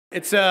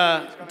It's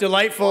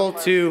delightful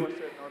to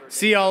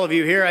see all of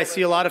you here. I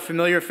see a lot of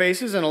familiar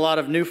faces and a lot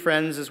of new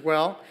friends as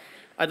well.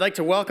 I'd like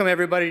to welcome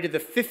everybody to the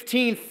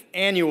 15th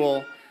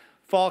annual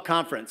Fall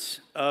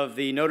Conference of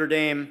the Notre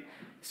Dame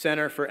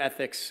Center for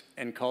Ethics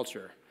and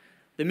Culture.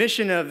 The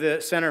mission of the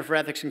Center for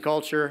Ethics and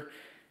Culture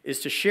is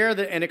to share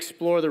and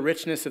explore the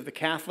richness of the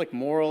Catholic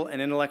moral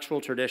and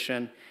intellectual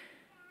tradition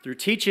through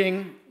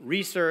teaching,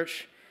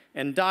 research,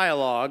 and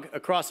dialogue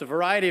across a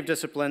variety of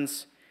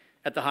disciplines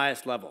at the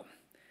highest level.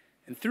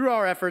 And through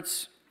our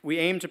efforts, we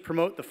aim to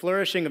promote the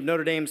flourishing of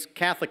Notre Dame's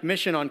Catholic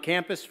mission on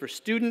campus for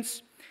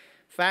students,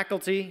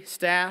 faculty,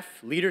 staff,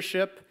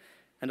 leadership,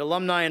 and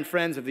alumni and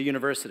friends of the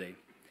university.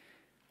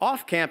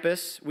 Off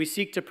campus, we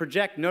seek to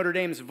project Notre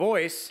Dame's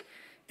voice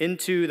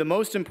into the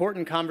most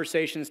important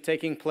conversations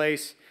taking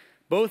place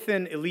both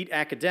in elite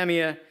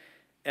academia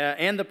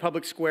and the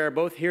public square,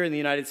 both here in the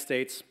United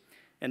States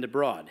and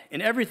abroad.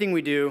 In everything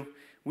we do,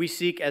 we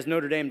seek, as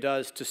Notre Dame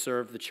does, to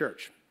serve the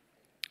church.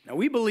 Now,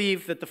 we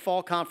believe that the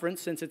Fall Conference,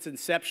 since its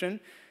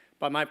inception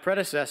by my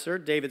predecessor,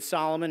 David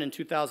Solomon, in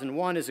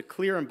 2001, is a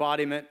clear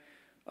embodiment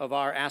of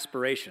our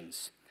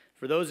aspirations.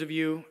 For those of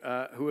you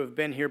who have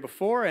been here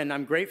before, and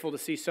I'm grateful to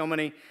see so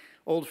many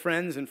old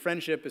friends, and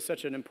friendship is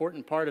such an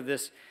important part of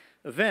this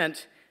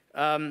event,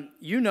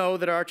 you know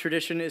that our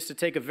tradition is to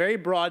take a very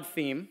broad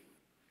theme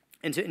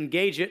and to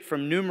engage it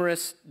from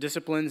numerous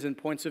disciplines and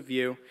points of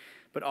view,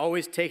 but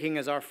always taking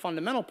as our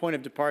fundamental point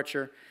of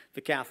departure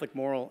the Catholic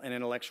moral and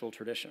intellectual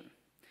tradition.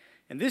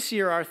 And this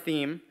year, our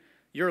theme,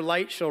 Your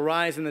Light Shall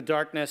Rise in the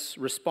Darkness,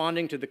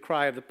 Responding to the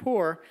Cry of the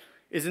Poor,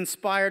 is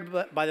inspired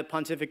by the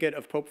pontificate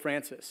of Pope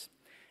Francis.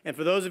 And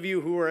for those of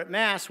you who were at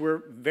Mass,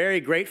 we're very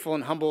grateful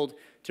and humbled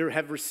to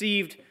have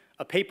received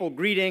a papal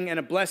greeting and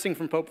a blessing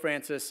from Pope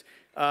Francis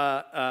for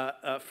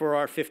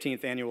our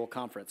 15th annual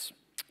conference.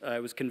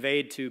 It was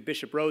conveyed to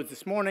Bishop Rhodes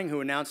this morning,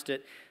 who announced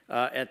it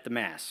at the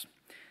Mass.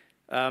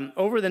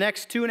 Over the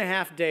next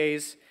 2.5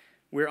 days,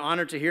 we're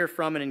honored to hear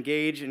from and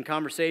engage in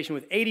conversation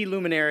with 80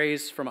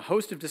 luminaries from a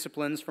host of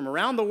disciplines from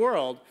around the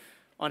world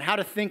on how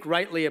to think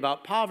rightly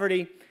about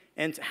poverty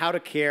and how to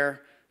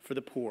care for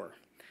the poor.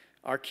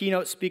 Our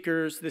keynote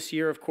speakers this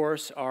year, of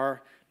course,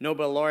 are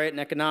Nobel Laureate in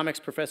economics,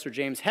 Professor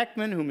James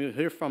Heckman, whom you'll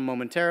hear from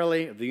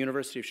momentarily, of the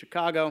University of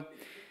Chicago,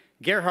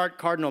 Gerhard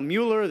Cardinal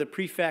Mueller, the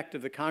prefect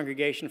of the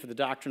Congregation for the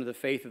Doctrine of the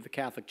Faith of the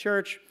Catholic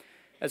Church,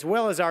 as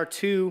well as our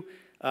two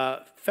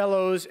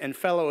fellows and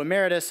fellow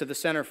emeritus of the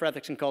Center for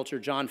Ethics and Culture,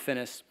 John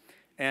Finnis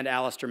and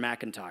Alistair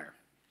McIntyre.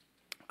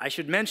 I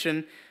should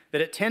mention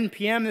that at 10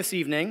 p.m. this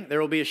evening, there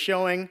will be a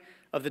showing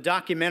of the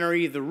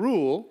documentary The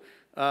Rule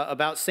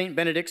about St.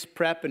 Benedict's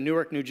Prep in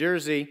Newark, New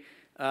Jersey,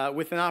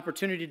 with an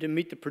opportunity to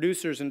meet the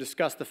producers and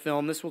discuss the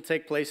film. This will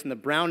take place in the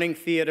Browning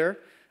Theater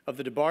of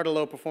the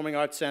DeBartolo Performing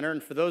Arts Center,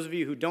 and for those of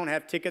you who don't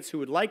have tickets, who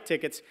would like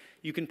tickets,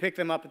 you can pick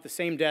them up at the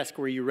same desk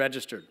where you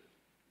registered.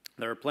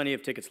 There are plenty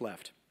of tickets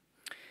left.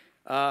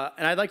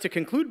 And I'd like to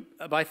conclude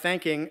by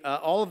thanking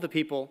all of the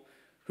people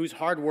whose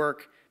hard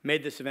work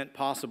made this event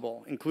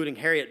possible, including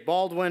Harriet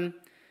Baldwin,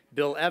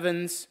 Bill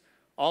Evans,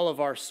 all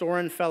of our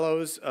Soren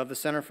Fellows of the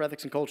Center for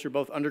Ethics and Culture,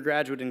 both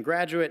undergraduate and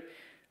graduate,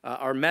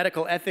 our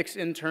medical ethics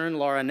intern,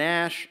 Laura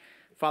Nash,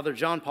 Father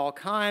John Paul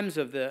Kimes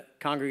of the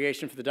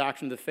Congregation for the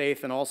Doctrine of the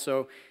Faith, and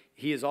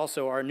he is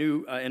also our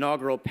new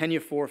inaugural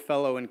Peñafor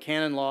Fellow in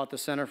Canon Law at the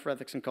Center for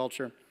Ethics and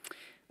Culture.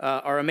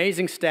 Our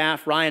amazing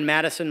staff, Ryan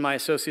Madison, my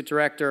Associate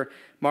Director,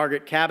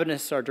 Margaret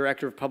Cabanis, our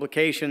Director of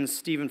Publications,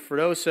 Stephen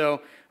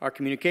Ferdoso, our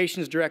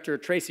Communications Director,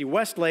 Tracy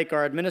Westlake,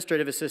 our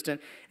Administrative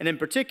Assistant, and in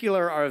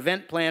particular, our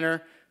Event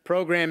Planner,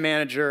 Program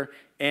Manager,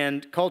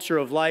 and Culture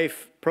of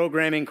Life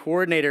Programming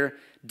Coordinator,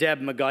 Deb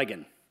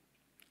McGuigan.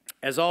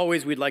 As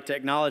always, we'd like to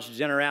acknowledge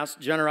the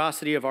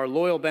generosity of our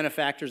loyal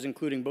benefactors,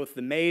 including both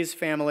the Mays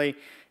family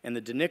and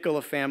the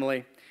DeNicola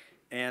family.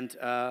 And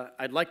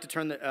I'd like to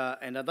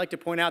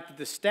point out that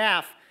the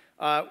staff,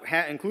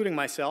 including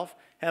myself,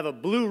 have a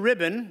blue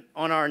ribbon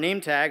on our name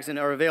tags and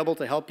are available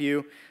to help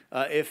you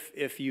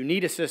if you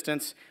need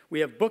assistance.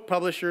 We have book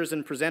publishers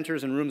and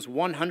presenters in rooms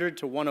 100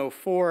 to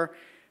 104,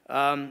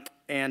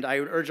 and I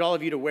would urge all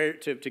of you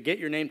to get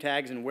your name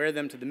tags and wear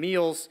them to the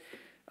meals.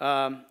 With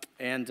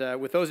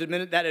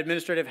that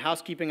administrative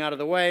housekeeping out of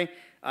the way,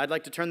 I'd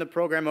like to turn the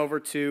program over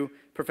to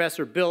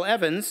Professor Bill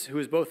Evans, who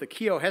is both a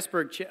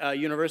Keough-Hesburgh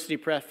University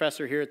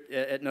professor here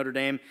at Notre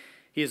Dame.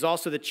 He is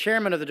also the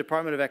chairman of the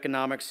Department of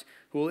Economics,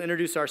 who will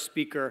introduce our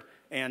speaker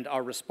and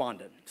our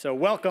respondent. So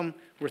welcome.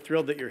 We're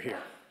thrilled that you're here.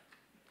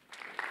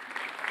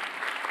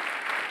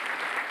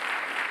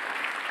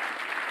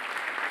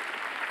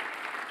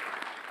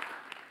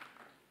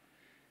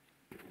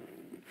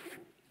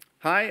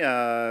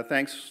 Hi,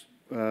 thanks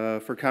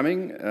for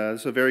coming.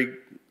 It's a very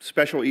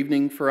special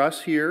evening for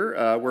us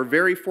here. We're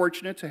very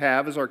fortunate to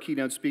have as our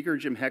keynote speaker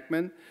Jim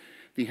Heckman,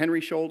 the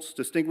Henry Schultz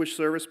Distinguished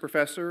Service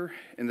Professor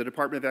in the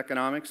Department of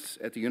Economics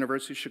at the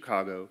University of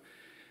Chicago.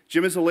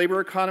 Jim is a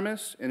labor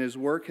economist, and his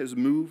work has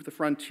moved the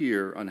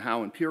frontier on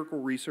how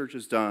empirical research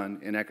is done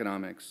in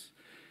economics.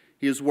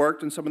 He has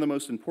worked on some of the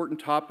most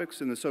important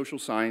topics in the social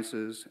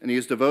sciences, and he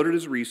has devoted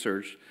his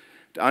research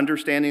to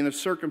understanding the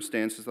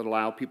circumstances that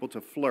allow people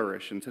to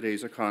flourish in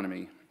today's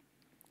economy.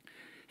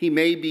 He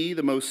may be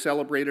the most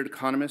celebrated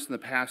economist in the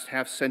past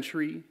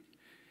half-century.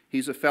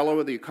 He's a fellow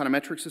of the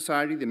Econometric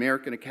Society, the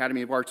American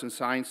Academy of Arts and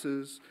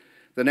Sciences,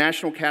 the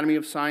National Academy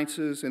of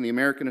Sciences, and the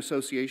American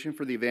Association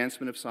for the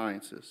Advancement of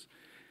Sciences.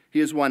 He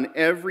has won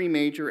every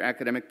major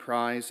academic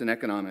prize in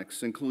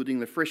economics, including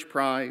the Frisch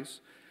Prize,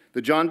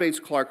 the John Bates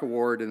Clark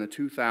Award, and the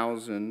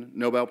 2000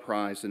 Nobel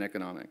Prize in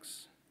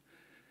Economics.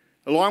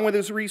 Along with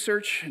his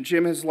research,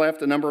 Jim has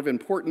left a number of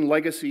important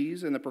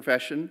legacies in the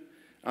profession.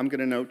 I'm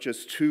going to note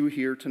just two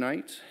here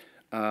tonight.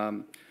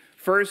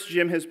 First,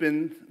 Jim has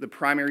been the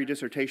primary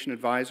dissertation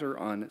advisor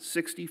on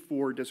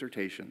 64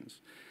 dissertations,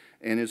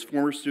 and his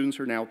former students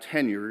are now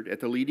tenured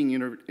at the leading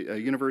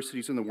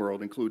universities in the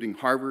world, including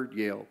Harvard,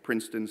 Yale,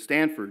 Princeton,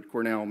 Stanford,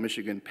 Cornell,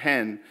 Michigan,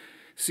 Penn,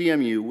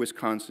 CMU,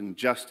 Wisconsin,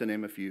 just to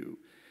name a few.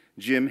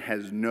 Jim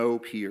has no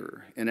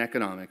peer in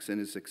economics and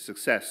his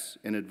success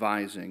in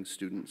advising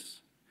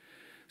students.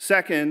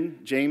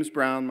 Second, James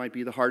Brown might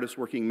be the hardest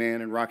working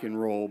man in rock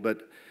and roll,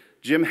 but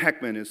Jim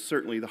Heckman is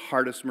certainly the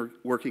hardest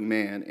working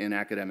man in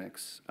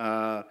academics.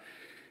 In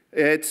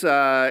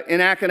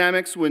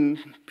academics, when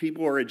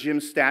people are at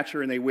Jim's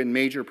stature and they win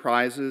major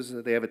prizes,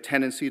 they have a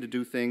tendency to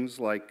do things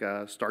like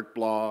start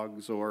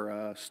blogs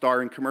or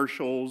star in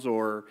commercials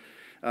or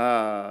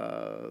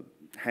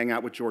hang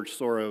out with George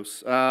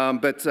Soros.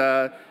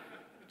 But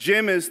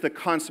Jim is the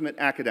consummate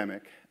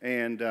academic,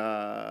 and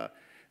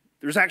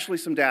there's actually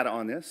some data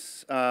on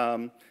this.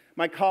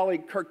 My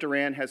colleague Kirk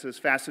Duran has this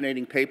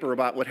fascinating paper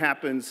about what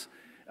happens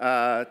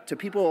to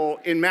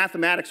people in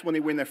mathematics when they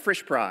win the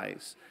Frisch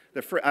Prize.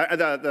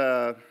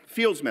 The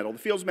Fields Medal. The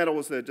Fields Medal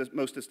was the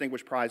most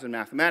distinguished prize in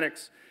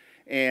mathematics,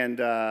 and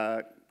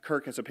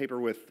Kirk has a paper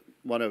with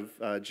one of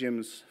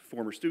Jim's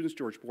former students,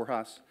 George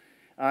Borjas,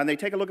 and they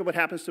take a look at what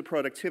happens to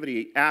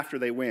productivity after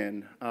they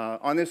win.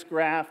 On this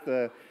graph,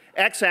 the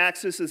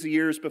x-axis is the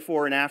years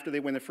before and after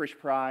they win the Frisch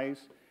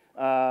Prize.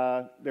 There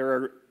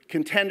are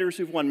contenders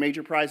who've won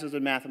major prizes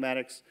in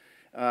mathematics,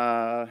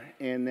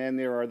 and then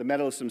there are the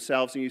medalists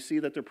themselves, and you see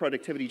that their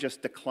productivity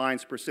just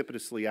declines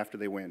precipitously after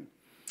they win.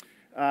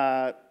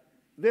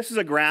 This is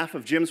a graph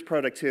of Jim's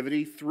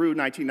productivity through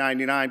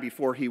 1999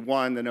 before he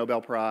won the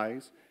Nobel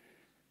Prize,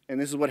 and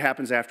this is what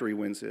happens after he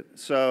wins it.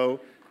 So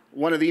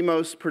one of the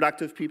most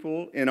productive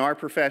people in our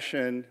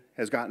profession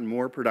has gotten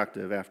more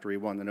productive after he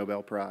won the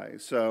Nobel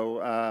Prize.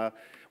 So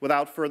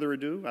without further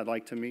ado, I'd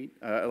like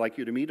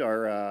you to meet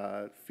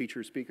our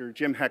featured speaker,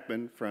 Jim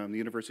Heckman from the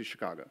University of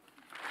Chicago.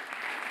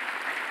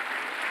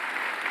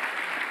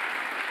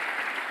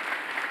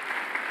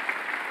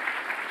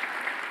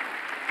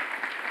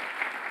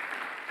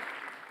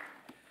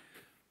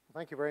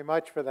 Thank you very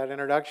much for that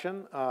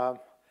introduction.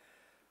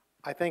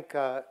 I think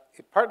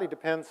it partly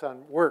depends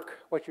on work,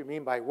 what you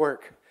mean by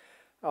work.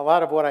 A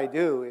lot of what I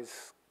do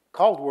is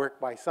called work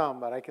by some,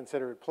 but I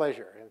consider it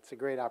pleasure. It's a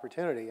great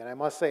opportunity. And I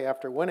must say,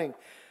 after winning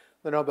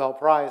the Nobel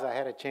Prize, I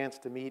had a chance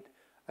to meet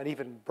an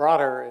even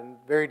broader and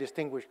very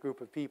distinguished group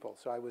of people.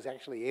 So I was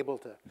actually able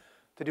to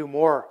do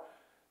more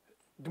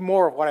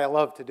of what I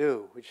love to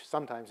do, which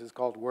sometimes is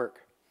called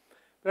work.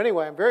 But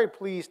anyway, I'm very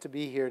pleased to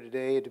be here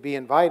today, to be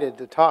invited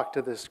to talk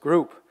to this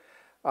group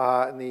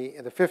in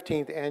the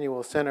 15th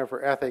Annual Center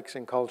for Ethics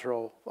and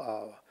Cultural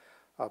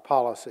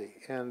Policy.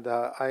 And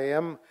I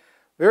am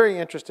very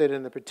interested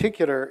in the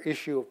particular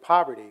issue of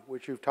poverty,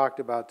 which you've talked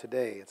about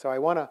today. And so I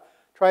want to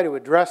try to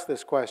address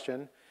this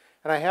question.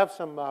 And I have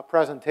some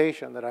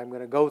presentation that I'm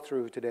going to go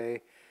through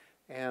today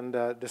and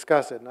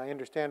discuss it. And I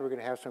understand we're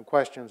going to have some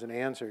questions and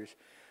answers.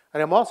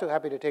 And I'm also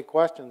happy to take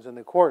questions in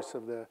the course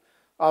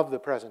of the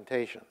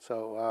presentation.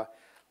 So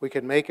we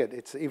can make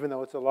it. Even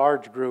though it's a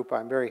large group,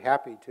 I'm very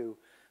happy to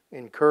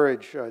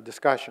encourage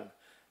discussion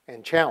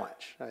and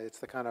challenge. It's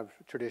the kind of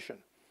tradition.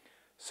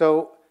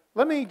 So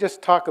let me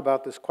just talk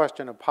about this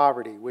question of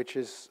poverty, which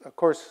is, of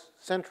course,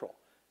 central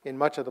in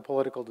much of the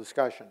political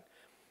discussion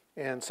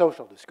and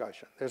social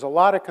discussion. There's a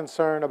lot of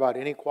concern about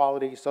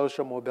inequality,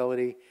 social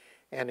mobility,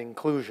 and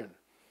inclusion.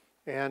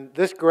 And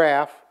this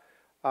graph,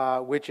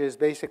 which is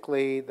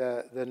basically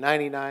the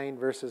 99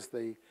 versus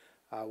the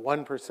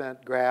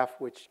 1% graph,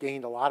 which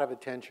gained a lot of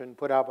attention,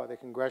 put out by the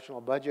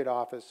Congressional Budget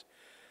Office,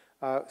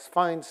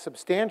 finds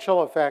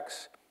substantial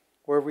effects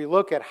where we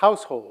look at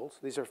households,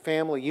 these are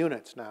family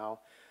units now,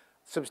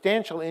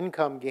 substantial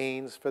income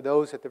gains for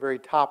those at the very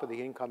top of the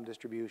income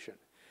distribution.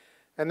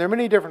 And there are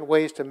many different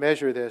ways to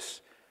measure this,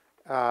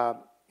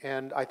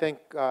 and I think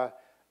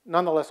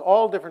nonetheless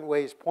all different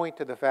ways point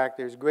to the fact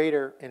there's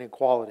greater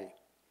inequality.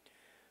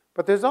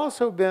 But there's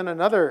also been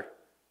another,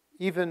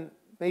 even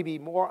maybe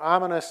more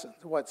ominous,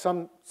 what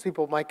some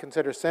people might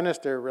consider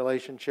sinister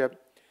relationship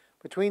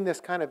between this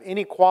kind of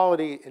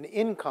inequality in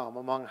income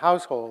among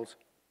households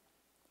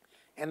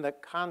and the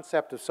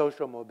concept of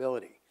social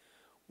mobility.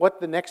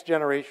 What the next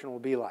generation will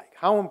be like.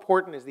 How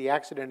important is the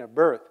accident of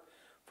birth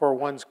for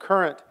one's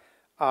current,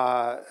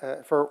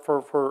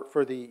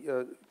 for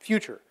the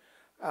future?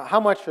 How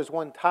much is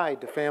one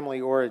tied to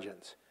family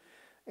origins?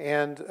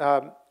 And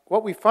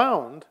what we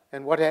found,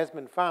 and what has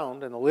been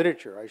found in the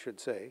literature, I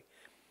should say,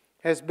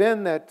 has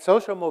been that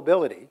social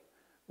mobility,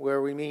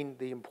 where we mean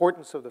the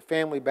importance of the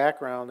family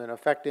background in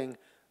affecting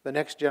the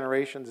next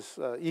generation's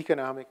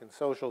economic and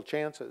social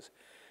chances,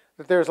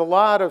 that there's a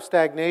lot of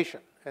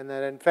stagnation, and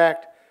that in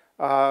fact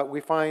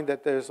we find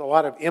that there's a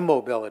lot of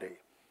immobility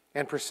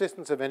and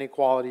persistence of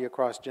inequality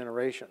across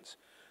generations.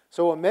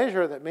 So a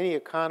measure that many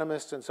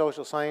economists and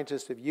social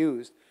scientists have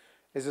used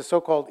is the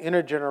so-called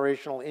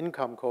intergenerational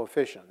income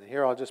coefficient. And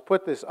here I'll just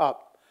put this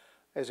up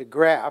as a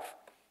graph.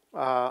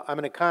 I'm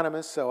an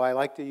economist, so I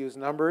like to use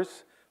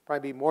numbers.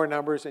 Probably more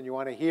numbers than you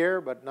want to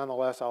hear, but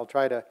nonetheless I'll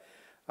try to,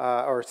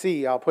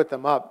 I'll put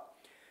them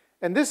up.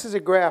 And this is a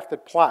graph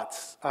that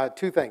plots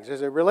two things.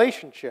 There's a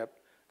relationship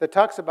that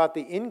talks about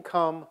the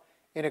income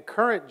in a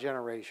current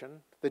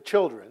generation, the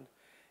children,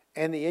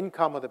 and the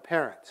income of the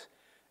parents.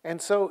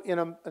 And so in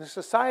a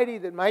society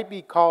that might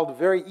be called a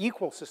very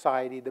equal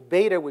society, the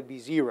beta would be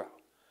 0.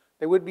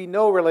 There would be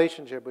no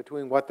relationship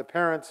between what the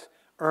parents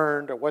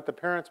earned or what the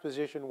parents'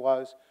 position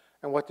was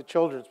and what the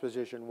children's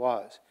position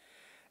was.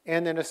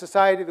 And in a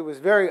society that was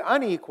very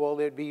unequal,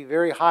 there'd be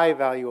very high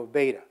value of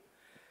beta.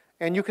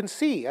 And you can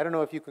see, I don't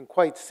know if you can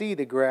quite see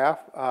the graph,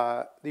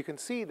 you can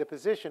see the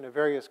position of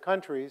various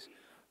countries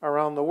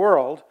around the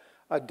world.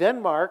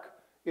 Denmark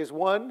is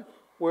one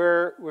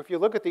where if you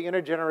look at the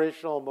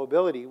intergenerational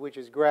mobility, which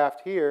is graphed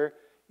here,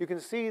 you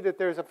can see that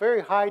there's a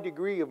very high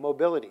degree of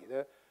mobility.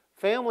 The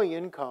family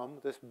income,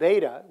 this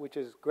beta, which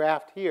is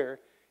graphed here,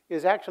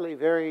 is actually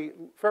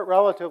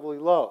relatively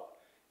low.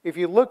 If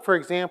you look, for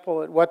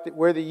example, at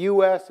where the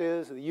US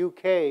is, the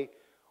UK,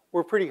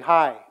 we're pretty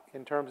high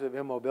in terms of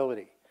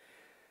immobility.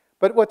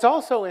 But what's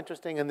also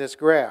interesting in this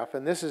graph,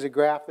 and this is a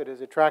graph that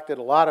has attracted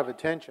a lot of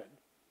attention,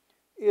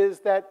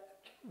 is that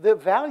the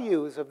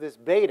values of this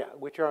beta,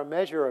 which are a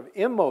measure of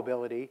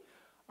immobility,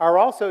 are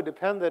also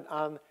dependent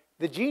on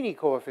the Gini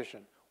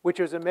coefficient, which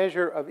is a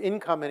measure of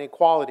income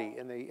inequality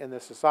in the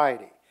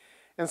society.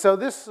 And so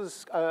this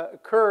is a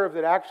curve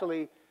that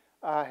actually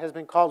has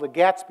been called the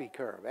Gatsby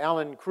curve.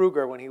 Alan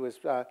Kruger, when he was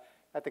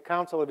at the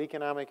Council of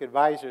Economic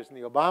Advisors in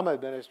the Obama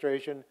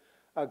administration,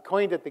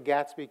 coined it the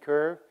Gatsby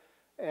curve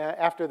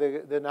after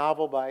the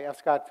novel by F.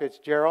 Scott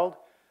Fitzgerald.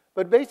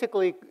 But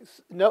basically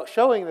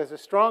showing there's a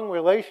strong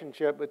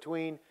relationship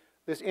between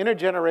this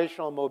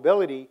intergenerational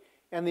mobility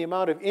and the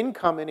amount of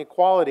income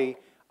inequality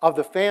of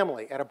the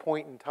family at a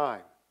point in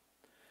time.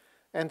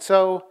 And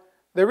so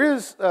there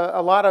is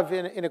a lot of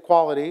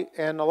inequality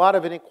and a lot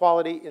of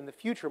inequality in the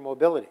future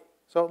mobility.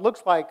 So it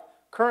looks like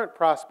current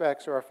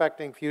prospects are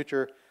affecting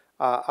future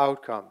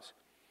outcomes.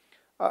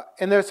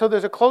 So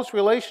there's a close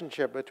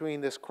relationship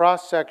between this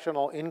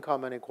cross-sectional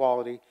income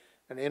inequality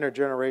and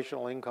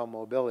intergenerational income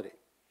mobility.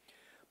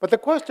 But the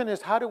question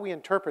is, how do we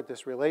interpret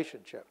this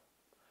relationship?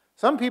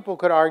 Some people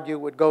could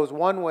argue it goes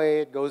one way,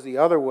 it goes the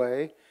other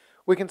way.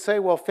 We can say,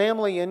 well,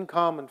 family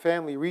income and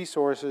family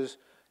resources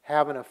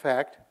have an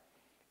effect,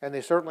 and they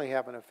certainly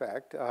have an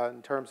effect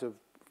in terms of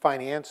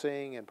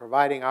financing and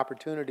providing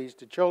opportunities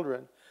to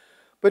children.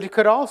 But it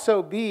could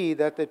also be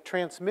that the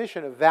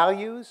transmission of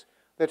values,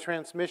 the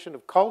transmission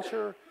of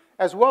culture,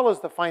 as well as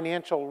the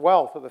financial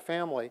wealth of the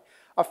family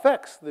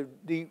affects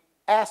the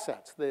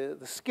assets, the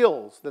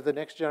skills that the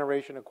next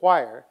generation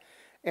acquire.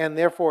 And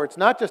therefore, it's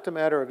not just a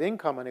matter of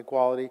income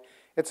inequality,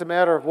 it's a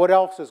matter of what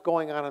else is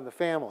going on in the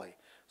family.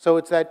 So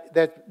it's that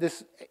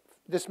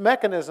this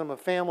mechanism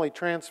of family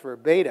transfer,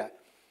 beta,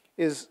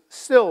 is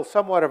still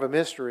somewhat of a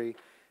mystery,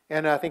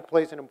 and I think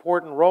plays an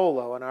important role,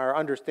 though, in our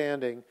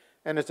understanding,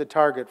 and is a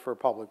target for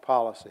public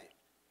policy.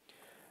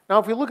 Now,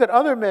 if we look at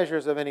other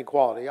measures of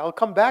inequality, I'll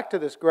come back to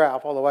this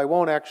graph, although I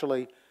won't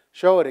actually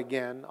show it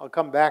again. I'll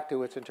come back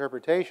to its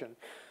interpretation.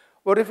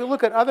 But if you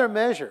look at other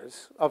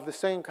measures of the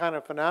same kind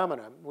of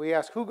phenomenon, we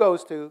ask who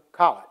goes to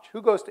college?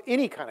 Who goes to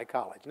any kind of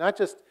college? Not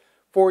just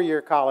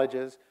four-year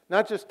colleges,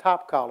 not just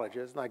top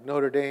colleges like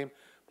Notre Dame,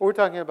 but we're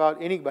talking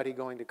about anybody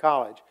going to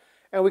college.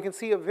 And we can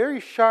see a very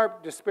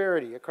sharp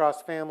disparity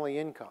across family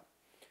income.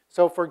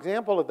 So for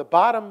example, at the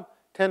bottom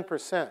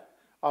 10%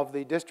 of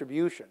the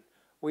distribution,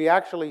 we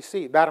actually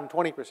see, bottom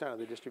 20% of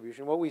the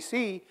distribution, what we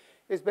see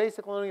is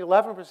basically only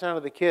 11%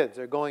 of the kids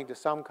are going to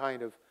some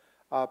kind of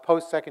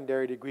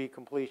post-secondary degree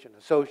completion,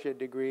 associate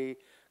degree,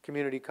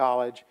 community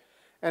college.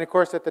 And of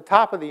course, at the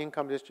top of the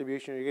income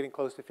distribution, you're getting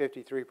close to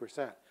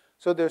 53%.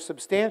 So there's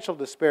substantial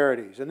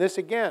disparities. And this,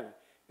 again,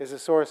 is a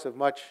source of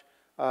much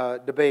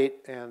debate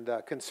and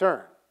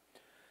concern.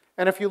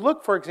 And if you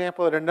look, for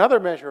example, at another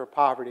measure of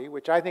poverty,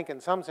 which I think in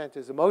some sense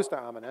is the most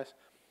ominous,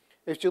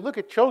 if you look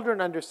at children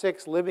under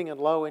 6 living in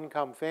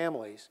low-income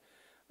families,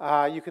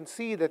 you can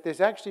see that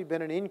there's actually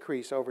been an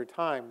increase over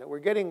time, that we're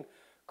getting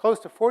close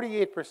to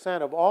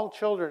 48% of all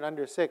children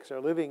under 6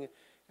 are living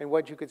in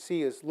what you could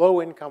see as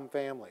low-income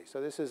families. So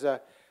this is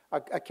a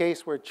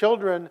case where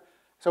children,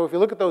 so if you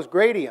look at those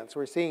gradients,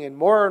 we're seeing in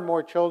more and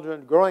more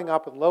children growing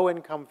up in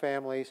low-income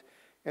families,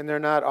 and they're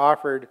not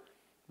offered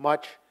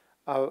much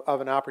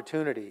of an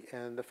opportunity,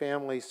 and the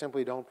families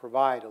simply don't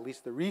provide at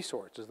least the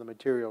resources, the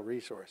material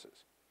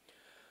resources.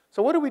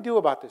 So what do we do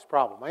about this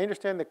problem? I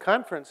understand the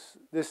conference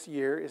this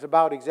year is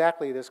about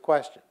exactly this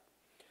question.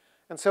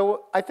 And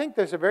so I think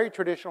there's a very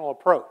traditional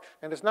approach.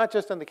 And it's not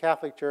just in the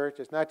Catholic Church,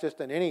 it's not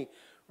just in any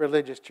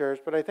religious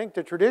church, but I think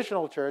the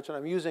traditional church, and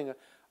I'm using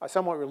a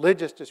somewhat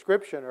religious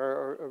description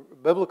or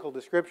biblical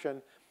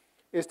description,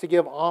 is to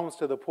give alms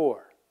to the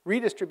poor.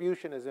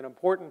 Redistribution is an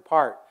important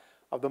part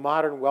of the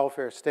modern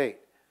welfare state.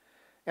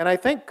 And I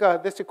think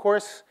this, of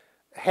course,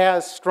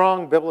 has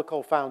strong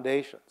biblical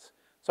foundations.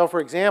 So, for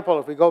example,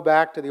 if we go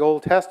back to the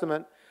Old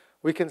Testament,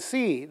 we can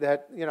see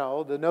that,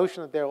 the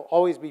notion that there will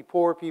always be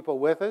poor people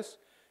with us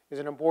is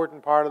an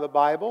important part of the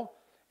Bible.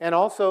 And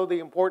also the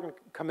important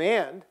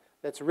command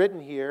that's written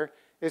here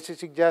is to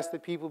suggest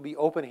that people be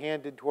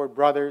open-handed toward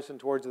brothers and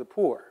towards the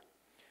poor.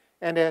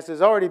 And as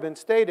has already been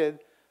stated,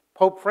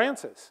 Pope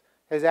Francis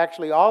has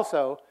actually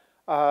also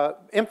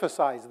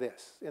emphasized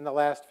this in the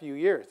last few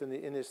years, in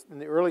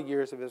the early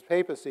years of his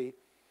papacy,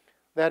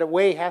 that a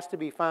way has to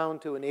be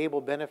found to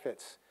enable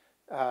benefits,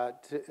 to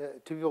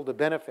people to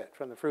benefit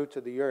from the fruits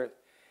of the earth,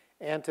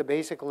 and to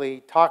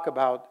basically talk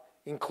about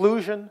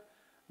inclusion,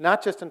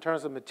 not just in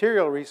terms of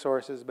material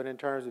resources, but in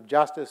terms of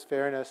justice,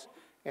 fairness,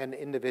 and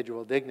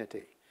individual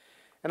dignity.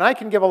 And I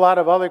can give a lot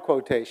of other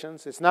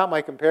quotations. It's not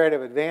my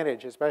comparative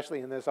advantage, especially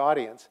in this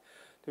audience,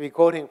 to be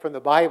quoting from the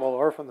Bible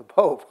or from the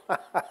Pope.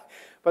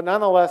 But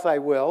nonetheless, I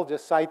will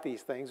just cite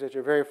these things, which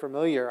are very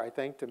familiar, I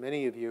think, to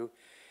many of you,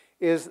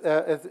 is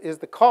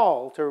the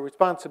call to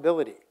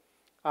responsibility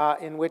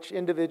in which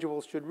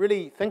individuals should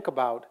really think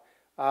about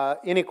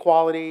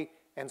inequality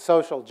and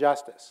social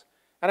justice.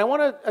 And I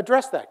want to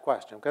address that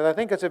question because I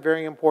think it's a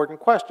very important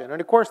question. And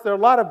of course, there are a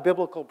lot of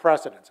biblical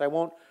precedents. I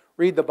won't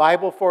read the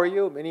Bible for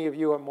you. Many of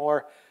you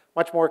are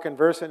much more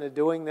conversant in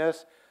doing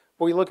this.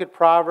 But we look at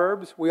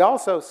Proverbs. We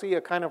also see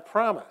a kind of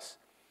promise,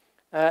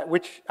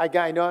 which I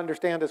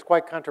understand is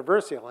quite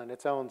controversial in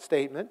its own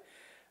statement,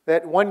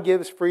 that one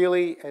gives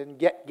freely and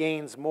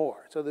gains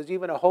more. So there's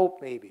even a hope,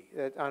 maybe,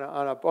 that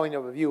on a point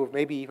of view of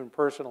maybe even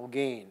personal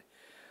gain.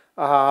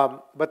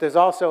 But there's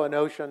also a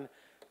notion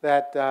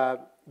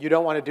that you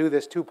don't want to do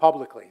this too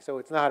publicly, so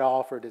it's not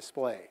all for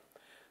display.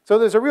 So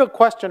there's a real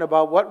question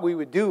about what we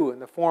would do in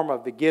the form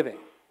of the giving.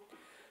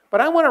 But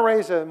I want to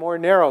raise a more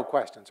narrow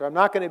question. So I'm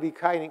not going to be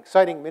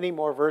citing many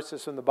more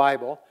verses from the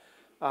Bible,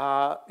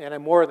 and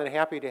I'm more than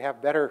happy to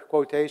have better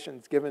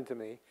quotations given to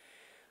me.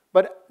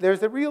 But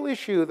there's a real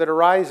issue that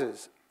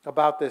arises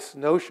about this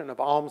notion of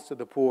alms to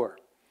the poor.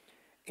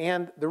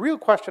 And the real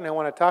question I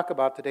want to talk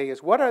about today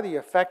is, what are the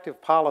effective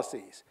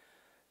policies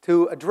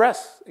to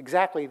address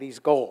exactly these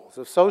goals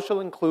of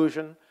social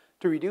inclusion,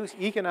 to reduce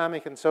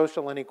economic and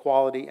social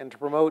inequality, and to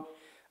promote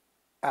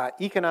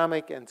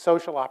economic and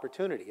social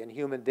opportunity and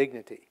human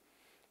dignity?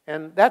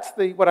 And that's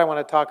what I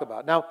want to talk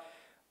about. Now,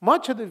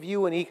 much of the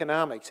view in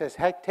economics has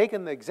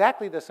taken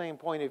exactly the same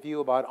point of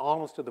view about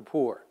alms to the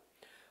poor.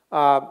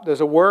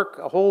 There's a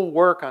whole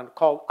work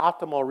called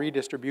optimal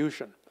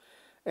redistribution.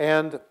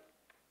 And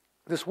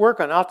this work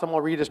on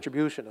optimal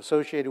redistribution,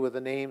 associated with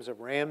the names of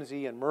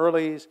Ramsey and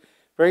Merles,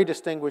 very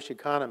distinguished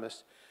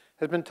economists,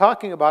 has been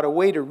talking about a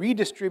way to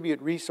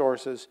redistribute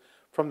resources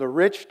from the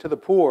rich to the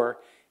poor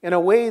in a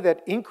way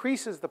that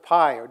increases the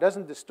pie or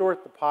doesn't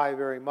distort the pie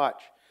very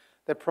much,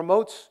 that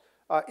promotes,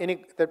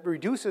 that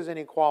reduces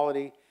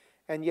inequality,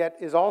 and yet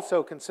is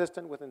also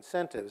consistent with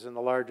incentives in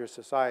the larger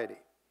society.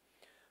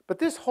 But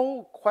this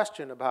whole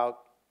question about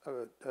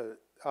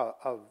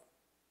of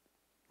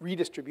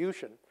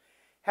redistribution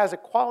has a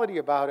quality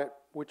about it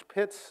which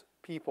pits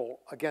people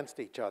against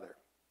each other.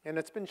 And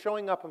it's been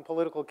showing up in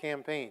political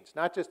campaigns,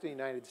 not just in the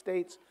United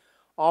States,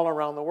 all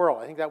around the world.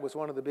 I think that was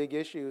one of the big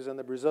issues in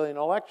the Brazilian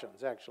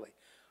elections, actually,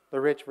 the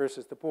rich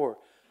versus the poor.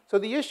 So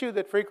the issue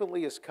that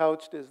frequently is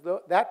couched is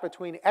that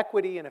between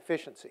equity and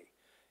efficiency.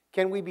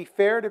 Can we be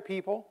fair to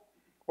people,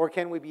 or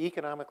can we be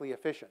economically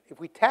efficient? If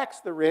we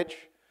tax the rich,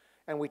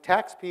 and we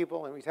tax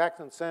people, and we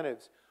tax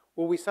incentives,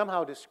 will we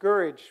somehow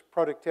discourage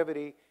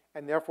productivity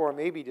and therefore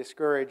maybe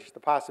discourage the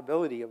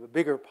possibility of a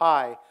bigger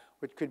pie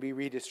which could be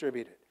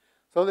redistributed?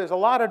 So there's a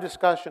lot of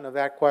discussion of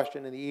that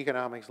question in the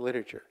economics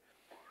literature.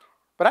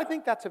 But I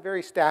think that's a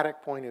very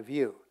static point of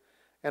view.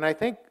 And I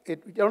think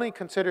it only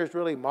considers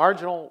really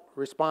marginal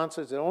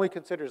responses, it only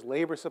considers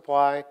labor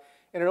supply,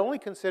 and it only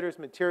considers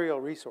material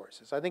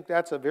resources. I think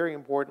that's a very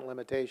important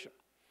limitation.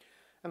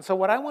 And so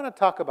what I want to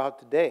talk about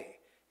today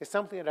is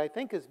something that I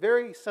think is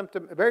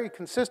very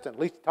consistent,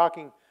 at least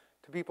talking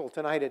to people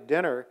tonight at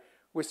dinner,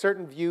 with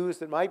certain views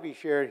that might be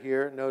shared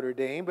here at Notre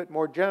Dame, but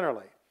more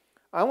generally.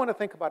 I want to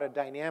think about a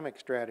dynamic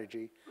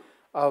strategy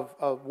of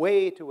a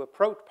way to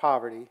approach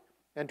poverty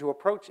and to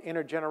approach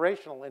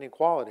intergenerational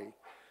inequality,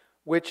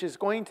 which is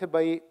going to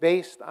be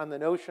based on the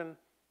notion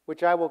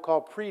which I will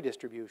call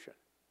predistribution.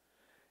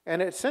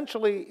 And it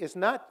essentially is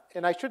not,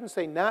 and I shouldn't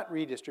say not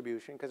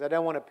redistribution, because I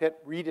don't want to pit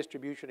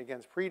redistribution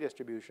against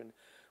predistribution.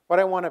 What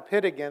I want to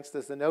pit against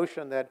is the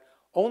notion that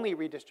only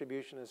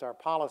redistribution is our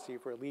policy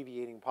for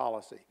alleviating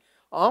policy.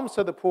 Alms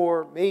to the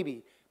poor,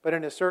 maybe, but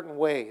in a certain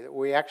way that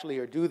we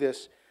actually do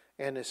this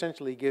and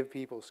essentially give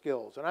people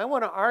skills. And I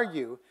want to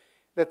argue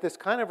that this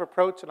kind of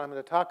approach that I'm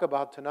going to talk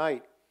about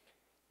tonight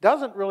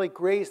doesn't really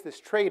graze this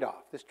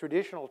trade-off, this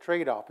traditional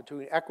trade-off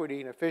between equity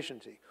and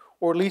efficiency,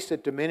 or at least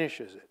it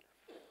diminishes it.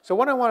 So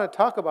what I want to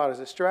talk about is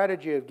a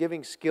strategy of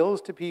giving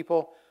skills to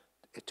people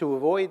to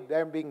avoid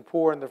them being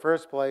poor in the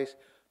first place,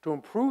 to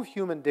improve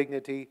human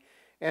dignity,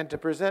 and to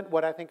present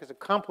what I think is a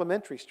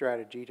complementary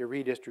strategy to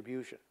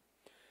redistribution.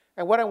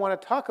 And what I want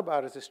to talk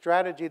about is a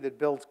strategy that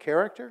builds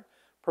character,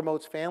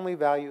 promotes family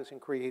values, and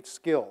creates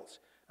skills.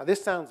 Now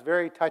this sounds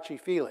very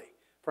touchy-feely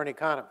for an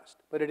economist,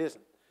 but it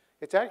isn't.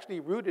 It's actually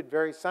rooted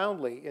very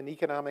soundly in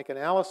economic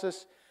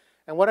analysis.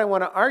 And what I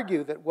want to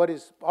argue that what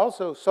is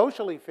also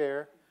socially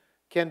fair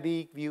can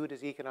be viewed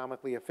as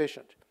economically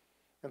efficient.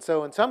 And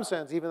so in some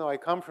sense, even though I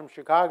come from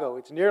Chicago,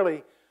 it's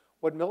nearly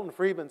what Milton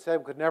Friedman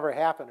said could never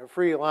happen, a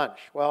free lunch.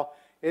 Well,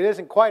 it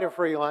isn't quite a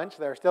free lunch.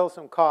 There are still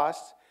some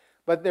costs.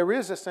 But there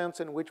is a sense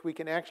in which we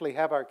can actually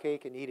have our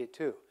cake and eat it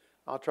too.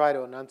 I'll try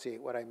to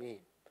enunciate what I mean.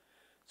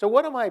 So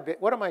what am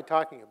I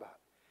talking about?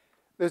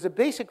 There's a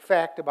basic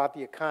fact about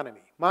the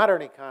economy,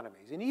 modern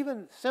economies, and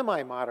even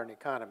semi-modern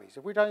economies.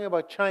 If we're talking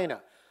about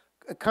China,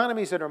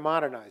 economies that are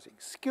modernizing,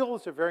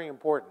 skills are very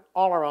important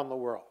all around the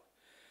world.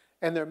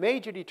 And they're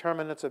major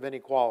determinants of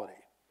inequality.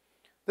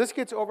 This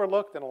gets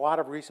overlooked in a lot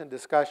of recent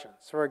discussions.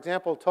 For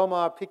example,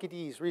 Thomas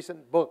Piketty's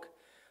recent book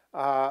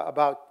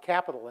about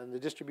capital and the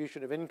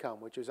distribution of income,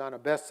 which is on a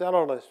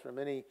bestseller list for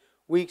many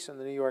weeks in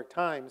the New York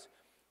Times,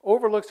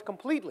 overlooks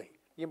completely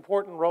the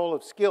important role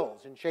of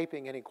skills in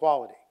shaping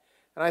inequality.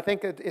 And I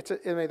think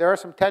there are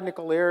some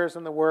technical errors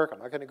in the work. I'm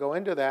not going to go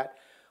into that.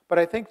 But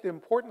I think the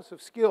importance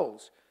of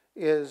skills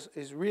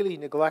is really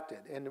neglected.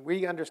 And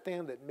we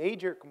understand that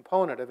major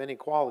component of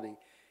inequality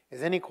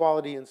is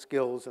inequality in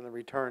skills and the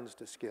returns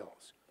to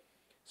skills.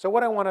 So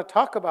what I want to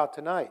talk about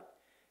tonight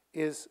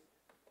is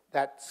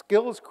that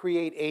skills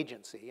create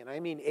agency. And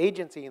I mean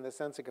agency in the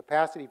sense of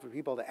capacity for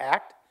people to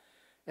act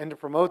and to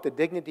promote the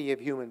dignity of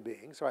human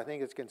beings. So I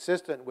think it's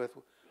consistent with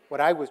what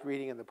I was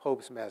reading in the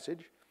Pope's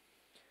message.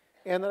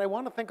 And then I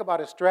want to think about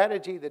a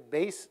strategy that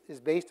is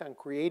based on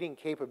creating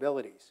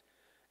capabilities.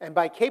 And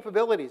by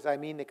capabilities, I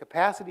mean the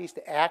capacities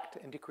to act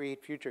and to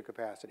create future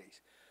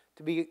capacities.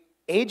 To be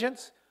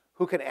agents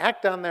who can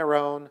act on their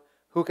own,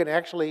 who can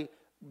actually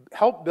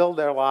help build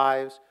their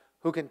lives,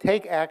 who can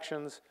take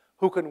actions,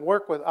 who can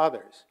work with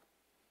others.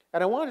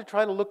 And I want to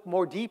try to look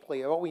more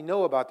deeply at what we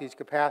know about these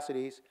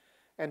capacities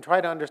and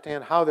try to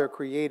understand how they're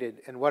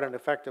created and what an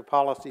effective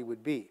policy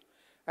would be.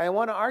 And I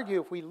want to argue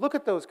if we look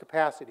at those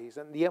capacities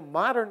and the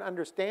modern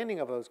understanding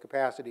of those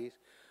capacities,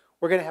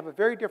 we're going to have a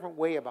very different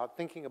way about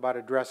thinking about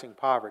addressing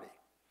poverty.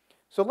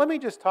 So let me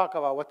just talk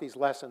about what these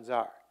lessons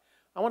are.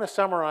 I want to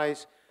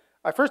summarize,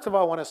 first of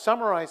all, I want to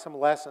summarize some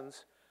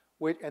lessons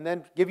and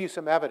then give you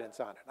some evidence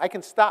on it. I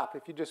can stop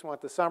if you just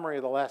want the summary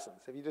of the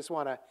lessons. If you just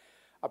want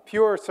a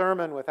pure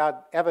sermon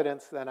without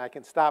evidence, then I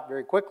can stop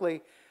very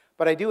quickly.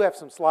 But I do have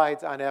some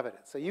slides on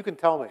evidence. So you can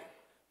tell me.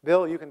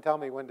 Bill, you can tell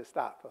me when to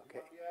stop.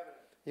 Okay.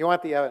 You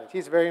want the evidence.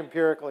 He's a very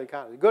empirical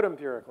economist, good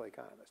empirical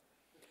economist.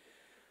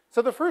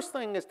 So the first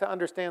thing is to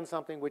understand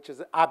something which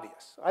is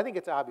obvious. I think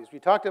it's obvious. We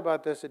talked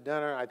about this at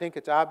dinner. I think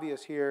it's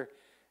obvious here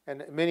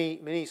and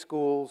many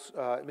schools,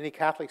 many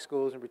Catholic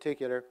schools in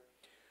particular.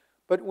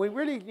 But we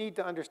really need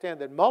to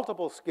understand that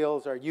multiple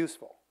skills are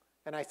useful.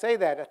 And I say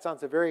that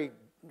sounds a very,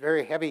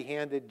 very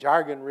heavy-handed,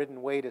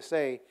 jargon-ridden way to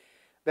say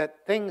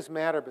that things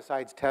matter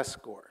besides test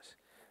scores.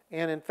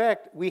 And in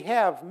fact, we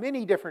have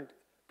many different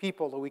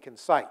people that we can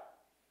cite.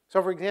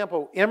 So for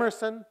example,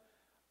 Emerson,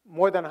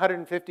 more than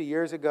 150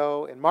 years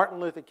ago, and Martin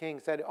Luther King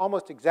said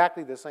almost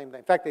exactly the same thing.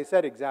 In fact, they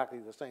said exactly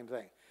the same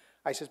thing.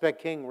 I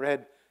suspect King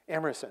read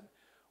Emerson,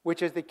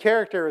 which is that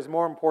character is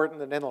more important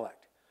than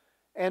intellect.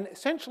 And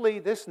essentially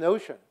this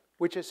notion,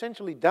 which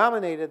essentially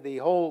dominated the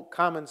whole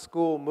common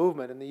school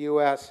movement in the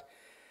US,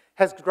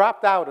 has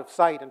dropped out of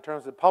sight in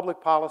terms of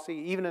public policy,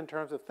 even in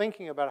terms of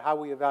thinking about how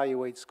we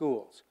evaluate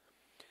schools.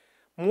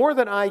 More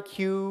than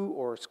IQ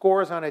or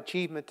scores on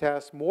achievement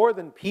tests, more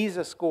than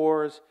PISA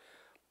scores,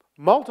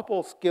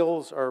 multiple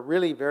skills are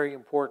really very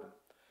important.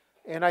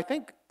 And I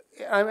think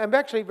I'm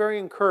actually very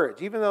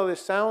encouraged, even though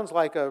this sounds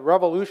like a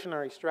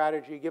revolutionary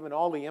strategy given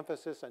all the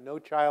emphasis on No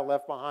Child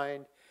Left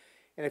Behind.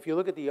 And if you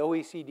look at the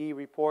OECD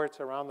reports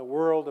around the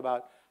world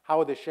about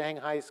how are the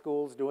Shanghai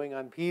schools doing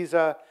on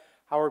PISA,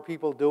 how are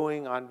people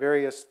doing on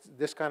various,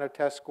 this kind of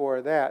test score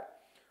or that,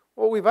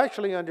 what we've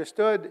actually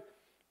understood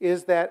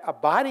is that a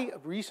body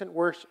of recent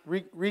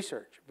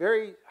research,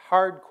 very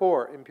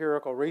hardcore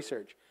empirical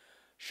research,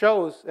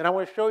 shows, and I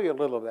want to show you a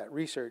little of that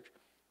research,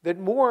 that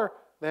more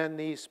than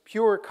these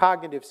pure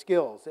cognitive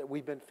skills that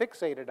we've been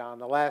fixated on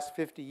the last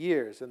 50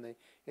 years in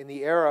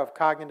the era of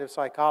cognitive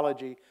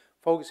psychology,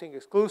 focusing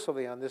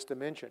exclusively on this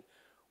dimension,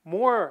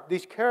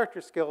 these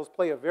character skills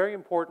play a very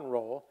important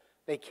role.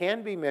 They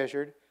can be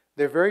measured,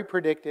 they're very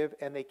predictive,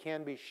 and they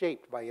can be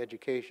shaped by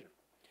education.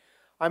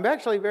 I'm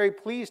actually very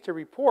pleased to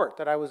report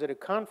that I was at a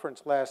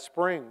conference last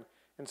spring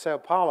in Sao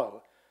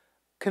Paulo,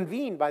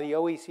 convened by the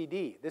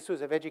OECD. This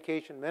was of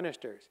education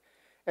ministers.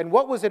 And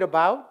what was it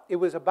about? It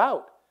was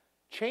about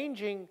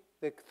changing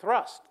the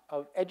thrust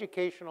of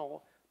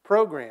educational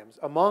programs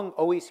among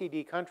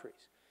OECD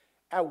countries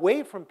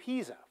away from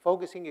PISA,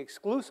 focusing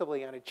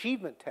exclusively on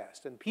achievement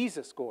tests and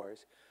PISA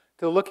scores,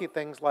 to look at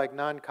things like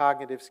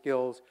non-cognitive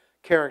skills,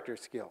 character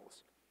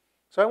skills.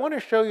 So I want to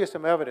show you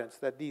some evidence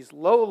that these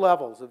low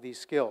levels of these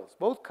skills,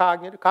 both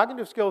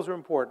cognitive skills are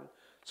important,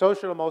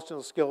 social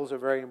emotional skills are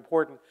very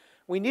important.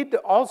 We need to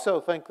also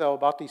think, though,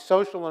 about these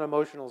social and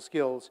emotional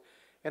skills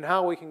and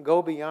how we can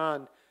go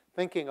beyond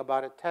thinking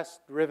about a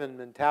test-driven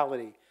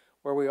mentality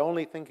where we're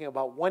only thinking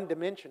about one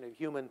dimension of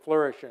human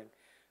flourishing,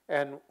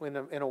 and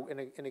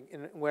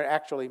where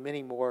actually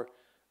many more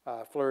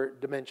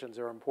dimensions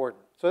are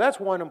important. So that's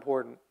one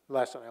important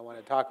lesson I want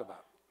to talk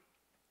about.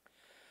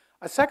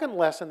 A second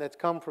lesson that's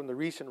come from the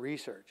recent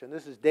research, and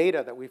this is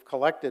data that we've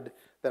collected,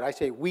 that I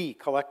say we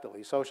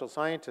collectively, social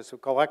scientists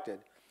have collected,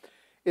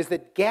 is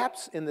that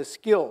gaps in the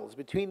skills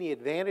between the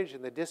advantage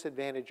and the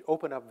disadvantage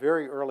open up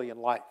very early in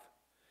life,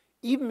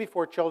 even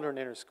before children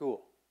enter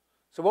school.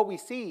 So what we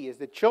see is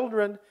that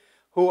children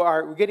who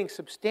are getting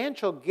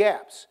substantial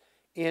gaps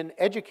in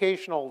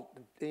educational,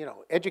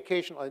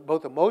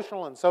 both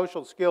emotional and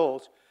social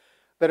skills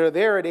that are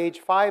there at age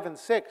 5 and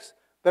 6,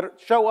 that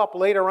show up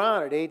later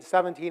on at age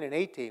 17 and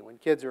 18 when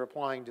kids are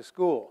applying to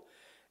school.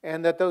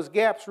 And that those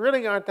gaps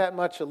really aren't that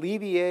much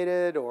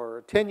alleviated or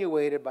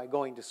attenuated by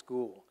going to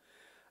school.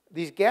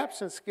 These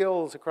gaps in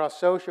skills across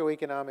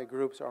socioeconomic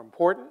groups are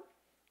important,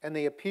 and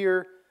they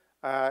appear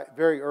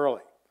very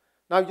early.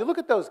 Now, you look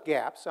at those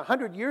gaps,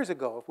 100 years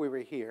ago, if we were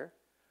here,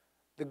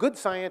 the good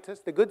scientists,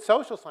 the good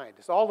social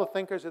scientists, all the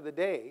thinkers of the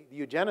day, the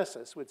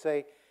eugenicists, would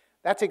say,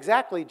 that's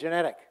exactly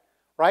genetic,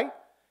 right?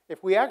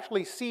 If we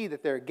actually see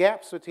that there are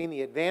gaps between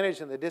the advantage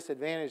and the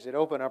disadvantage that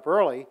open up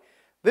early,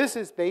 this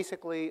is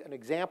basically an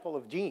example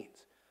of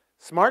genes.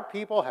 Smart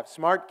people have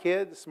smart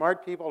kids,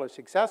 smart people are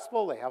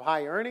successful, they have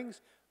high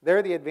earnings,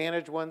 they're the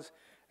advantaged ones,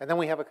 and then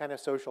we have a kind of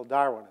social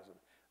Darwinism.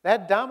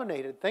 That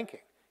dominated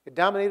thinking. It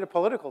dominated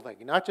political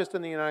thinking, not just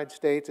in the United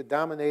States, it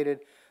dominated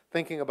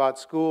thinking about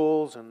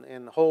schools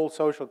and whole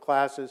social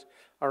classes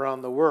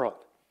around the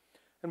world.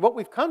 And what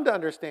we've come to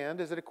understand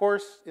is that, of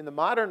course, in the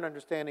modern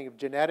understanding of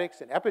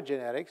genetics and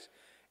epigenetics,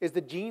 is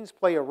that genes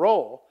play a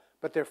role,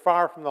 but they're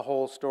far from the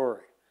whole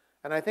story.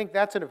 And I think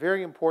that's a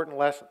very important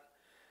lesson.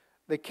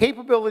 The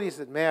capabilities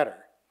that matter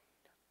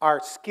are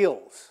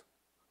skills.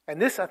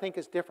 And this, I think,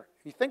 is different.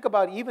 If you think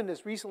about even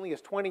as recently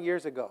as 20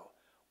 years ago,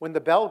 when the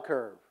Bell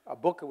Curve, a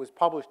book that was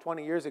published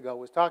 20 years ago,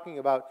 was talking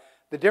about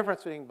the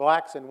difference between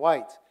blacks and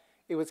whites,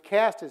 it was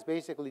cast as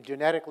basically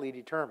genetically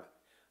determined,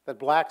 that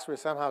blacks were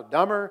somehow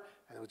dumber,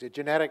 and it was a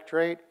genetic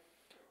trait.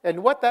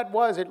 And what that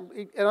was, it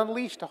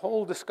unleashed a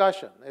whole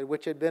discussion,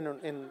 which had been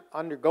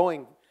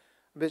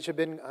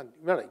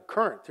really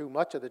current through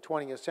much of the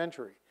 20th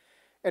century.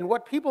 And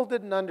what people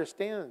didn't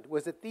understand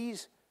was that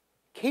these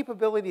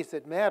capabilities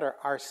that matter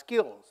are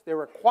skills.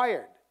 They're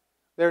acquired.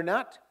 They're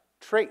not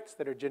traits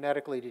that are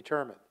genetically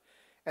determined.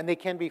 And they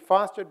can be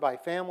fostered by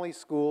families,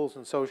 schools,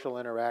 and social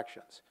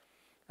interactions.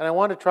 And I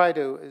want to try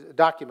to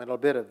document a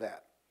bit of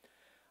that.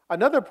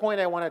 Another point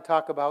I want to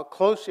talk about,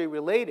 closely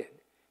related,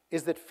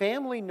 is that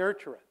family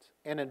nurturance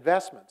and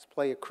investments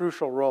play a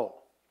crucial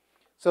role.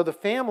 So the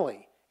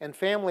family and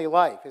family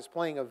life is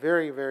playing a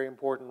very, very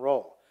important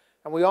role.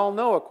 And we all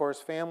know, of course,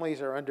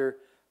 families are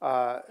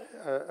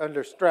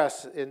under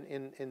stress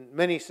in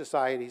many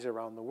societies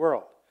around the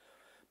world.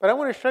 But I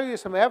want to show you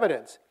some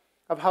evidence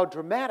of how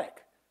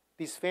dramatic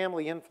this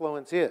family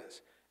influence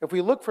is. If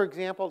we look, for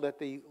example, at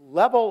the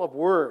level of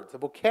words, the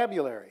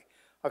vocabulary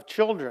of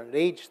children at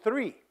age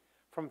 3,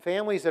 from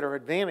families that are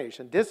advantaged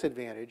and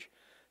disadvantaged,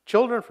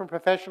 children from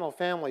professional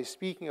families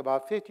speaking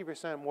about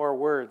 50% more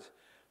words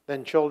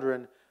than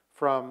children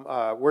from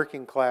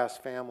working class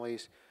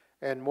families,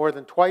 and more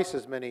than twice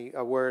as many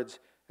words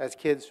as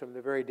kids from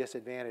the very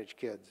disadvantaged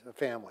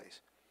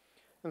families.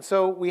 And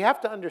so we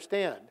have to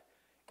understand,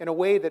 in a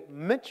way that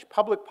much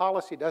public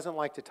policy doesn't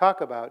like to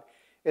talk about,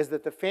 is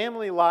that the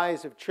family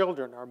lives of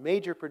children are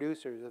major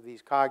producers of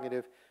these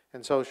cognitive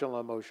and social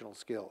and emotional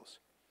skills.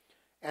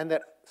 And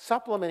that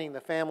supplementing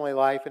the family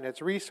life and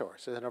its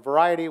resources in a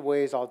variety of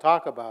ways I'll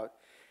talk about,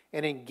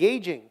 and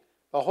engaging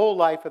the whole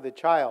life of the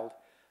child,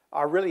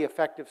 are really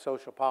effective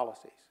social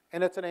policies.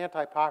 And it's an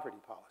anti-poverty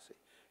policy.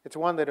 It's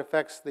one that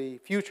affects the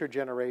future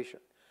generation.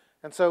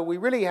 And so we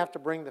really have to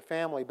bring the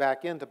family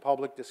back into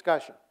public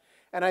discussion.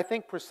 And I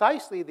think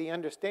precisely the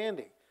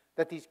understanding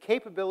that these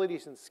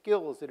capabilities and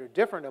skills that are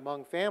different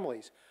among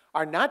families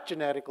are not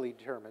genetically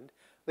determined.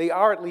 They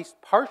are at least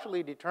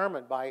partially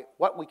determined by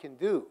what we can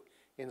do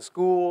in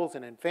schools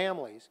and in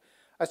families,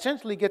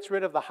 essentially gets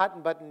rid of the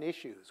hot button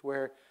issues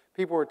where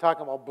people were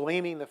talking about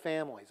blaming the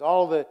families.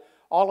 All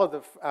of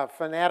the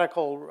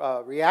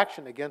fanatical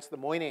reaction against the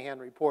Moynihan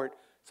report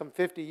some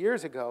 50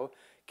 years ago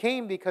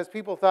came because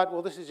people thought,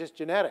 well, this is just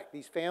genetic.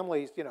 These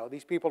families,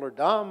 these people are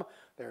dumb,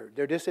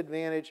 they're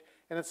disadvantaged,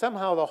 and that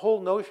somehow the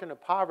whole notion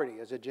of poverty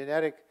as a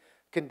genetic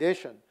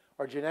condition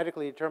or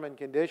genetically determined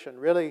condition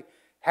really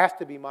has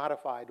to be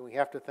modified, and we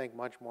have to think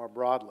much more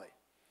broadly.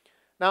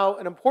 Now,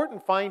 an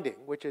important finding,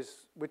 which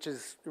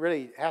is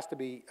really has to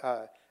be,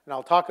 and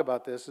I'll talk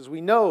about this, is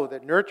we know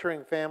that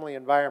nurturing family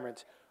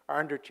environments are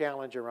under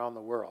challenge around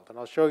the world. And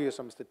I'll show you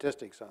some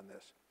statistics on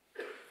this.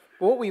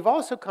 But what we've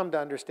also come to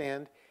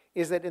understand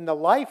is that in the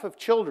life of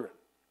children,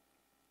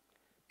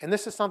 and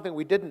this is something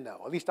we didn't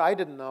know, at least I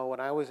didn't know when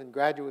I was in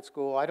graduate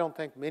school. I don't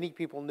think many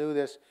people knew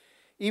this,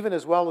 even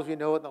as well as we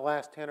know it in the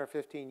last 10 or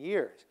 15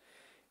 years,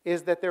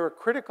 is that there are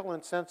critical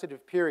and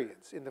sensitive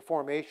periods in the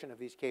formation of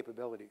these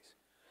capabilities.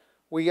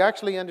 We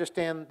actually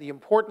understand the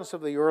importance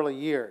of the early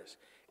years.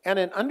 And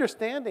in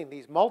understanding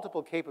these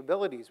multiple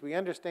capabilities, we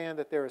understand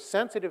that there are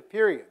sensitive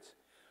periods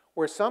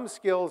where some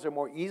skills are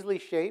more easily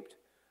shaped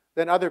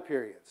than other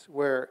periods.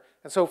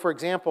 And so, for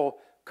example,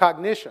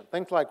 cognition,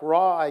 things like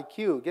raw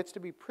IQ, gets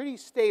to be pretty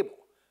stable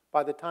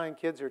by the time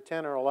kids are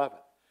 10 or 11.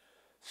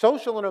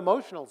 Social and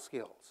emotional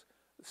skills,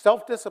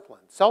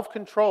 self-discipline,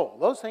 self-control,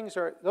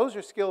 those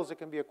are skills that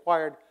can be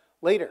acquired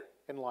later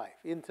in life,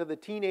 into the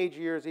teenage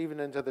years, even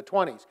into the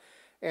 20s.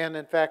 And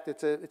in fact,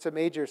 it's a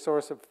major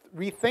source of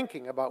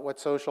rethinking about what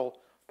social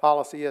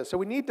policy is. So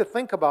we need to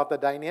think about the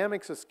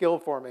dynamics of skill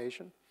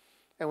formation,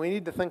 and we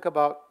need to think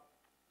about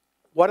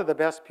what are the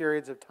best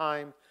periods of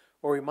time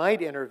where we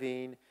might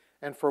intervene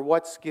and for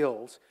what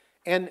skills.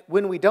 And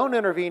when we don't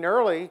intervene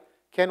early,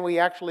 can we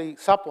actually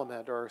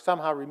supplement or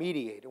somehow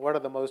remediate? What are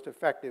the most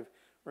effective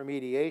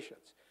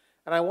remediations?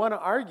 And I want to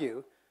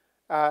argue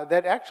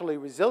that actually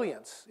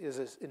resilience is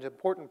an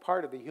important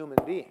part of the human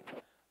being.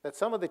 That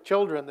some of the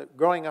children that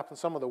growing up in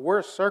some of the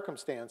worst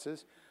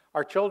circumstances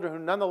are children who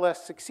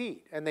nonetheless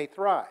succeed and they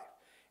thrive.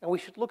 And we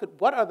should look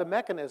at what are the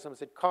mechanisms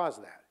that cause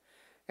that.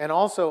 And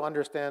also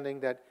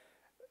understanding that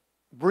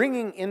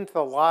bringing into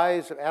the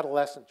lives of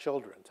adolescent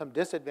children, some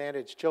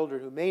disadvantaged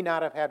children who may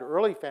not have had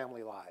early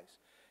family lives,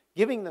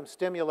 giving them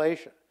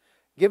stimulation,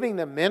 giving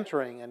them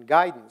mentoring and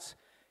guidance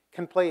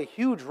can play a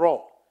huge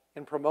role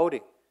in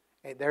promoting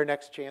their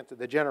next chance of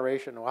the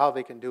generation or how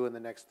they can do in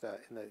the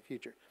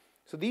future.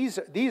 So these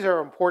are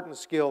important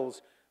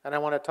skills, and I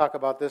want to talk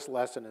about this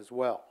lesson as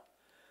well.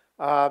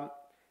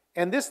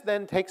 And this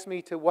then takes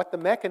me to what the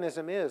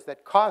mechanism is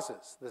that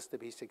causes this to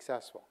be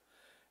successful.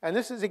 And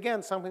this is,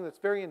 again, something that's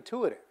very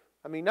intuitive.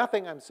 I mean,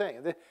 nothing I'm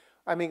saying.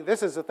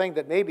 This is a thing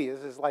that maybe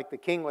is like the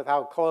king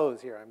without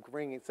clothes here. I'm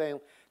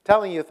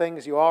telling you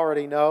things you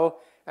already know,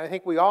 and I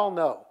think we all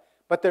know.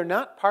 But they're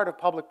not part of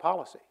public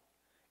policy.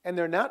 And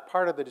they're not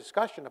part of the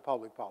discussion of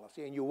public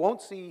policy. And you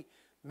won't see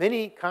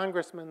many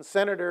congressmen,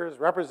 senators,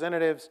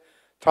 representatives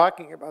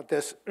talking about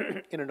this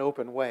in an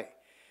open way.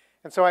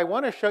 And so I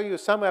want to show you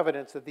some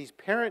evidence that these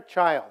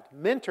parent-child,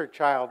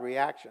 mentor-child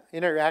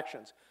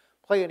interactions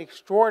play an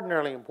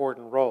extraordinarily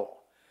important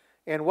role.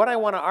 And what I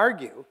want to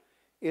argue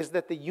is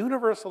that the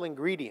universal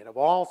ingredient of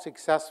all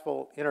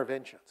successful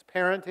interventions,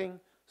 parenting,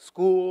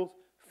 schools,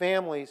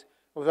 families, is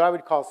what I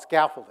would call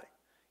scaffolding.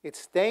 It's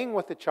staying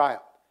with the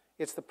child.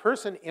 It's the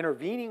person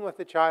intervening with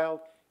the child.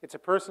 It's a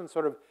person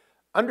sort of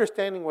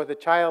understanding where the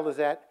child is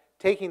at,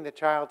 taking the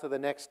child to the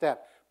next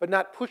step, but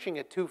not pushing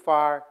it too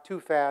far, too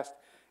fast,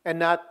 and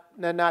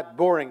not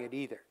boring it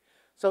either.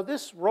 So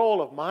this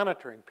role of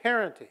monitoring,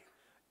 parenting,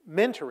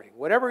 mentoring,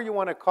 whatever you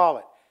want to call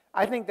it,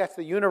 I think that's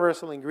the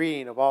universal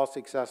ingredient of all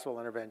successful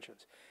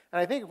interventions. And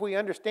I think if we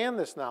understand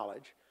this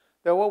knowledge,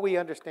 then what we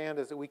understand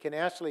is that we can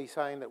actually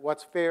find that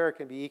what's fair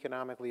can be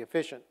economically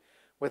efficient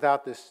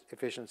without this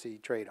efficiency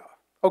trade-off.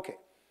 Okay,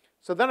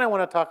 so then I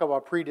want to talk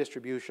about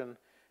predistribution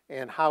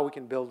and how we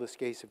can build this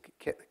case of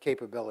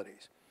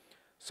capabilities.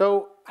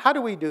 So how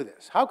do we do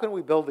this? How can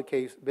we build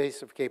the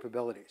base of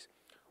capabilities?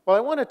 Well, I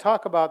want to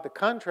talk about the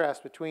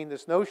contrast between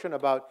this notion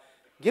about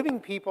giving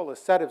people a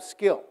set of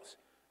skills.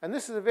 And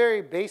this is a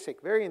very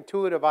basic, very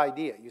intuitive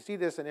idea. You see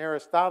this in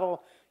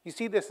Aristotle. You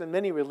see this in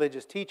many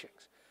religious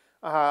teachings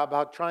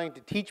about trying to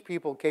teach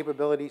people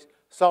capabilities,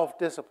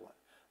 self-discipline,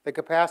 the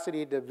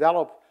capacity to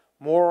develop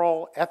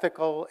moral,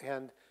 ethical,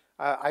 and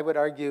I would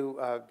argue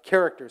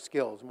character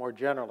skills more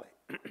generally.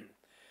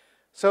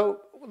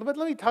 But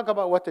let me talk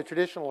about what the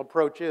traditional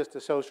approach is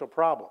to social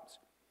problems.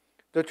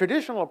 The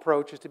traditional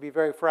approach is to be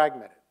very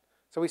fragmented.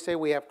 So we say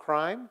we have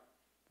crime,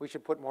 we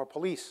should put more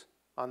police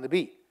on the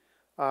beat.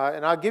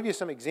 And I'll give you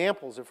some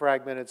examples of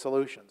fragmented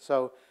solutions.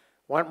 So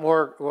we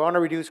want to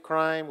reduce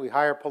crime, we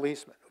hire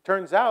policemen. It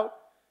turns out,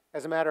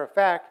 as a matter of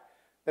fact,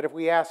 that if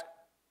we ask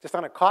just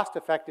on a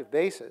cost-effective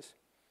basis,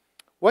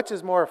 which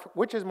is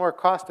more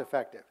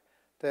cost-effective?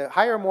 To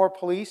hire more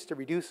police to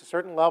reduce a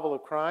certain level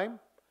of crime,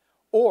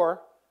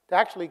 or to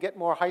actually get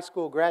more high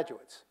school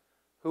graduates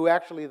who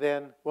actually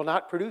then will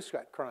not produce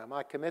that crime,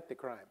 not commit the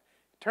crime.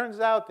 It turns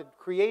out that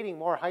creating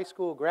more high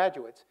school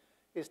graduates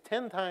is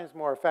 10 times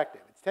more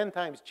effective. It's 10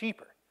 times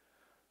cheaper.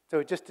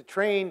 So just to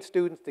train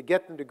students to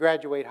get them to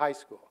graduate high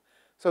school.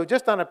 So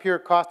just on a pure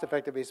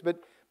cost-effective basis.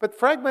 But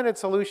fragmented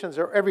solutions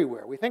are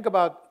everywhere. We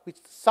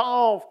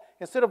solve,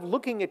 instead of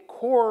looking at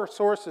core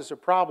sources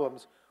of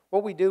problems,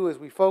 what we do is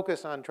we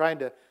focus on trying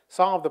to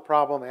solve the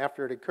problem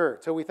after it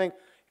occurred. So we think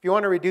if you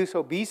want to reduce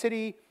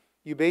obesity,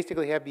 you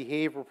basically have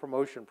behavioral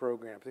promotion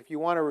programs. If you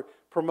want to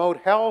promote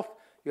health,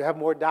 you have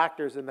more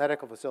doctors and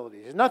medical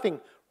facilities. There's nothing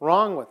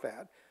wrong with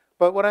that.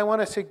 But what I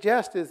want to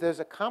suggest is there's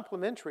a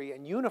complementary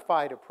and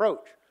unified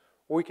approach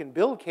where we can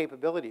build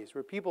capabilities,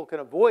 where people can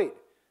avoid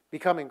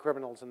becoming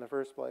criminals in the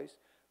first place.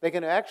 They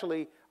can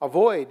actually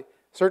avoid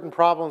certain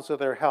problems with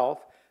their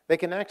health. They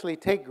can actually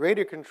take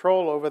greater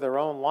control over their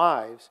own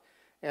lives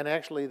and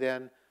actually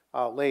then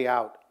lay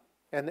out.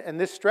 And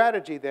this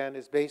strategy then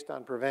is based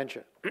on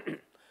prevention.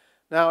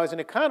 Now, as an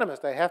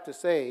economist, I have to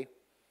say,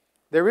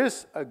 there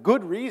is a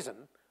good reason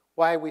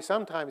why we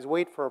sometimes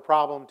wait for a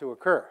problem to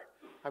occur.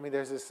 I mean,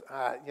 there's this,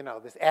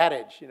 this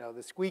adage,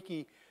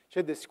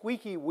 should the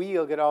squeaky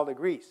wheel get all the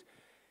grease?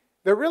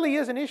 There really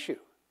is an issue.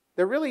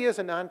 There really is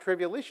a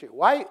non-trivial issue.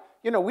 Why,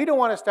 we don't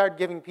want to start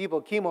giving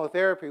people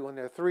chemotherapy when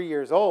they're 3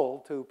 years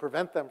old to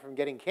prevent them from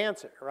getting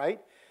cancer, right?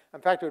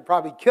 In fact, it would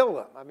probably kill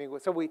them. I mean,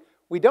 so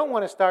we don't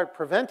want to start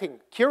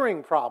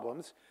curing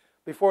problems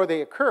before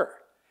they occur.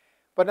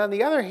 But on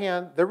the other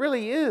hand, there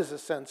really is a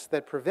sense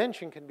that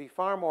prevention can be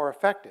far more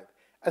effective,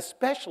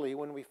 especially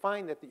when we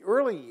find that the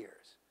early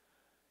years,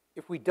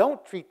 if we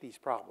don't treat these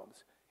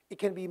problems, it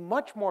can be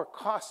much more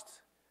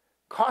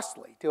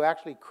costly to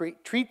actually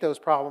treat those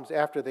problems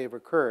after they've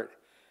occurred.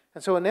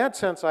 And so in that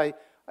sense,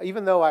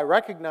 even though I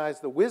recognize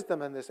the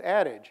wisdom in this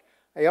adage,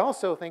 I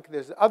also think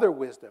there's other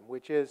wisdom,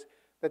 which is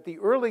that the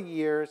early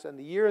years and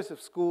the years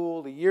of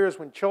school, the years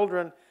when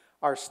children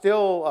are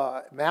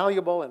still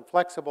malleable and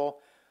flexible,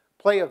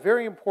 play a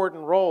very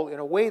important role in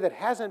a way that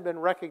hasn't been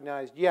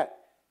recognized yet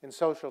in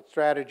social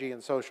strategy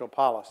and social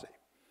policy.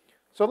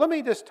 So let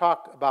me just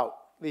talk about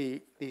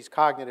these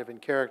cognitive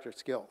and character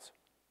skills.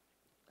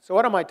 So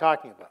what am I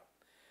talking about?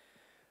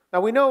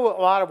 Now we know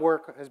a lot of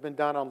work has been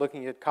done on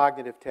looking at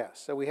cognitive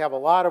tests. So we have a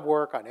lot of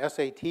work on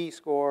SAT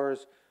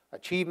scores,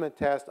 achievement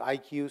tests,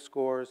 IQ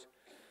scores.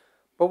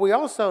 But we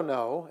also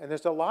know, and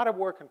there's a lot of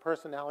work in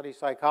personality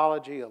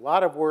psychology, a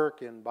lot of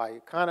work by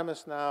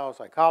economists now,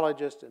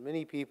 psychologists, and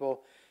many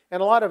people,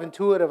 and a lot of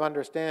intuitive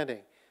understanding,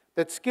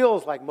 that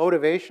skills like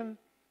motivation,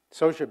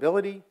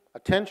 sociability,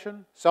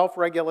 attention,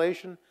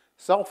 self-regulation,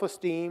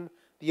 self-esteem,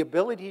 the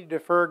ability to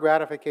defer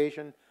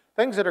gratification,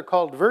 things that are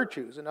called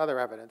virtues in other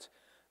evidence,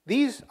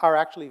 these are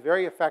actually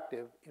very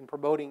effective in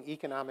promoting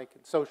economic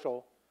and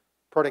social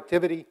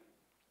productivity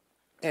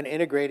and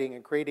integrating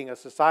and creating a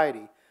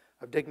society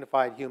of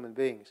dignified human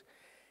beings.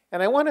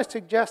 And I want to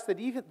suggest that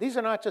these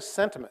are not just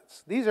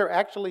sentiments. These are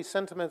actually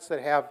sentiments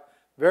that have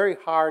very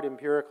hard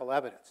empirical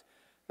evidence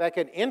that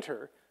can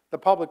enter the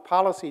public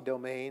policy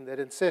domain that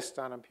insists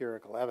on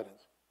empirical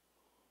evidence.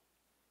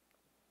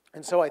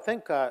 And so I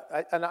think,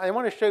 and I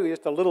want to show you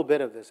just a little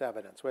bit of this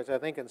evidence, which I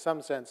think in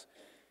some sense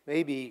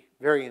may be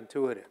very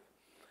intuitive.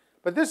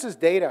 But this is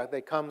data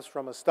that comes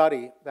from a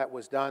study that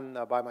was done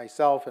by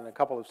myself and a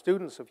couple of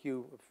students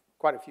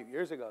quite a few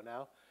years ago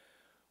now,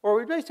 where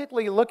we're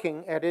basically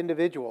looking at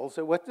individuals.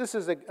 So this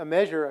is a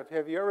measure of,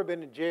 have you ever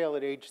been in jail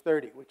at age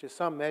 30, which is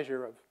some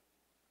measure of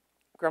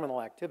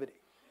criminal activity.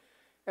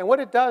 And what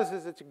it does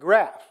is it's a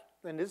graph,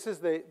 and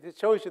it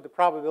shows you the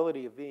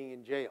probability of being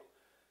in jail.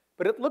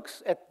 But it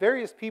looks at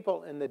various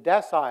people in the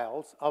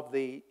deciles of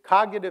the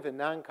cognitive and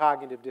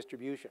non-cognitive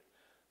distribution.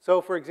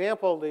 So for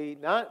example,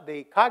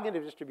 the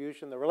cognitive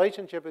distribution, the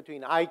relationship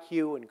between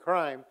IQ and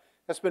crime,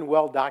 that's been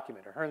well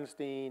documented.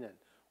 Herrnstein and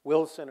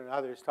Wilson and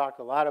others talked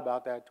a lot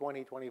about that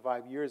 20,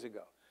 25 years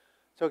ago.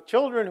 So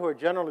children who are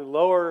generally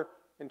lower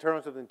in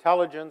terms of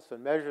intelligence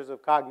and measures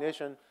of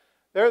cognition,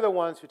 they're the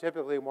ones who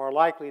typically are more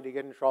likely to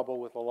get in trouble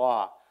with the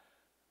law.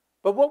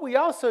 But what we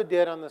also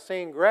did on the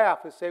same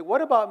graph is say,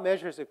 what about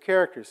measures of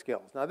character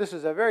skills? Now this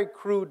is a very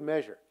crude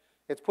measure.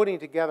 It's putting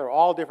together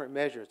all different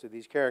measures of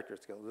these character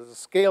skills. There's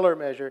a scalar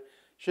measure,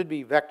 should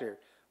be vector,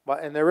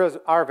 and there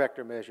are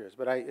vector measures,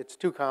 but it's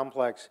too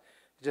complex,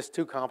 just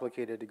too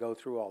complicated to go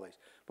through all these.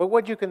 But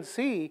what you can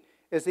see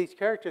is these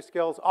character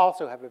skills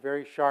also have a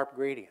very sharp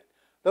gradient.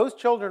 Those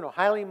children are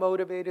highly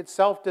motivated,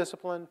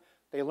 self-disciplined,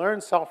 they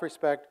learn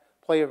self-respect,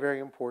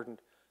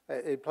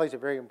 it plays a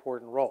very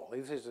important role.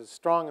 This is a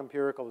strong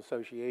empirical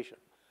association.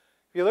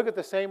 If you look at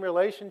the same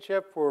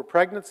relationship for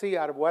pregnancy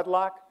out of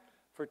wedlock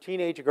for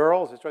teenage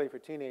girls, it's really for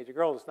teenage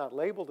girls, it's not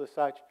labeled as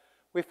such,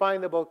 we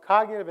find that both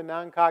cognitive and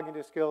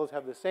non-cognitive skills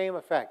have the same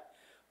effect.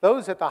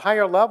 Those at the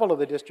higher level of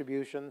the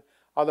distribution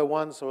are the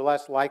ones who are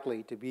less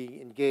likely to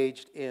be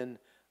engaged in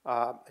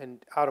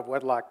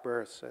out-of-wedlock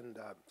births and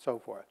so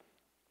forth.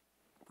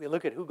 If we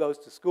look at who goes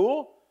to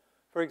school,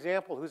 for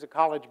example, who's a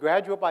college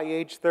graduate by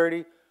age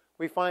 30,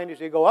 we find as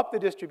you go up the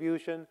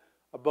distribution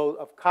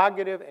of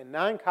cognitive and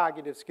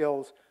non-cognitive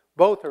skills,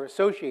 both are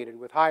associated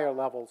with higher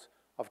levels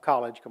of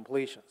college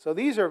completion. So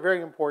these are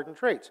very important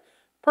traits.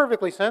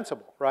 Perfectly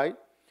sensible, right?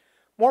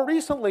 More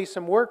recently,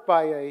 some work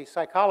by a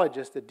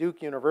psychologist at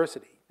Duke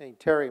University named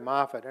Terry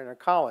Moffat and her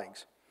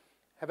colleagues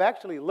have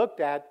actually looked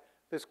at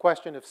this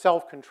question of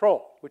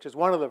self-control, which is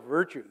one of the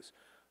virtues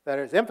that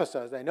is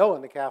emphasized, I know,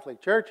 in the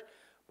Catholic Church,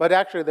 but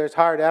actually there's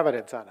hard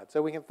evidence on it.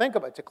 So we can think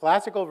about it. It's a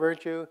classical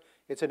virtue,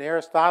 it's an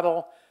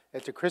Aristotle,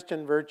 it's a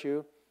Christian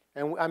virtue,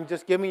 and I'm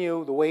just giving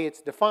you the way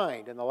it's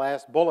defined in the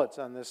last bullets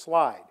on this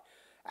slide.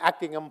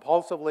 Acting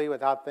impulsively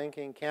without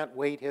thinking, can't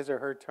wait his or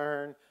her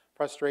turn,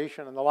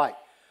 frustration, and the like.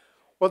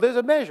 Well, there's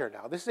a measure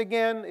now. This,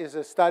 again, is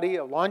a study,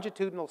 a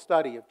longitudinal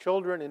study of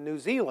children in New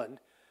Zealand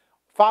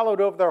followed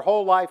over their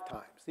whole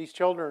lifetimes. programs. These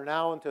children are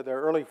now into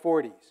their early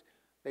 40s.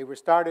 They were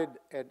started,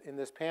 in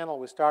this panel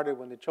was started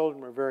when the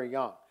children were very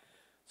young.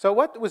 So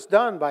what was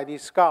done by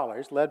these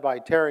scholars, led by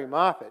Terry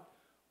Moffat,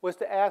 was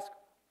to ask,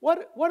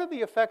 what are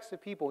the effects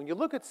of people? When you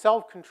look at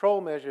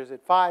self-control measures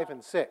at 5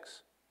 and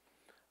 6,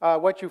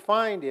 what you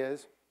find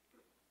is,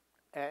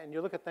 and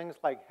you look at things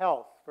like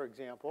health, for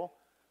example,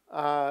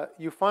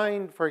 you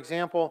find, for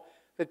example,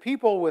 that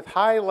people with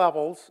high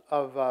levels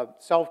of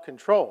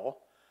self-control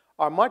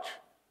are much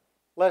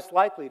less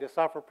likely to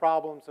suffer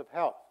problems of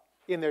health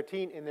in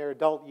their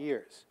adult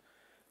years.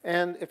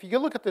 And if you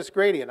look at this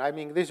gradient, I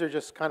mean, these are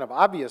just kind of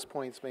obvious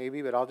points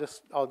maybe, but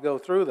I'll go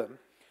through them.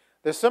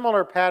 There's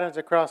similar patterns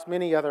across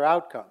many other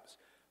outcomes.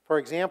 For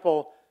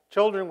example,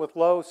 children with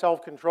low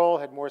self-control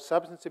had more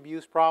substance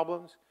abuse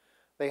problems.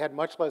 They had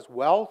much less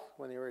wealth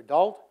when they were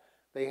adult.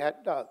 They had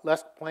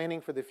less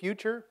planning for the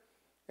future,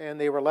 and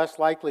they were less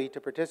likely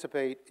to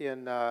participate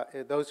in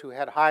those who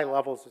had high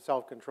levels of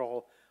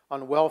self-control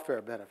on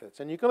welfare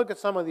benefits. And you can look at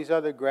some of these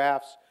other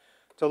graphs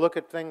to look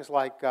at things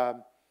like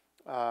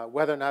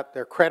whether or not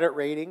their credit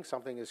ratings,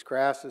 something as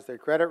crass as their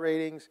credit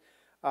ratings.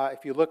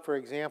 If you look, for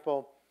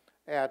example,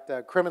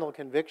 at criminal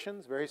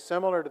convictions, very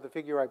similar to the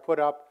figure I put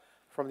up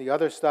from the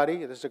other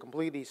study. This is a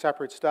completely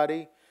separate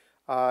study.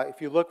 If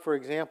you look, for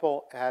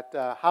example, at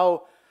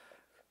how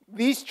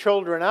these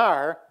children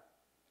are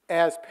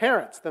as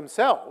parents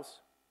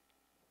themselves,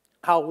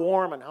 how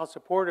warm and how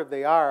supportive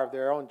they are of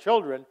their own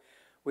children,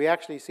 we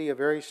actually see a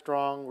very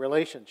strong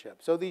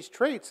relationship. So these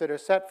traits that are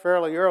set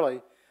fairly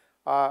early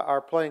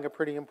are playing a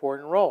pretty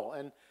important role.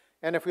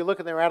 And if we look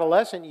at their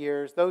adolescent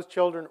years, those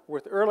children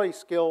with early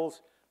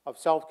skills of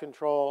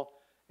self-control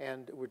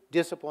and with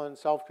discipline,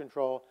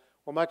 self-control,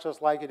 were much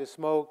less likely to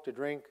smoke, to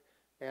drink,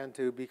 and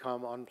to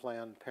become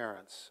unplanned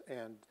parents.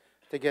 And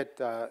to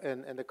get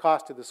and the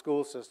cost of the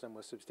school system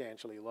was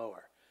substantially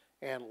lower,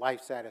 and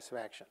life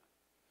satisfaction.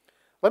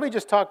 Let me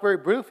just talk very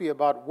briefly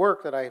about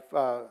work that I've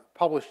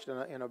published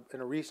in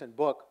a recent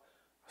book,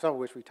 some of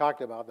which we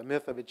talked about, The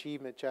Myth of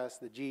Achievement Chess,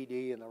 the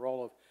GED, and the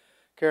role of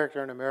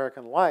character in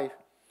American life.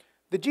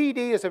 The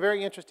GED is a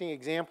very interesting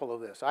example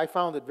of this. I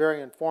found it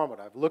very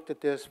informative. I've looked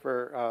at this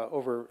for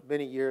over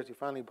many years. We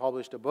finally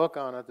published a book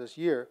on it this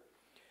year.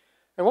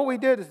 And what we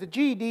did is the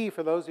GED,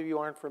 for those of you who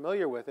aren't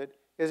familiar with it,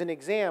 is an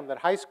exam that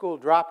high school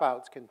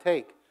dropouts can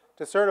take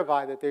to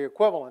certify that they're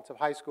equivalents of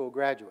high school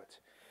graduates.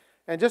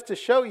 And just to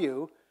show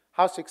you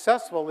how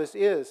successful this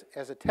is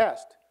as a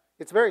test,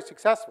 it's very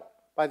successful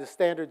by the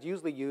standards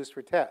usually used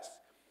for tests.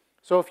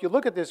 So if you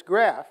look at this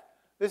graph,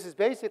 this is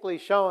basically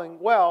showing,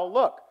 well,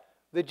 look,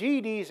 the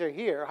GEDs are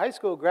here, high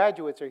school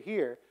graduates are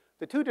here,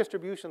 the two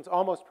distributions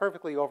almost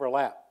perfectly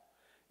overlap.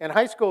 And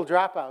high school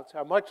dropouts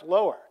are much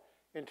lower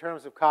in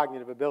terms of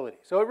cognitive ability.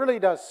 So it really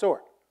does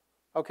sort,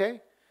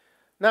 okay?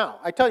 Now,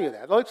 I tell you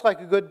that, it looks like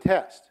a good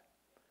test.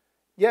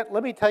 Yet,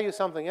 let me tell you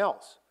something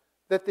else.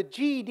 That the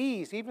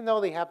GEDs, even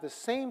though they have the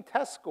same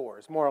test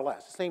scores, more or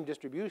less, the same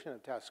distribution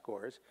of test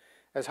scores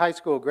as high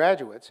school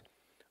graduates,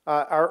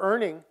 are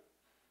earning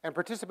and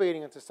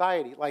participating in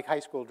society like high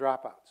school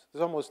dropouts.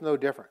 There's almost no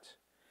difference.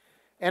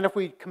 And if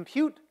we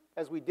compute,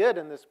 as we did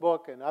in this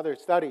book and other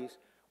studies,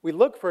 we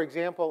look, for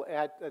example,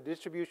 at a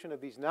distribution of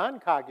these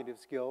non-cognitive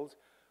skills,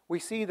 we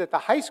see that the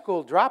high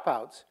school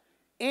dropouts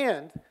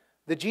and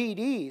the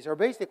GEDs are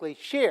basically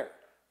share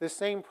this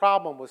same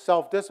problem with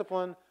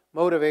self-discipline,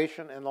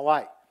 motivation, and the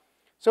like.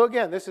 So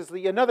again, this is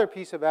another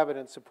piece of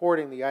evidence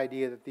supporting the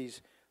idea that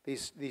these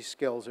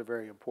skills are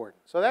very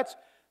important. So that's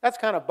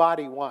kind of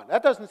body one.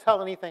 That doesn't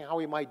tell anything how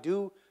we might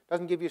do,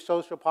 doesn't give you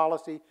social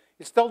policy.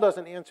 It still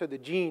doesn't answer the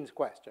genes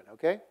question,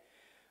 okay?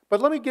 But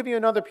let me give you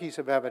another piece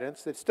of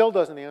evidence that still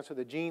doesn't answer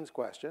the genes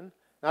question.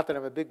 Not that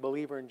I'm a big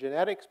believer in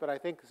genetics, but I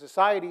think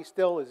society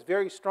still is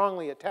very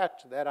strongly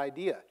attached to that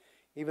idea,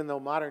 even though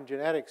modern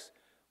genetics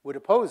would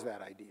oppose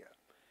that idea.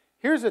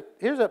 Here's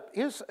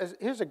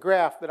a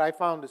graph that I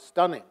found is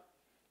stunning.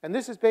 And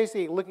this is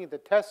basically looking at the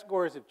test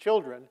scores of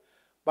children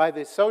by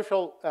the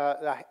social,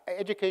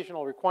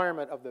 educational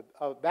requirement of the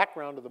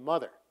background of the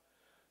mother.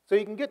 So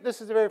you can get,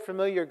 this is a very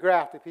familiar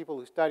graph to people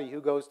who study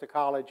who goes to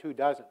college, who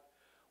doesn't.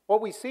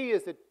 What we see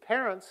is that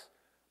parents,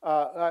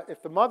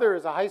 if the mother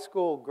is a high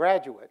school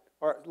graduate,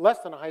 or less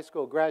than a high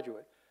school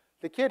graduate,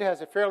 the kid has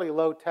a fairly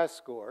low test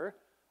score.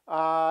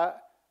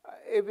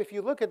 If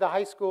you look at the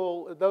high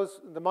school,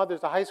 the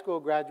mother's a high school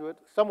graduate,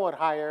 somewhat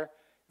higher.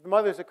 The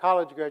mother's a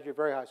college graduate,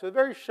 very high. So a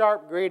very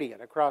sharp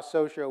gradient across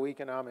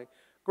socioeconomic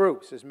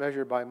groups is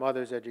measured by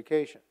mother's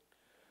education.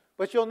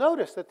 But you'll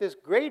notice that this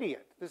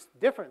gradient, this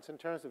difference in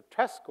terms of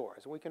test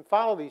scores, and we can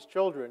follow these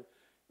children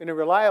in a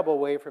reliable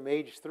way from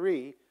age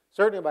 3,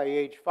 certainly by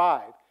age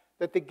 5,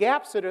 that the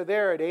gaps that are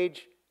there at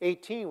age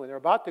 18 when they're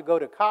about to go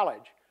to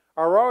college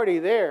are already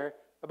there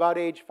about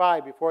age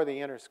 5 before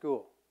they enter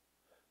school.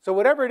 So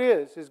whatever it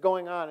is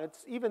going on,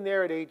 it's even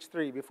there at age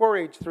 3. Before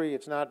age 3,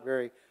 it's not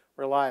very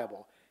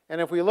reliable. And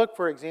if we look,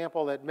 for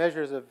example, at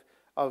measures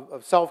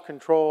of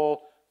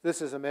self-control,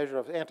 this is a measure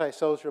of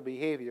antisocial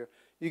behavior,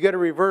 you get a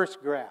reverse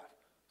graph.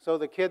 So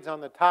the kids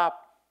on the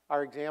top,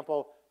 our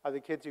example, are the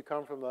kids who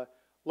come from the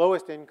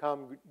lowest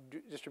income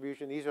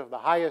distribution. These are the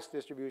highest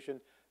distribution.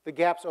 The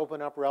gaps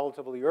open up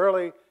relatively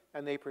early,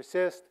 and they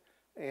persist,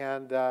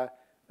 and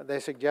they're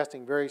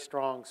suggesting very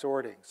strong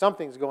sorting.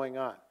 Something's going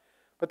on.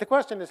 But the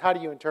question is, how do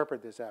you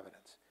interpret this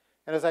evidence?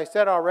 And as I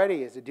said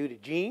already, is it due to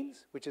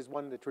genes, which is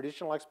one of the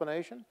traditional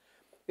explanation?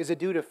 Is it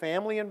due to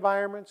family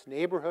environments,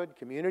 neighborhood,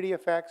 community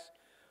effects,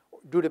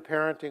 due to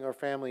parenting or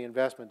family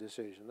investment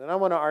decisions? And I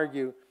want to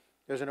argue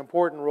there's an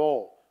important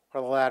role for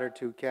the latter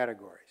two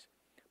categories.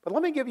 But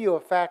let me give you a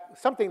fact,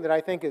 something that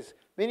I think is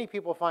many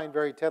people find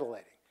very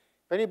titillating.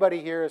 If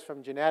anybody here is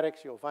from genetics,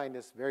 you'll find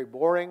this very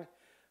boring.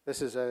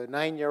 This is a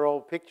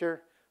 9-year-old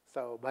picture.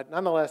 But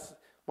nonetheless,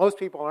 most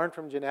people aren't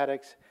from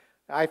genetics.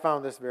 I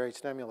found this very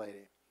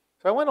stimulating.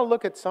 So I want to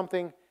look at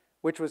something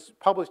which was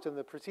published in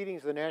the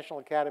Proceedings of the National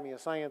Academy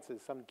of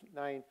Sciences some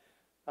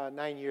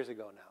 9 years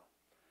ago now.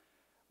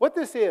 What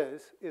this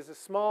is a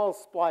small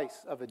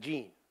splice of a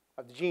gene,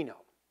 of the genome.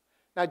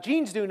 Now,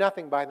 genes do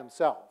nothing by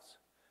themselves.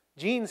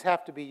 Genes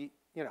have to be,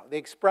 they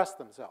express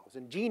themselves.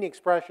 And gene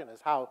expression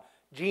is how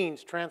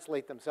genes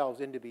translate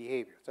themselves into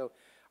behavior. So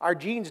our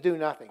genes do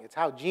nothing. It's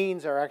how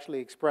genes are actually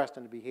expressed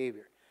into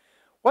behavior.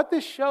 What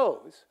this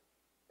shows,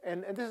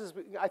 and this is,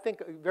 I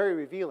think, very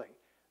revealing,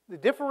 the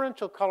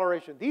differential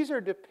coloration, these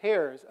are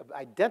pairs of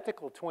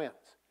identical twins.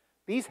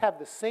 These have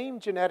the same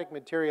genetic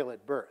material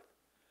at birth.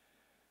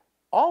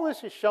 All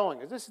this is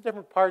showing is this is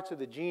different parts of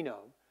the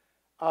genome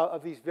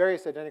of these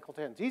various identical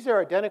twins. These are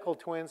identical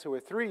twins who are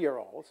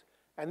 3-year-olds,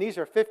 and these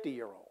are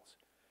 50-year-olds.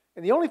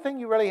 And the only thing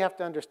you really have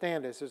to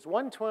understand is there's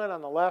one twin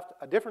on the left,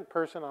 a different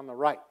person on the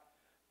right.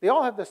 They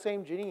all have the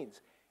same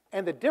genes.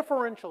 And the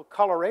differential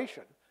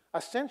coloration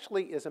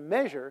essentially is a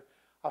measure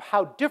of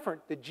how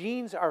different the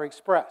genes are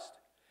expressed.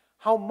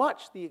 How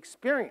much the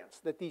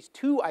experience that these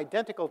two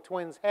identical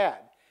twins had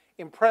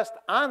impressed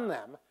on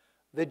them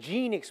the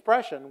gene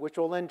expression, which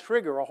will then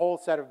trigger a whole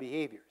set of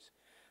behaviors.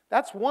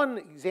 That's one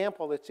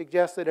example that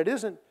suggests that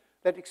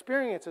that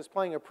experience is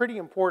playing a pretty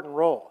important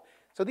role.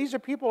 So these are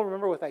people,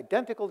 remember, with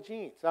identical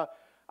genes. Now,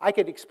 I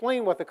could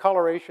explain what the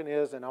coloration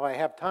is, and now I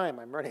have time.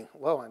 I'm running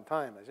low on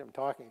time as I'm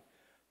talking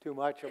too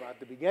much about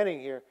the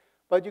beginning here.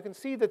 But you can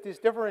see that this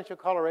differential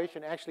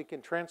coloration actually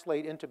can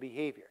translate into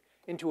behavior,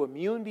 into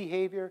immune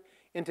behavior,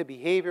 into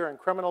behavior and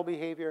criminal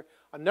behavior,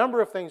 a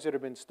number of things that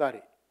have been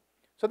studied.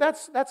 So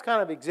that's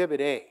kind of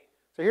Exhibit A.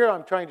 So here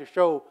I'm trying to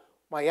show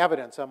my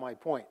evidence on my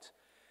points.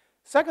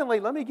 Secondly,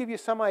 let me give you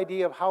some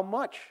idea of how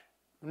much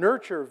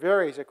nurture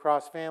varies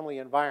across family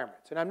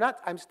environments. And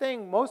I'm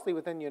staying mostly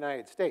within the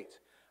United States.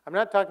 I'm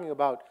not talking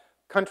about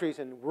countries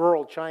in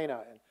rural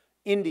China and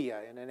India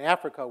and in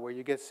Africa where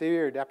you get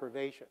severe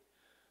deprivation.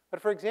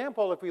 But for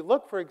example, if we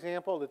look, for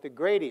example, at the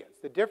gradients,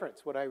 the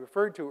difference, what I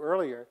referred to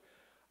earlier,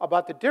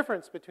 about the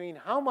difference between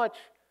how much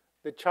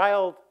the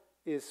child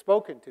is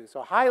spoken to.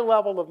 So high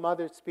level of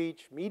mother's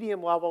speech,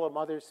 medium level of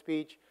mother's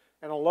speech,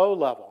 and a low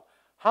level.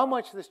 How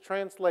much this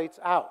translates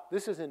out.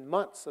 This is in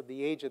months of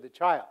the age of the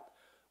child.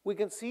 We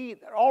can see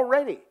that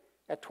already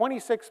at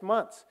 26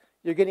 months,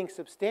 you're getting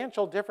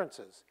substantial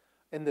differences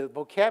in the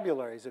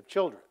vocabularies of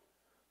children.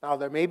 Now,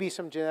 there may be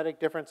some genetic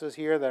differences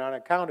here that aren't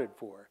accounted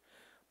for.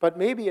 But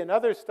maybe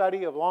another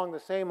study along the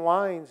same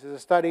lines is a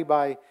study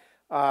by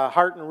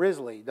Hart and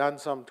Risley, done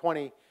some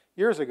 20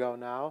 years ago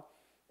now,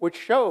 which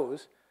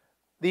shows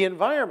the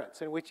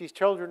environments in which these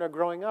children are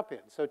growing up in.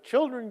 So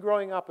children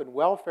growing up in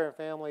welfare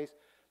families,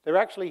 they're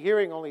actually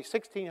hearing only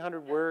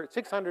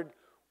 600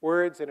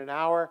 words in an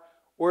hour,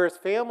 whereas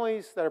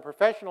families that are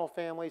professional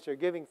families are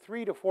giving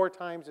 3 to 4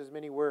 times as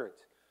many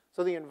words.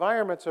 So the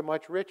environments are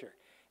much richer.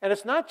 And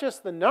it's not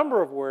just the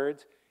number of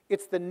words,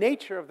 it's the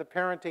nature of the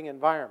parenting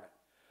environment.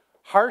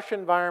 Harsh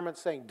environments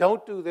saying,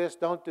 don't do this,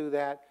 don't do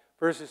that,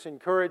 versus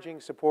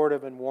encouraging,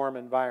 supportive, and warm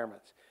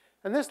environments.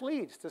 And this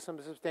leads to some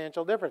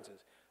substantial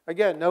differences.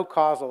 Again, no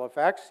causal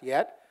effects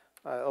yet,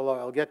 although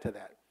I'll get to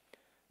that.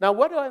 Now,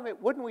 what do I mean?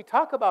 When we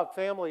talk about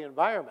family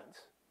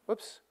environments,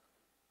 whoops,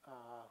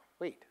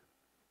 wait.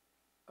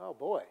 Oh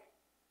boy,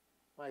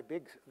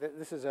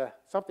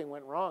 something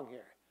went wrong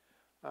here.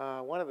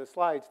 One of the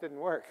slides didn't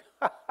work.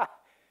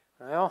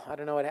 Well, I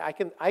don't know what,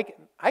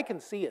 I can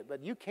see it,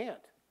 but you can't.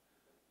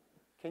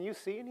 Can you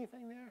see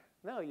anything there?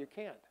 No, you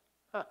can't.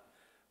 Huh.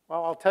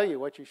 Well, I'll tell you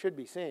what you should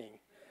be seeing.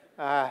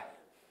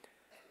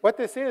 What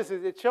this is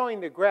it's showing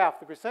the graph,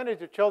 the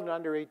percentage of children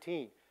under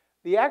 18.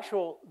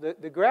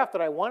 The graph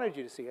that I wanted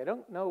you to see, I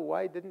don't know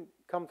why it didn't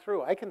come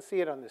through. I can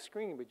see it on the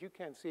screen, but you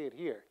can't see it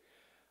here.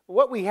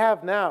 What we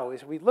have now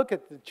is we look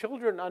at the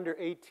children under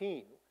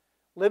 18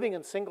 living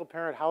in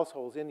single-parent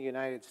households in the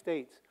United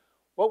States.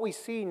 What we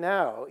see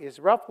now is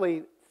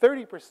roughly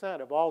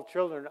 30% of all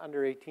children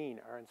under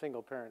 18 are in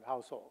single-parent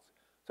households.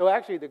 So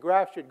actually, the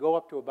graph should go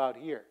up to about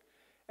here.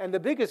 And the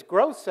biggest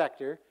growth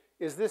sector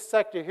is this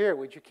sector here,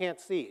 which you can't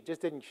see. It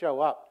just didn't show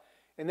up.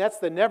 And that's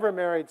the never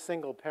married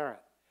single parent.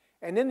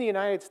 And in the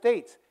United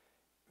States,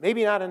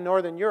 maybe not in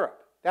Northern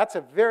Europe, that's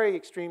a very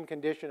extreme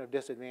condition of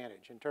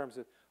disadvantage in terms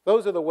of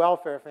those are the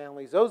welfare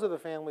families. Those are the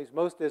families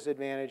most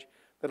disadvantaged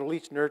that are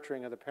least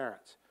nurturing of the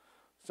parents.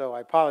 So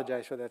I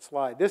apologize for that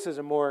slide. This is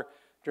a more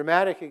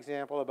dramatic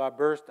example about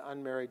births to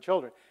unmarried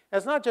children. And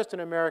it's not just an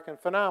American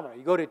phenomenon.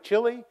 You go to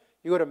Chile,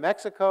 you go to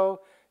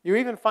Mexico, you're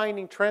even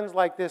finding trends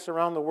like this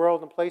around the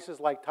world in places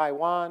like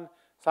Taiwan,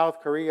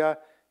 South Korea,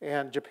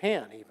 and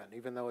Japan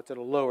even though it's at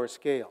a lower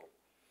scale.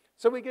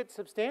 So we get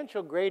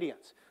substantial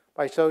gradients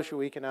by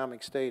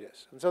socioeconomic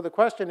status. And so the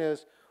question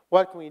is,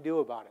 what can we do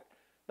about it?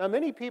 Now,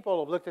 many people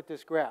have looked at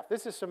this graph.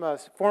 This is from a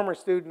former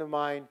student of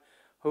mine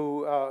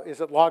who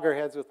is at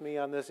loggerheads with me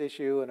on this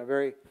issue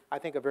in I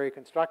think, a very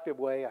constructive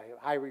way. I have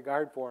high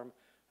regard for him,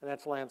 and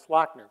that's Lance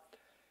Lochner.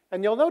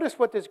 And you'll notice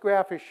what this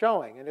graph is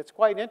showing, and it's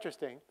quite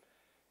interesting.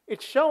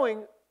 It's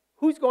showing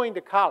who's going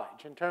to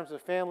college in terms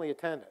of family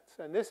attendance.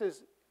 And this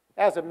is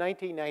as of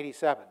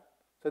 1997.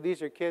 So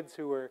these are kids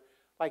who were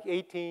like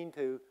 18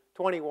 to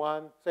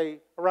 21, say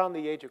around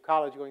the age of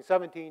college, going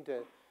 17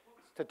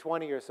 to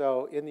 20 or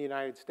so in the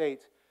United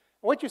States.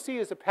 And what you see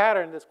is a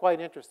pattern that's quite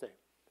interesting.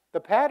 The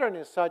pattern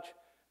is such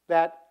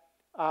that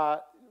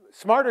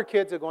smarter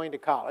kids are going to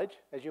college,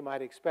 as you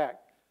might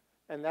expect,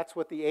 and that's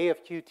what the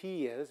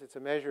AFQT is. It's a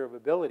measure of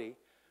ability.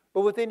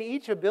 But within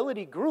each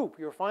ability group,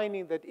 you're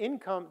finding that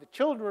the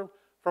children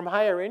from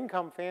higher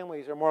income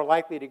families are more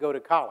likely to go to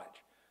college.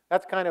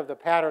 That's kind of the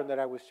pattern that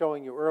I was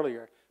showing you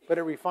earlier, but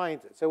it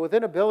refines it. So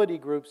within ability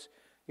groups,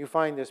 you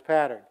find this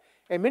pattern.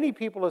 And many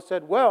people have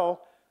said,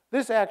 well,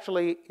 this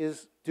actually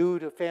is due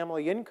to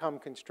family income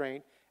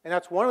constraint, and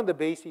that's one of the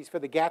bases for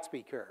the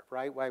Gatsby curve,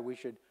 right? Why we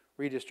should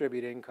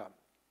redistribute income.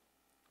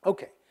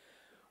 Okay.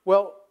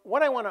 Well,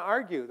 what I want to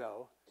argue,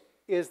 though,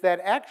 is that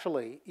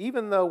actually,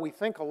 even though we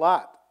think a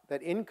lot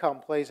that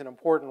income plays an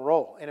important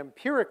role, and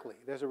empirically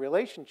there's a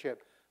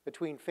relationship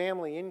between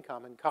family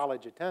income and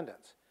college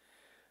attendance,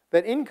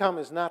 that income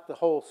is not the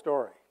whole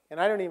story. And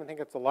I don't even think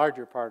it's the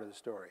larger part of the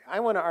story. I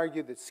want to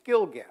argue that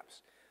skill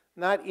gaps,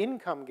 not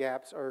income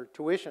gaps or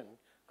tuition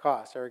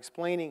costs, are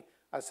explaining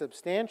a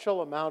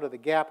substantial amount of the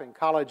gap in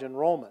college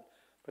enrollment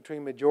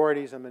between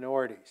majorities and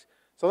minorities.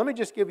 So let me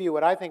just give you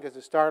what I think is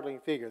a startling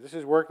figure. This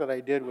is work that I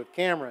did with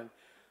Cameron,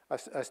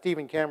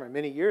 Stephen Cameron,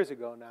 many years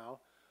ago now,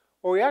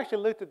 where we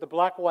actually looked at the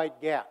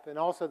black-white gap and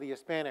also the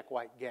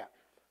Hispanic-white gap,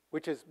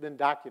 which has been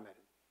documented.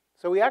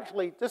 So we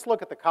actually just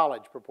look at the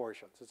college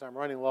proportions, since I'm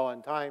running low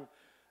on time.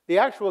 The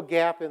actual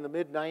gap in the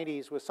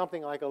mid-90s was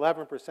something like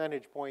 11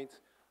 percentage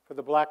points for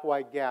the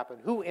black-white gap, and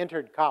who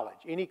entered college,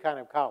 any kind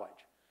of college.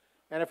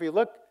 And if you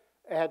look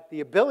at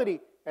the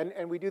ability,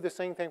 and we do the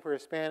same thing for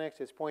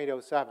Hispanics, it's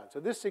 0.07. So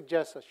this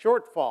suggests a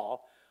shortfall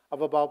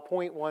of about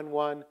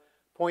 0.11,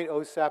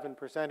 0.07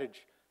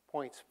 percentage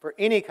points for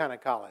any kind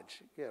of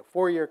college,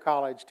 four-year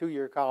college,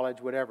 two-year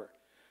college, whatever.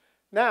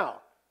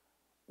 Now,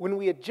 when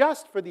we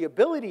adjust for the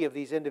ability of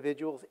these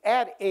individuals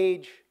at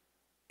age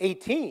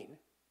 18,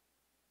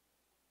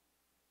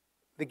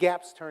 the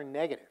gaps turn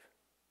negative.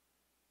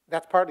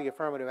 That's partly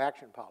affirmative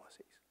action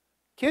policies.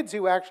 Kids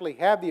who actually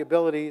have the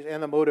abilities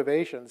and the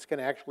motivations can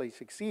actually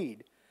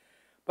succeed.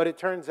 But it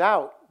turns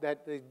out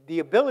that the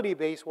ability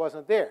base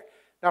wasn't there.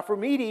 Now, for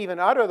me to even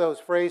utter those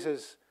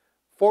phrases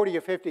 40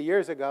 or 50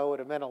 years ago would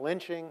have meant a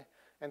lynching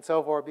and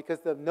so forth, because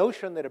the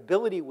notion that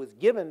ability was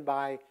given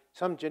by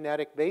some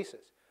genetic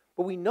basis.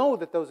 But we know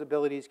that those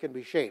abilities can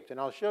be shaped, and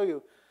I'll show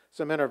you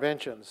some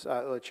interventions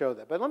that show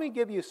that. But let me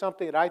give you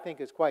something that I think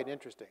is quite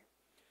interesting.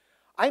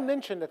 I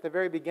mentioned at the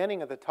very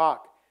beginning of the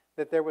talk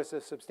that there was a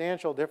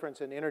substantial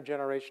difference in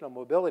intergenerational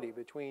mobility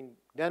between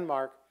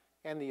Denmark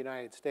and the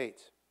United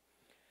States.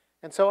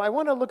 And so I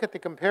want to look at the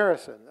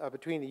comparison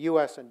between the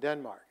US and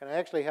Denmark. And I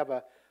actually have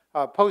a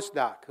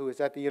postdoc who is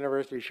at the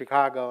University of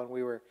Chicago, and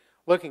we were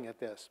looking at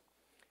this.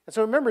 And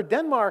so remember,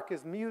 Denmark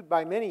is viewed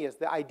by many as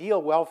the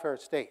ideal welfare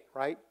state,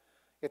 right?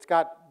 It's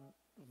got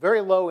very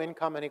low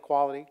income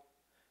inequality.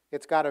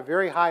 It's got a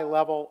very high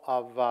level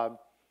of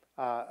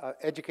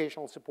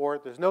educational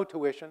support. There's no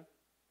tuition.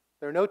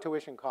 There are no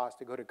tuition costs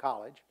to go to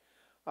college.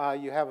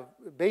 You have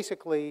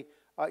basically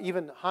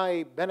even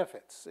high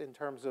benefits in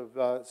terms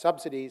of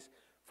subsidies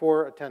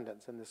for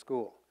attendance in the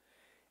school.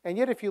 And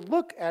yet if you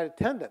look at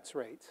attendance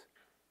rates,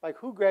 like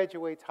who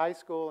graduates high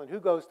school and who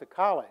goes to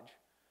college,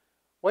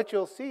 what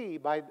you'll see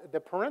by the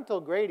parental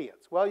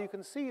gradients, well, you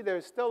can see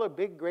there's still a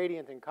big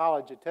gradient in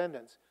college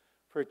attendance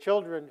for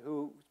children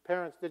whose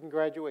parents didn't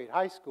graduate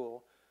high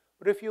school.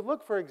 But if you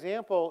look, for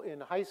example,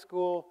 in high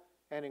school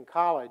and in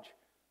college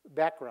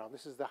background,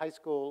 this is the high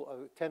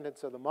school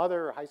attendance of the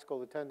mother, or high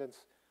school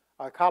attendance,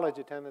 college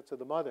attendance of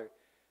the mother,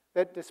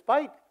 that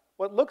despite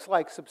what looks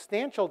like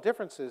substantial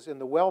differences in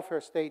the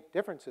welfare state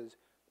differences,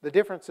 the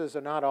differences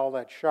are not all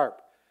that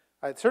sharp.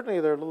 Certainly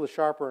they're a little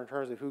sharper in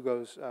terms of who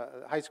goes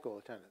high school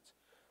attendance.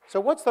 So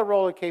what's the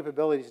role of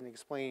capabilities in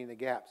explaining the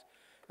gaps?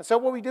 And so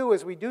what we do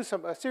is we do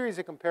a series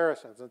of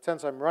comparisons. And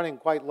since I'm running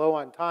quite low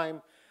on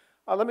time,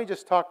 let me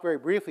just talk very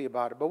briefly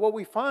about it. But what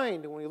we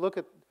find when we look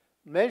at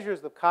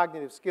measures of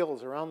cognitive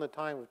skills around the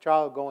time of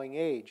child-going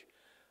age,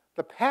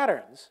 the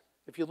patterns,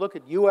 if you look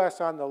at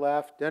US on the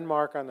left,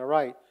 Denmark on the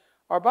right,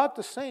 are about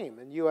the same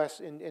in US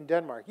and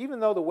Denmark, even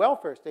though the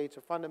welfare states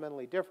are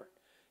fundamentally different.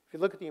 If you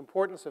look at the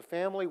importance of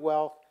family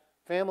wealth,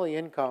 family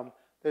income,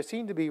 they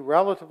seem to be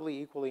relatively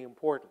equally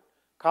important.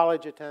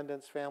 College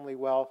attendance, family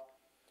wealth.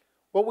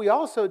 What we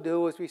also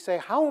do is we say,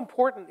 how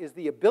important is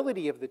the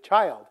ability of the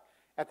child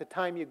at the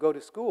time you go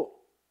to school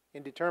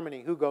in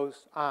determining who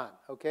goes on,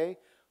 okay?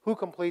 Who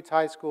completes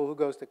high school, who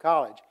goes to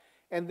college.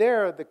 And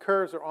there, the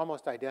curves are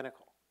almost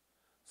identical.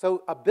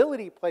 So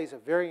ability plays a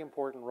very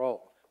important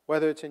role,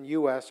 whether it's in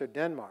US or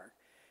Denmark.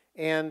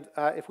 And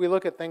if we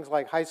look at things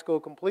like high school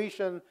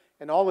completion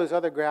and all those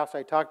other graphs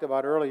I talked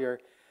about earlier,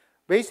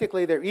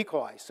 basically they're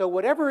equalized. So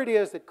whatever it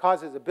is that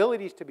causes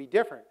abilities to be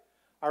different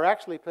are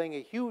actually playing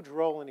a huge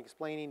role in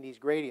explaining these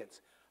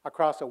gradients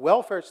across a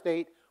welfare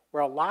state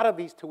where a lot of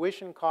these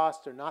tuition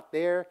costs are not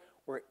there,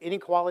 where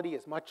inequality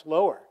is much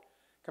lower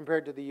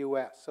compared to the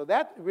US. So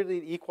that's really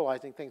the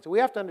equalizing thing. So we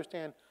have to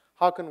understand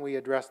how can we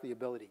address the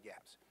ability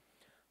gaps.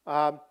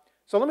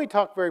 So let me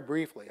talk very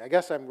briefly. I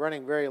guess I'm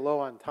running very low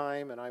on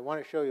time, and I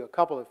want to show you a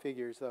couple of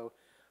figures, though,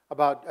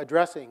 about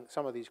addressing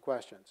some of these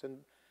questions. And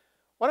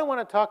what I want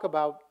to talk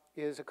about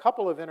is a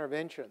couple of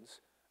interventions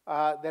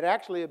that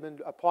actually have been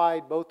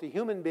applied both to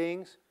human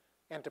beings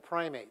and to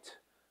primates.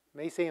 It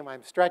may seem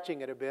I'm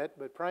stretching it a bit,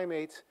 but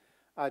primates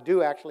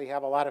do actually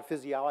have a lot of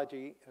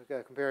physiology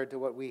compared to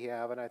what we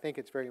have, and I think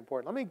it's very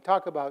important. Let me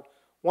talk about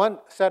one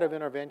set of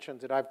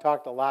interventions that I've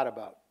talked a lot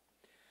about.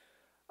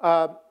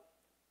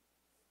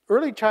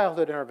 Early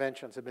childhood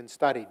interventions have been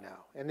studied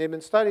now, and they've been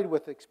studied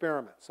with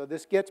experiments. So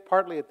this gets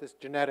partly at this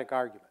genetic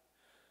argument.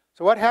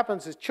 So what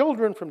happens is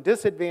children from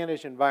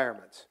disadvantaged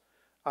environments,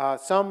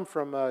 some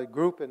from a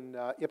group in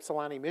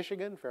Ypsilanti,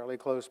 Michigan, fairly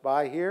close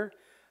by here,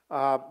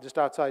 just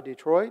outside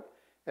Detroit,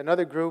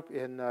 another group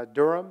in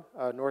Durham,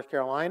 North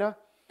Carolina,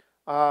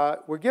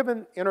 were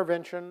given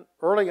intervention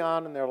early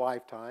on in their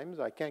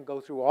lifetimes. I can't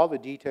go through all the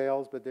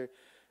details, but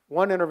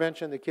one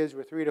intervention, the kids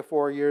were 3 to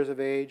 4 years of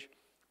age.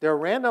 They're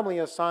randomly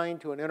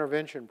assigned to an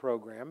intervention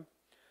program.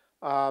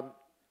 And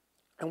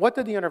what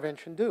did the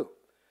intervention do?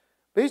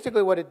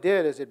 Basically what it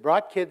did is it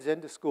brought kids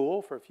into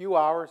school for a few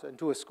hours,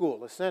 into a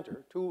school, a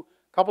center, a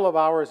couple of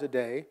hours a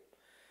day.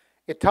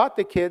 It taught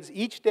the kids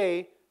each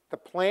day to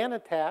plan a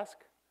task,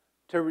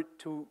 to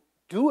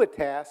do a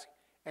task,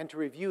 and to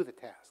review the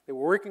task. They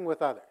were working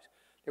with others.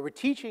 They were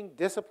teaching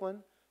discipline,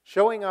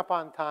 showing up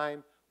on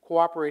time,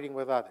 cooperating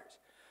with others.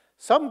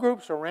 Some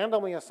groups were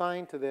randomly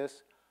assigned to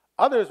this.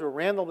 Others were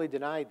randomly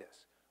denied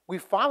this. We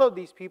followed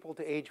these people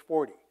to age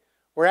 40.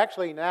 We're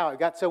actually now, I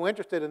got so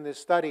interested in this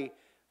study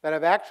that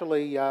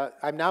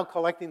I'm now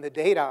collecting the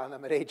data on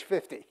them at age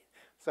 50.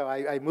 So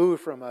I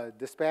moved from a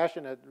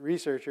dispassionate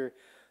researcher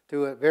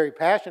to a very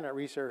passionate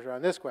researcher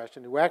on this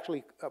question. We're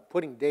actually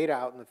putting data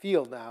out in the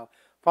field now,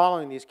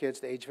 following these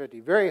kids to age 50.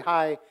 Very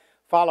high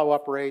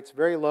follow-up rates,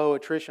 very low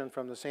attrition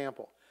from the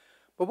sample.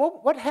 But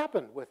what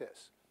happened with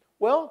this?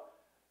 Well,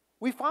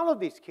 we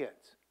followed these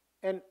kids.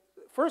 And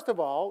first of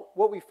all,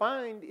 what we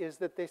find is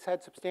that this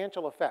had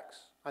substantial effects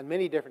on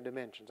many different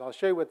dimensions. I'll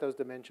show you what those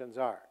dimensions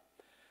are.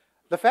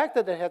 The fact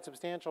that they had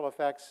substantial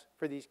effects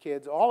for these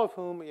kids, all of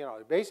whom,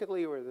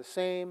 basically were the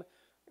same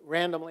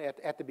randomly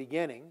at the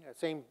beginning,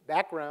 same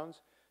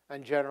backgrounds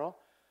in general,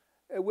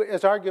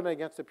 is argument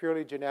against a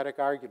purely genetic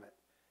argument.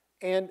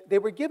 And they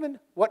were given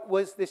what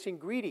was this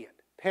ingredient: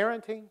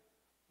 parenting,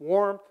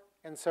 warmth,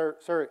 and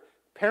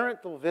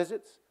parental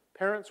visits.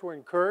 Parents were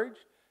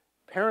encouraged.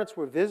 Parents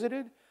were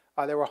visited.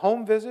 There were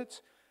home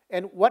visits.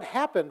 And what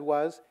happened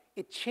was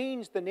it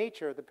changed the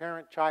nature of the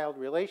parent-child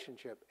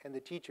relationship and the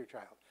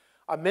teacher-child.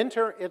 A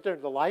mentor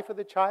entered the life of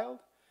the child,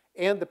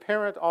 and the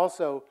parent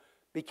also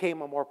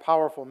became a more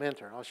powerful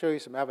mentor. And I'll show you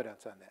some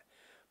evidence on that.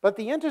 But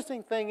the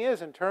interesting thing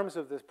is, in terms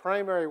of this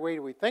primary way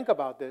we think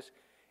about this,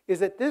 is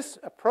that this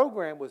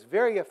program was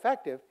very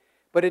effective,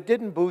 but it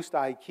didn't boost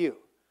IQ.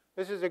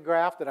 This is a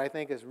graph that I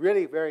think is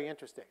really very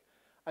interesting.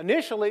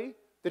 Initially,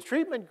 the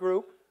treatment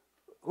group,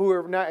 who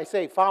were, now, I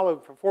say,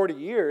 followed for 40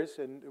 years,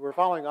 and we're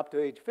following up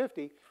to age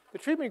 50, the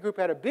treatment group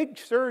had a big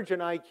surge in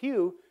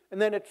IQ,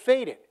 and then it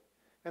faded.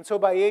 And so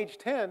by age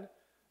 10,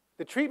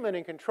 the treatment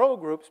and control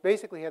groups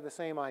basically had the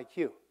same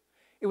IQ.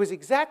 It was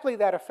exactly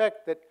that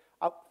effect that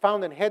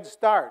found in Head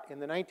Start in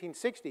the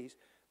 1960s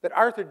that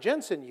Arthur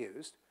Jensen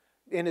used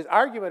in his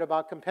argument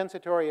about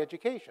compensatory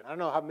education. I don't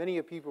know how many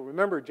of people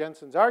remember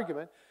Jensen's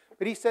argument,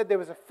 but he said there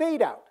was a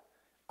fade out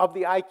of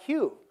the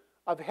IQ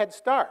of Head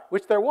Start,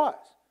 which there was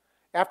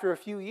after a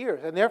few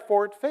years, and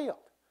therefore it failed.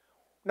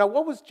 Now,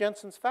 what was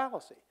Jensen's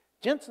fallacy?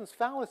 Jensen's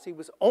fallacy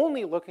was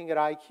only looking at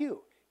IQ.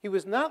 He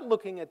was not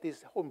looking at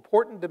this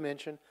important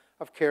dimension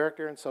of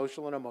character and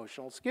social and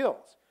emotional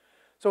skills.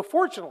 So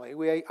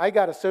fortunately, I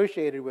got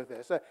associated with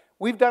this.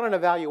 We've done an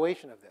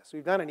evaluation of this.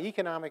 We've done an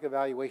economic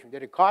evaluation. We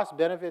did a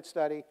cost-benefit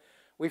study.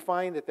 We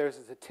find that there's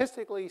a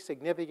statistically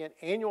significant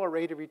annual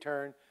rate of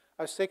return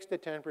of 6 to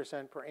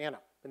 10% per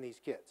annum in these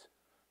kids.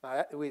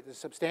 Now, it's a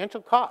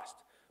substantial cost,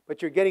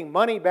 but you're getting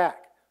money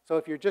back. So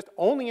if you're just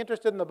only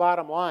interested in the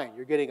bottom line,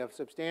 you're getting a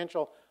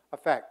substantial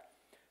effect.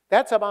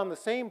 That's about the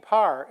same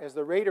par as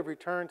the rate of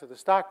return to the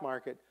stock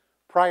market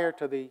prior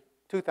to the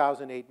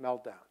 2008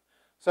 meltdown.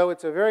 So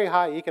it's a very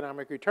high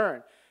economic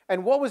return.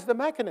 And what was the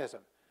mechanism?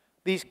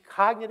 These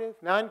cognitive,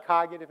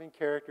 non-cognitive, and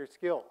character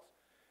skills.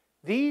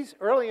 These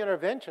early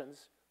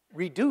interventions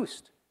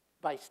reduced,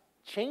 by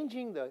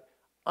changing the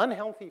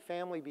unhealthy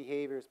family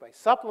behaviors by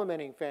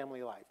supplementing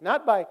family life,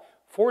 not by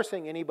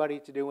forcing anybody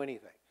to do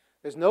anything.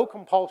 There's no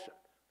compulsion.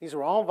 These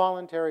are all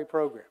voluntary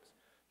programs.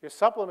 You're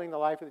supplementing the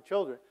life of the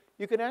children.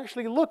 You can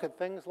actually look at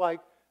things like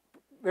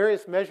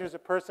various measures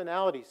of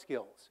personality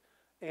skills.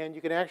 And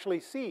you can actually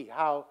see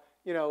how,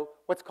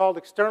 what's called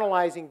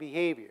externalizing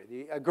behavior,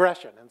 the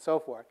aggression and so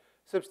forth,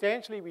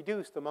 substantially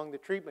reduced among the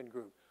treatment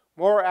group,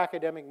 more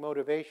academic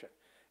motivation.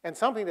 And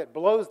something that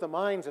blows the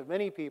minds of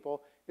many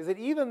people is that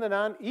even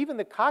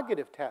the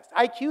cognitive test,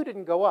 IQ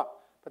didn't go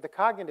up, but the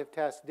cognitive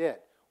test did.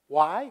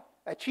 Why?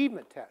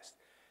 Achievement test.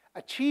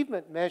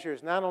 Achievement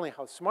measures not only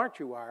how smart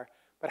you are,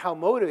 but how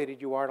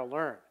motivated you are to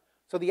learn.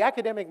 So the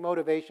academic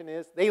motivation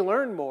is they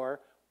learn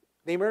more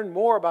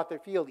about their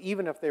field,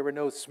 even if they were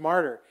no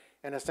smarter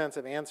in a sense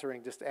of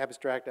answering just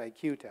abstract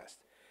IQ tests.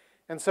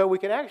 And so we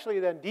can actually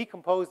then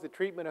decompose the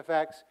treatment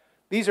effects.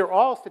 These are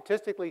all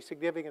statistically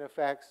significant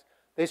effects.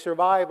 They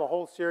survive a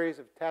whole series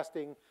of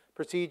testing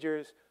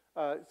procedures,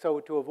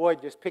 so to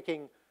avoid just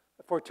picking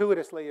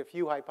fortuitously a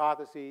few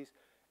hypotheses.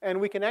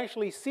 And we can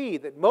actually see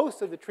that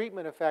most of the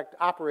treatment effect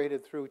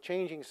operated through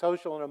changing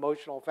social and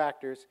emotional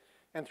factors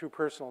and through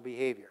personal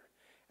behavior.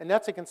 And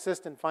that's a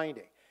consistent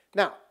finding.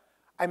 Now,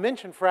 I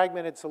mentioned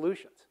fragmented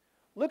solutions.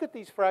 Look at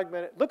these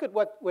fragmented, look at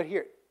what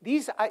here.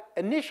 These,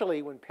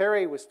 initially, when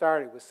Perry was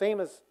started, was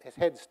same as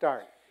Head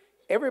Start.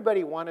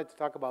 Everybody wanted to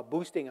talk about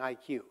boosting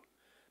IQ.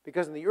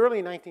 Because in the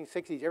early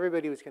 1960s,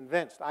 everybody was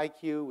convinced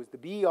IQ was the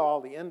be-all,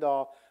 the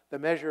end-all, the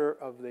measure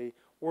of the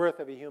worth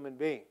of a human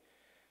being.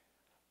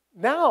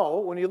 Now,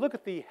 when you look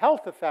at the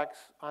health effects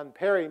on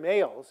Perry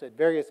males at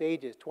various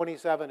ages,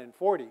 27 and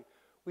 40,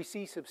 we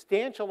see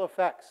substantial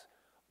effects.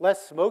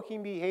 Less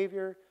smoking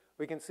behavior,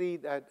 we can see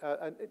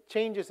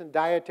changes in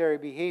dietary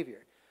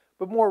behavior.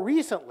 But more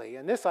recently,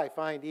 and this I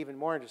find even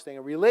more interesting,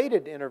 a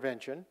related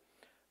intervention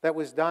that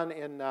was done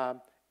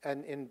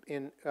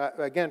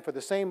again, for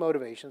the same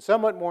motivation,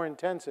 somewhat more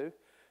intensive,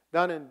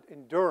 done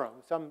in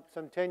Durham some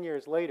 10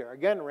 years later,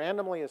 again,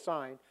 randomly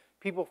assigned,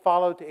 people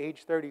followed to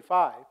age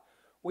 35.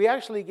 We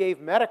actually gave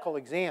medical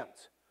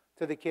exams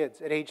to the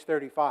kids at age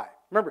 35.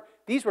 Remember,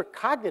 these were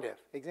cognitive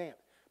exams,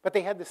 but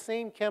they had the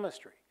same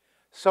chemistry.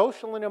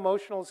 Social and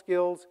emotional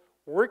skills,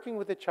 working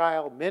with the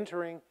child,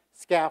 mentoring,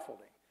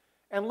 scaffolding.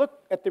 And look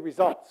at the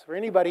results. For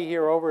anybody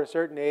here over a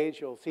certain age,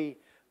 you'll see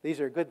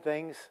these are good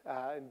things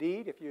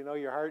indeed. If you know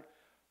your heart,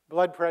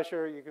 blood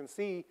pressure, you can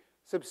see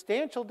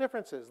substantial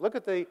differences. Look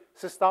at the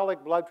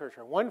systolic blood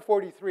pressure,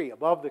 143,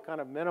 above the kind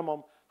of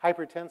minimum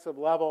hypertensive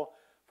level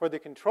for the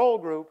control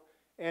group,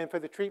 and for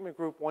the treatment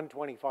group,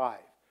 125.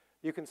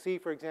 You can see,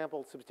 for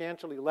example,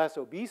 substantially less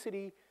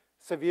obesity,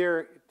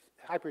 severe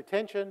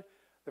hypertension,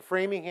 the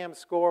Framingham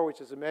score,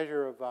 which is a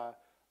measure of,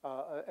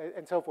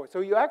 and so forth. So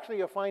you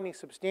actually are finding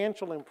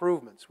substantial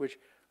improvements, which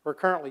we're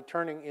currently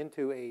turning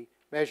into a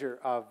measure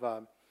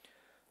of.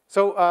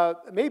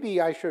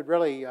 Maybe I should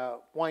really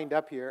wind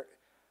up here.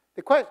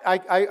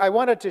 I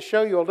wanted to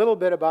show you a little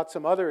bit about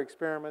some other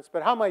experiments,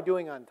 but how am I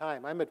doing on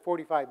time? I'm at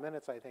 45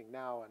 minutes, I think,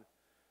 now. And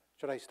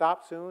should I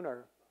stop soon,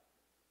 or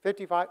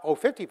 55? Oh,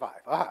 55.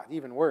 Ah,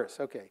 even worse.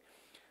 Okay.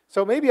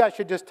 So maybe I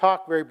should just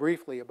talk very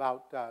briefly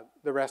about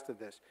the rest of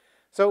this.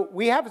 So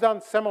we have done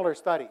similar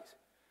studies.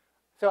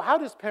 So how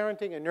does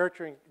parenting and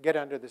nurturing get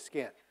under the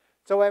skin?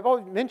 So I've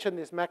always mentioned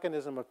this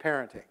mechanism of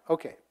parenting.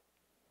 Okay.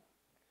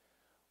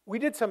 We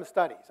did some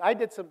studies.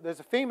 There's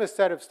a famous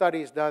set of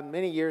studies done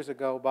many years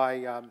ago by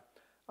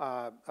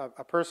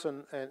a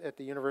person at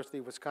the University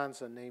of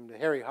Wisconsin named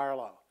Harry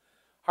Harlow.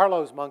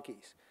 Harlow's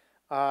monkeys.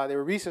 They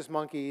were rhesus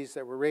monkeys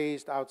that were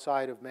raised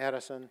outside of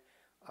Madison,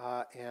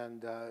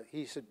 and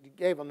he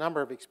gave a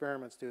number of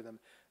experiments to them.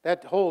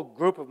 That whole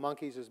group of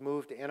monkeys has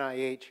moved to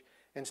NIH,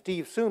 and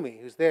Steve Sumi,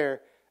 who's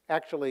there,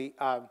 actually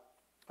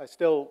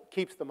still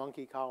keeps the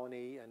monkey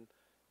colony and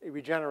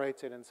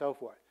regenerates it and so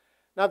forth.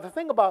 Now, the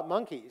thing about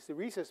monkeys, the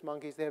rhesus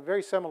monkeys, they have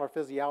very similar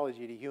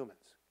physiology to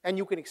humans, and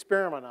you can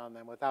experiment on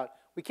them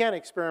we can't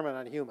experiment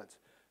on humans.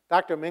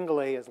 Dr.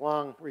 Mengele is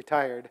long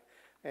retired,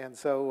 and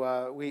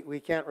so we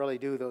can't really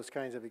do those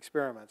kinds of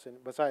experiments.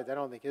 And besides, I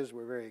don't think his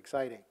were very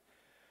exciting.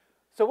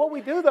 So what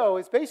we do, though,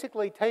 is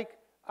basically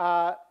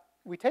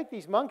we take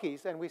these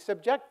monkeys and we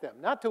subject them,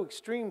 not to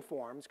extreme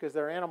forms, because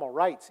there are animal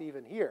rights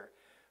even here.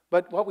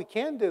 But what we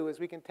can do is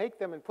we can take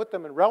them and put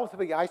them in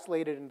relatively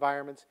isolated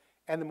environments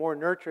and the more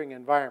nurturing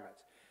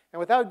environments. And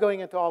without going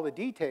into all the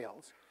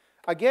details,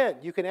 again,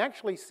 you can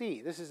actually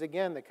see, this is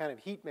again the kind of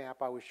heat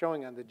map I was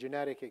showing on the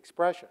genetic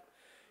expression.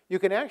 You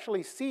can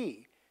actually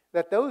see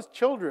that those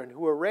children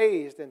who are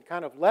raised in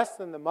kind of less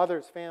than the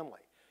mother's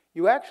family,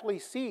 you actually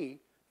see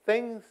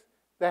things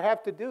that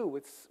have to do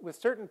with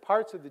certain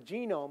parts of the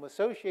genome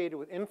associated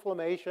with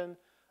inflammation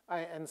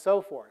and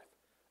so forth,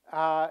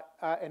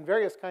 and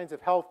various kinds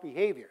of health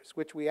behaviors,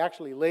 which we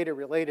actually later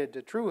related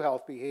to true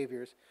health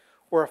behaviors,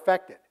 were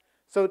affected.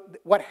 So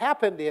what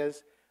happened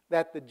is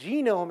that the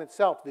genome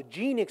itself, the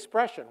gene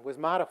expression, was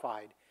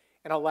modified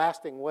in a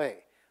lasting way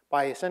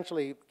by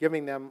essentially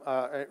giving them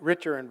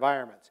richer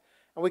environments.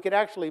 And we could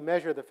actually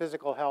measure the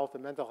physical health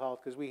and mental health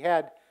because we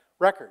had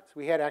records.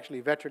 We had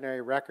actually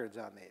veterinary records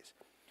on these.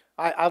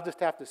 I'll just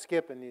have to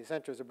skip in the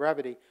essentials of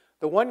brevity.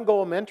 The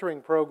one-goal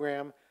mentoring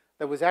program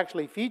that was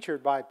actually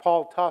featured by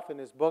Paul Tough in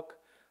his book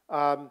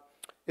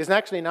is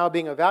actually now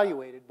being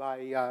evaluated by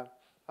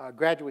a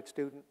graduate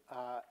student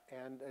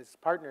and his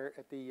partner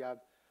at the,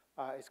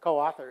 his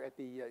co-author at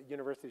the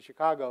University of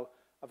Chicago,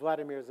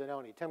 Vladimir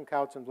Zanoni, Tim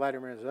Kautz and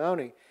Vladimir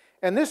Zanoni.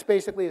 And this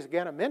basically is,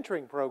 again, a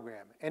mentoring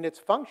program. And its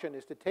function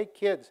is to take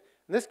kids,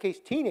 in this case,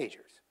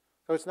 teenagers.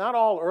 So it's not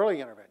all early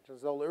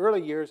interventions. The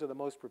early years are the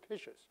most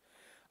propitious.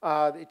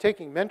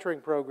 Taking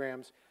mentoring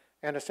programs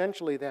and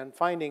essentially then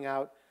finding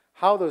out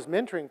how those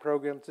mentoring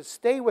programs to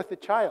stay with the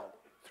child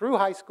through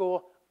high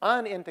school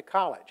on into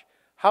college,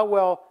 how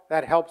well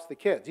that helps the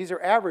kids. These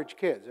are average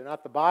kids. They're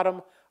not the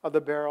bottom of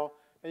the barrel.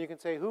 And you can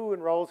say who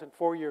enrolls in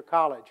four-year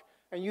college.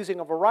 And using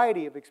a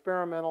variety of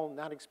experimental,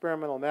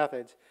 non-experimental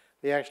methods,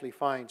 they actually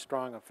find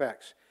strong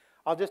effects.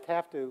 I'll just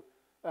have to,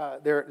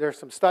 there's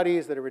some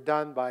studies that were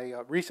done by,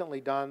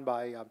 recently done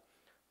by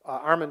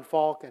Armand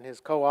Falk and his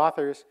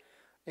co-authors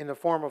in the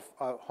form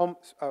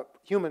of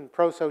human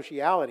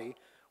prosociality,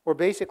 where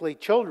basically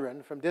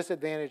children from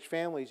disadvantaged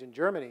families in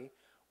Germany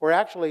were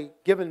actually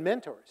given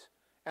mentors.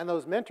 And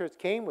those mentors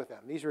came with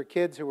them. These were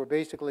kids who were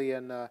basically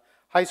in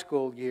high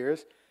school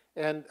years,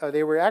 and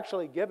they were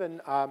actually given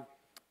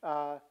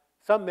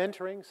some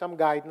mentoring, some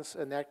guidance,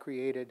 and that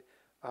created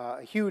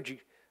a huge,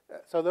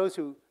 so those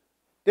who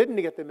didn't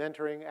get the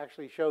mentoring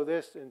actually show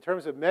this in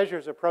terms of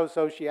measures of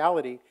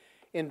prosociality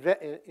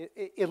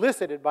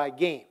elicited by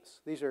games.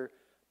 These are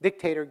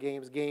dictator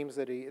games, games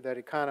that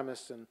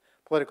economists and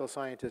political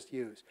scientists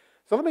use.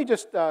 So let me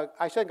just,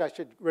 I think I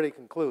should really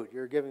conclude.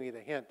 You're giving me the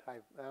hint.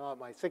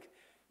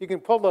 You can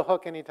pull the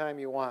hook anytime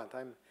you want.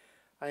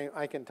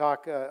 I can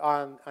talk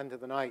on into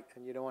the night,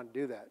 and you don't want to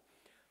do that.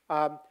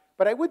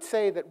 But I would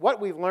say that what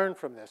we've learned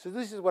from this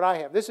is what I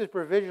have. This is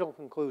provisional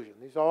conclusion.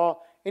 These are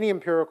all, any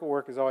empirical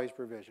work is always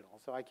provisional.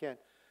 So I can't,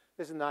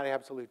 this is not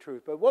absolute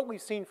truth. But what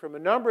we've seen from a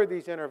number of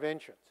these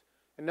interventions,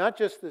 and not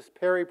just this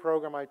Perry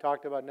program I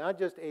talked about, not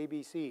just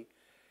ABC,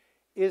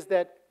 is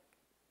that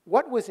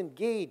what was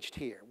engaged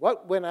here,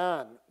 what went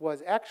on,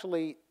 was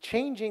actually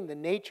changing the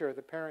nature of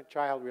the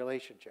parent-child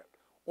relationship,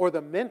 or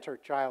the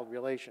mentor-child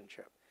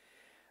relationship.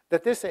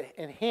 That this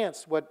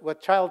enhanced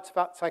what child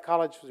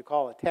psychologists would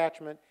call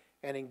attachment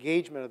and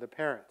engagement of the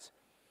parents.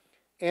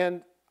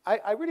 And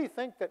I really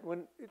think that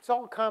when it's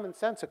all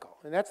commonsensical,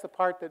 and that's the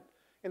part that,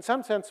 in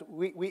some sense,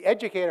 we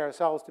educate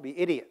ourselves to be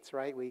idiots,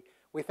 right?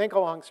 We think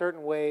along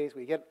certain ways.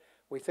 We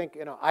think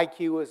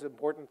IQ is an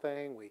important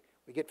thing. We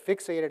get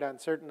fixated on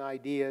certain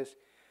ideas.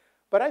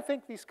 But I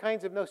think these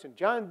kinds of notions,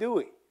 John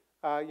Dewey,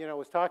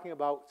 was talking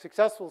about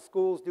successful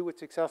schools do what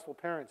successful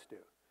parents do.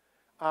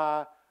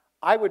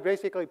 I would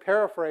basically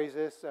paraphrase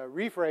this,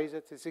 rephrase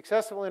it to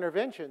successful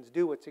interventions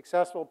do what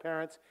successful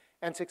parents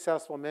and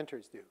successful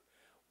mentors do.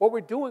 What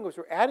we're doing is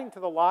we're adding to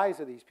the lives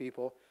of these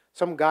people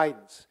some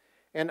guidance.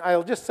 And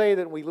I'll just say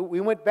that we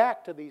went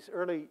back to these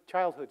early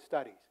childhood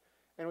studies.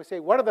 And we say,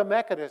 what are the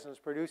mechanisms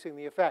producing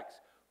the effects?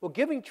 Well,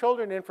 giving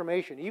children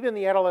information, even in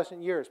the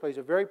adolescent years, plays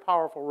a very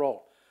powerful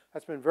role.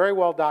 That's been very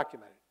well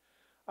documented.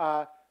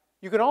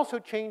 You can also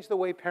change the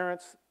way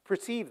parents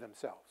perceive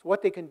themselves,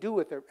 what they can do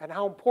with their, and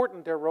how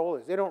important their role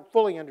is. They don't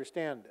fully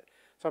understand it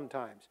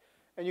sometimes.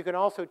 And you can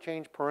also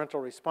change parental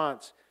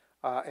response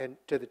and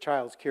to the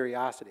child's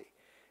curiosity.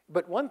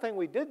 But one thing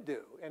we did do,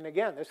 and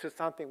again, this is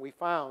something we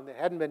found that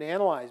hadn't been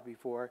analyzed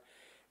before,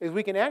 is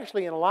we can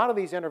actually, in a lot of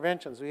these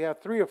interventions, we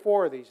have 3 or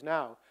 4 of these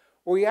now,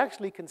 where we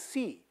actually can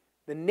see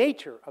the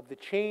nature of the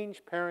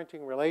changed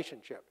parenting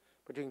relationship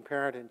between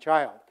parent and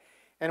child.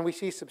 And we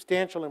see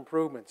substantial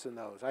improvements in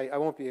those. I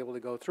won't be able to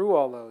go through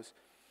all those.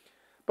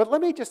 But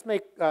let me just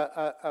make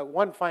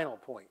one final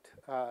point.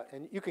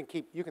 And you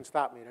can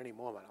stop me at any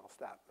moment, I'll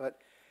stop. But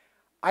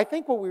I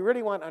think what we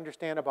really want to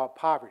understand about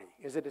poverty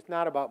is that it's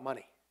not about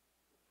money.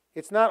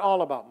 It's not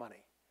all about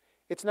money.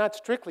 It's not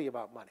strictly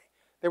about money.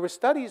 There were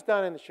studies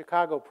done in the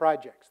Chicago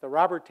projects, the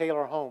Robert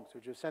Taylor homes,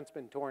 which have since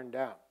been torn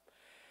down.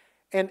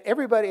 And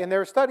there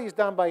were studies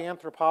done by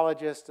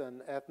anthropologists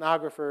and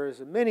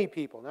ethnographers and many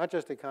people, not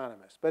just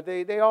economists, but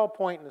they all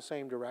point in the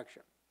same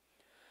direction.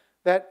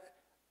 That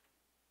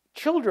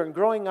children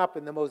growing up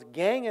in the most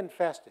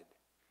gang-infested,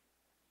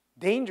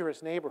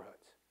 dangerous neighborhoods,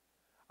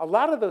 a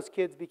lot of those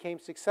kids became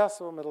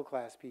successful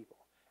middle-class people.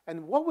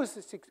 And what was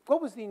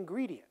the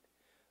ingredient?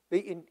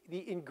 The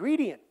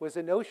ingredient was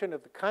the notion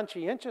of the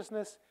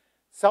conscientiousness,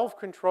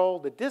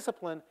 self-control, the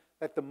discipline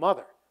that the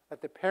mother,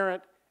 that the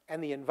parent,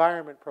 and the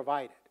environment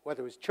provided,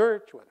 whether it was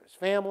church, whether it was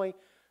family,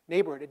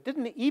 neighborhood. It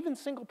didn't, even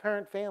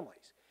single-parent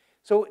families.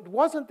 So it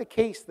wasn't the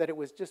case that it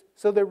was just,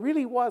 so there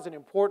really was an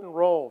important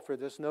role for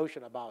this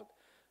notion about,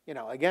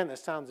 again,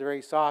 this sounds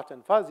very soft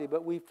and fuzzy,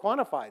 but we've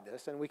quantified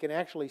this, and we can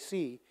actually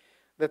see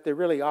that there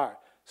really are.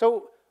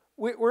 So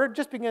we're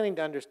just beginning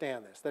to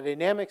understand this, the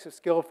dynamics of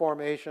skill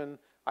formation.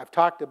 I've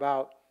talked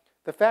about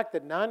the fact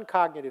that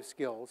non-cognitive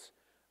skills,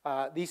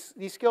 these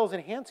skills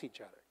enhance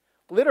each other.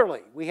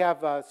 Literally, we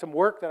have some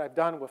work that I've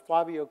done with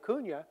Flavio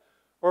Cunha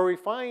where we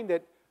find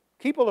that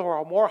people who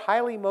are more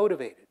highly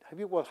motivated,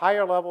 people with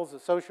higher levels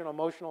of social and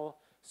emotional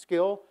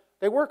skill,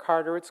 they work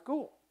harder at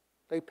school.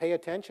 They pay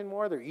attention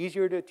more. They're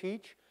easier to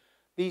teach.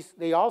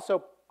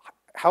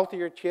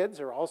 Healthier kids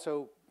are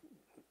also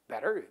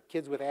better.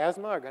 Kids with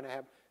asthma are going to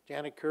have,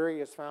 Janet Curry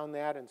has found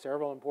that in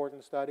several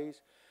important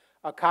studies.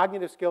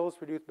 Cognitive skills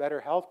produce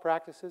better health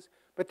practices.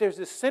 But there's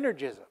this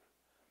synergism,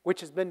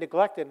 which has been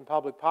neglected in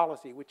public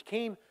policy, which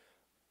came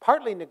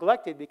partly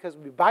neglected because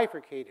we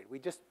bifurcated. We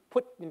just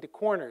put into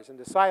corners,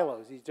 into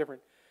silos,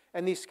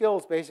 and these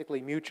skills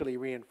basically mutually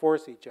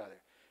reinforce each other.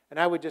 And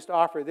I would just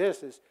offer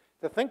this is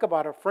to think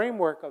about a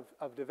framework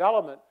of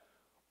development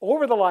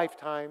over the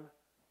lifetime,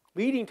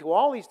 leading to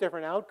all these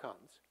different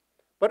outcomes,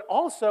 but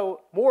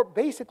also more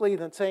basically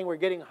than saying we're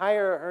getting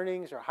higher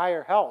earnings or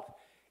higher health,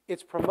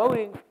 it's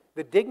promoting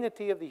the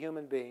dignity of the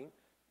human being,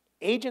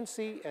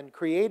 agency, and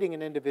creating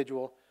an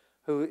individual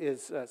who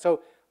is,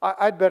 so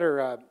I'd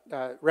better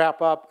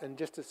wrap up and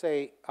just to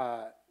say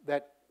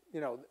that,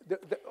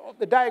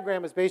 the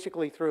diagram is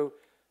basically through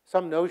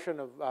some notion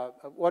of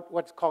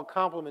what's called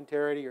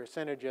complementarity or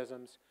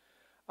synergisms.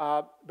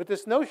 But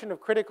this notion of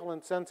critical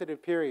and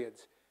sensitive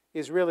periods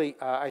is really,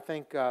 I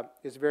think,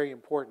 is very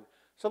important.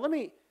 So let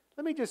me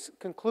just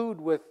conclude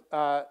with,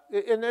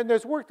 and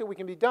there's work that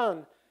can be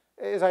done,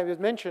 as I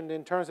mentioned,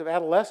 in terms of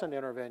adolescent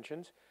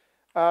interventions.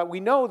 We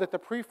know that the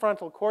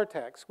prefrontal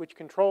cortex, which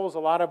controls a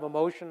lot of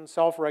emotion,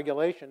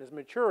 self-regulation, is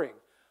maturing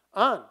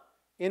on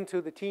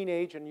into the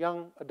teenage and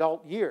young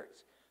adult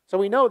years. So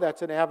we know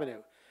that's an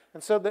avenue.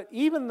 And so that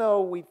even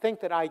though we think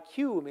that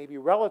IQ may be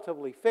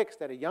relatively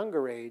fixed at a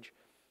younger age,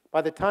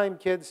 by the time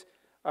kids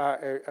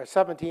are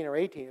 17 or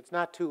 18, it's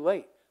not too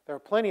late. There are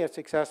plenty of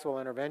successful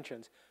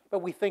interventions, but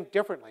we think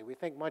differently. We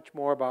think much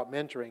more about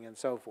mentoring and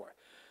so forth.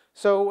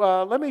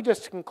 So let me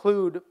just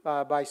conclude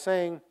by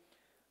saying,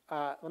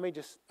 as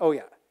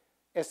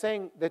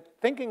saying that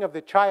thinking of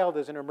the child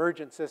as an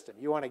emergent system.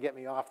 You want to get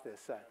me off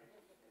this?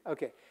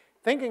 Okay.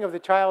 Thinking of the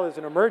child as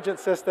an emergent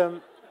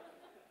system,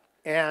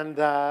 and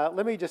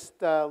let me just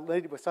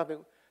lead with something.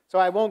 So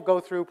I won't go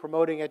through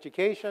promoting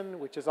education,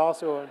 which is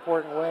also an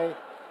important way.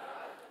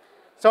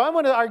 So I'm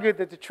going to argue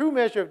that the true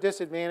measure of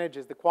disadvantage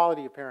is the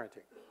quality of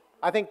parenting.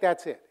 I think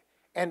that's it.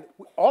 And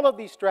all of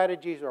these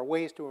strategies are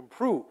ways to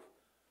improve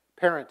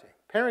parenting.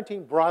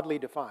 Parenting broadly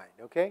defined,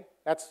 okay?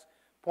 That's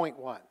point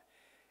one.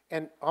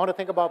 And I want to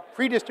think about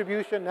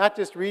predistribution, not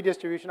just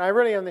redistribution. I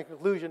really am the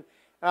conclusion.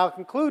 And I'll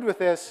conclude with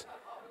this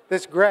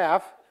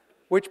graph,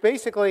 which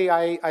basically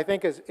I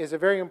think is a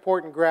very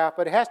important graph,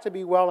 but it has to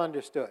be well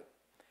understood.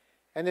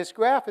 And this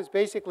graph is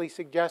basically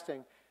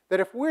suggesting that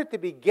if we're at the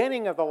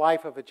beginning of the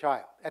life of a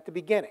child, at the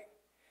beginning,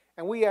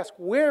 and we ask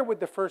where would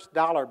the first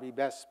dollar be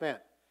best spent,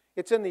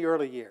 it's in the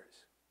early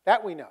years.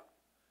 That we know.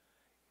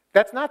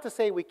 That's not to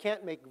say we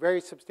can't make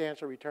very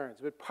substantial returns,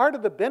 but part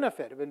of the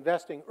benefit of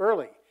investing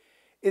early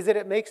is that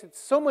it makes it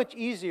so much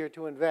easier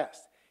to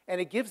invest,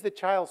 and it gives the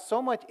child so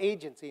much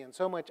agency and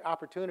so much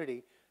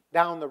opportunity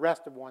down the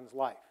rest of one's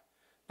life.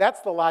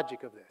 That's the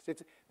logic of this.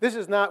 This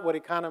is not what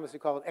economists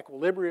would call an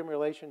equilibrium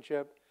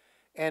relationship,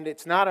 and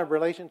it's not a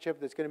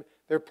relationship that's going to...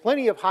 There are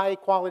plenty of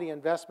high-quality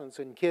investments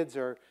in kids.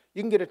 You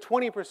can get a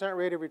 20%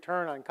 rate of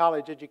return on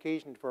college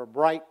education for a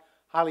bright,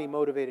 highly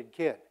motivated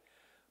kid.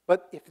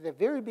 But if the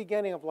very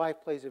beginning of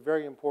life plays a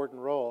very important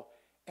role,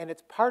 and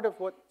it's part of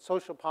what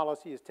social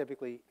policy is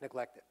typically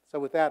neglected. So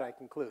with that, I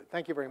conclude.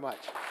 Thank you very much.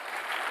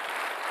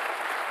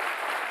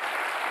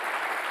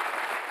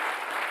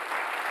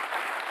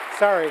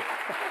 Sorry.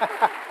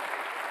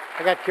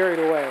 I got carried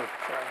away.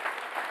 Sorry.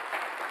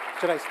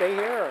 Should I stay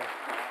here?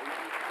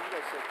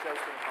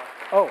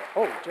 Or?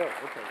 Oh, Joe.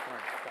 Okay,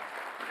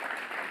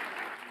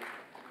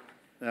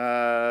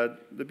 fine.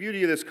 The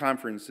beauty of this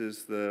conference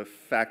is the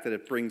fact that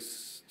it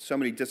brings so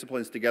many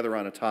disciplines together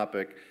on a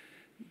topic.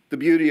 The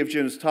beauty of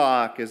Jim's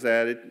talk is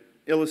that it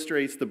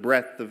illustrates the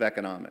breadth of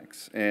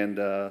economics, and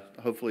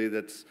hopefully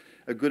that's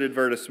a good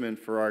advertisement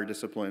for our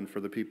discipline, for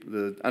the people,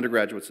 the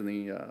undergraduates in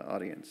the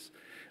audience.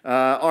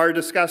 Our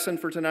discussant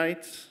for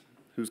tonight,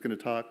 who's going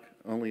to talk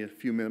only a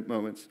few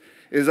moments,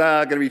 is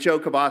going to be Joe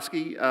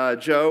Kaboski.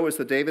 Joe is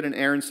the David and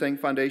Aaron Singh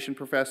Foundation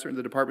Professor in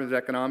the Department of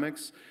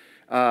Economics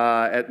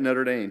at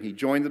Notre Dame. He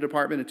joined the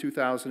department in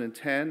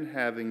 2010,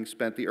 having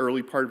spent the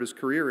early part of his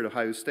career at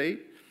Ohio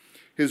State.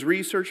 His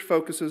research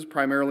focuses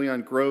primarily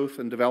on growth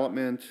and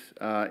development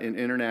in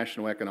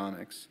international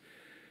economics.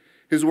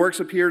 His works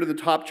appeared in the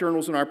top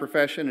journals in our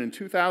profession, and in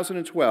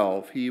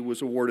 2012, he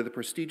was awarded the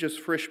prestigious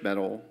Frisch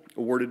Medal,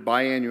 awarded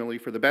biannually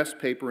for the best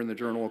paper in the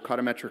journal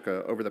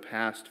Econometrica over the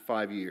past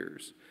 5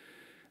 years.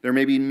 There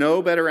may be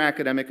no better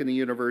academic in the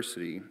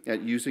university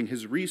at using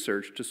his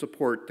research to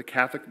support the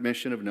Catholic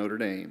mission of Notre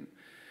Dame.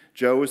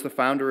 Joe is the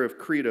founder of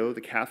Credo,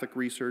 the Catholic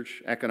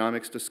Research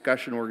Economics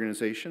Discussion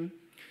Organization.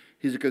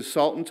 He's a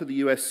consultant to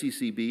the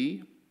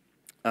USCCB,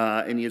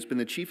 and he has been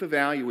the chief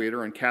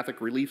evaluator on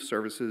Catholic Relief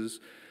Services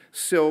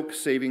Silk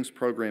Savings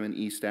Program in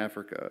East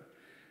Africa.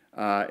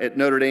 At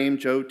Notre Dame,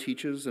 Joe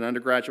teaches an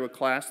undergraduate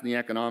class in the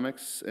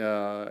economics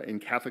in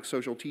Catholic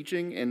social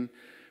teaching, and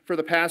for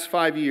the past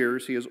 5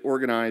 years, he has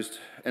organized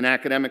an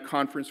academic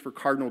conference for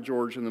Cardinal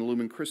George and the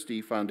Lumen Christi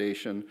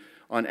Foundation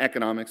on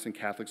economics and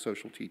Catholic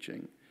social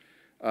teaching.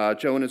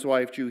 Joe and his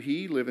wife,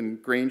 Joo-hee, live in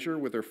Granger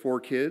with their 4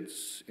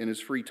 kids. In his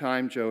free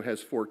time, Joe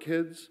has 4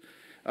 kids.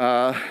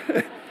 And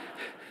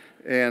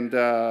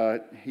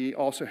he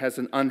also has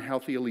an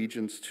unhealthy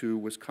allegiance to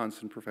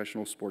Wisconsin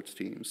professional sports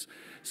teams.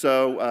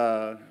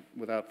 So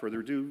without further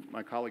ado,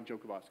 my colleague, Joe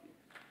Kaboski.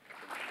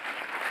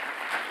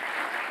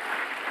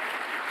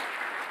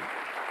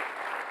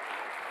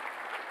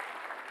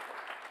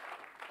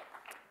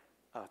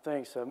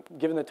 Thanks.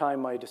 Given the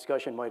time, my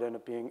discussion might end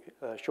up being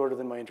shorter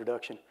than my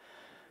introduction.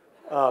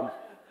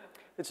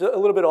 It's a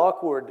little bit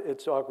awkward.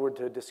 It's awkward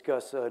to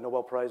discuss a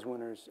Nobel Prize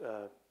winner's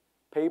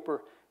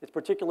paper. It's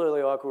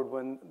particularly awkward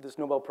when this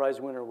Nobel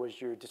Prize winner was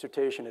your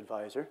dissertation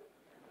advisor.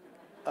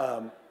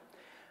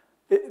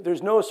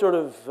 There's no sort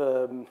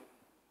of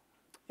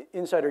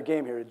insider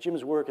game here.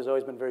 Jim's work has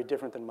always been very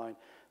different than mine.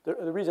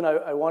 The reason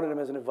I wanted him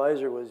as an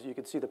advisor was you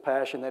could see the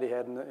passion that he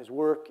had in his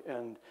work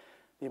and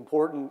the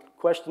important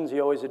questions he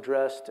always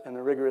addressed and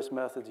the rigorous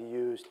methods he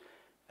used.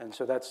 And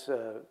so that's,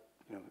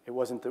 it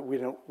wasn't that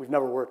we've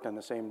never worked on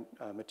the same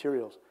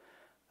materials.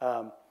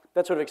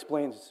 That sort of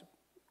explains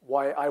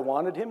why I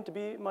wanted him to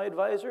be my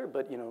advisor,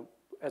 but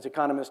as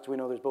economists, we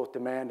know there's both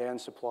demand and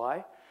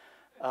supply.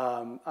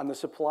 On the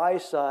supply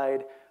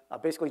side,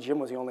 basically Jim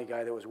was the only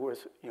guy that was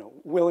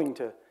willing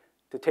to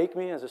take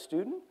me as a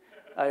student.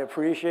 I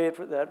appreciate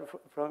that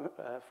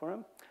for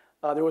him.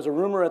 There was a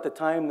rumor at the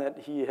time that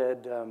he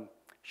had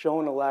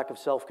shown a lack of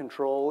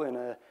self-control in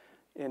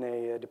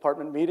a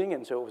department meeting,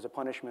 and so it was a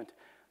punishment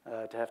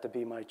to have to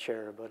be my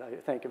chair, but I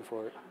thank him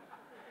for it.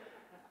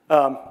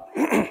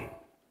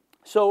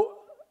 So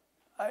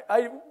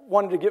I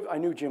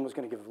knew Jim was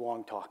going to give a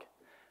long talk.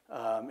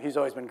 He's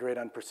always been great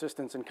on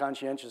persistence and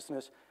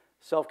conscientiousness.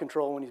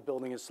 Self-control when he's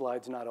building his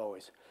slides, not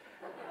always.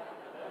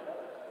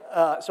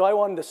 So I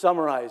wanted to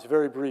summarize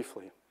very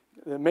briefly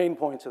the main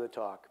points of the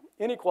talk.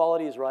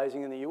 Inequality is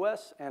rising in the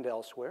US and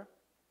elsewhere.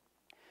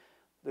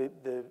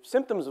 The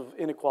symptoms of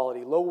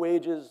inequality, low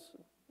wages,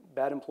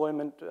 bad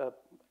employment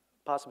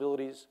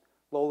possibilities,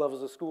 low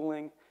levels of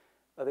schooling,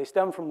 they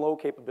stem from low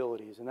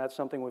capabilities, and that's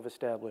something we've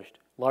established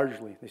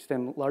largely. They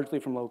stem largely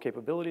from low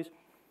capabilities.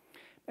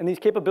 And these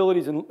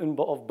capabilities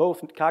involve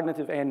both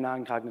cognitive and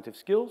non-cognitive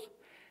skills.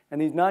 And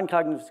these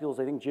non-cognitive skills,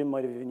 I think Jim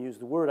might have even used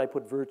the word, I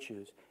put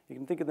virtues. You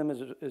can think of them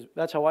as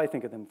that's how I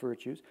think of them,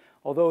 virtues.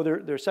 Although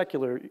they're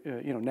secular,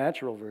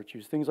 natural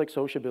virtues, things like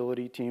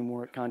sociability,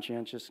 teamwork,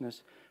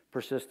 conscientiousness,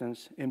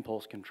 persistence,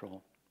 impulse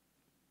control.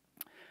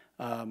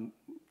 2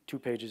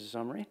 pages of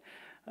summary.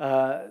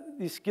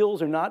 These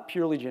skills are not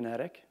purely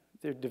genetic.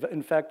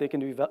 In fact, they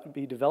can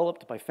be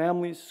developed by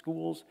families,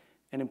 schools,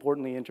 and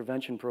importantly,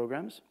 intervention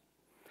programs.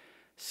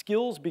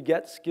 Skills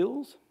beget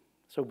skills.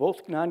 So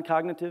both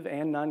non-cognitive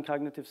and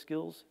non-cognitive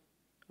skills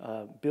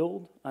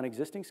build on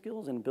existing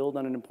skills and build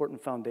on an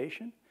important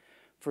foundation.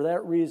 For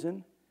that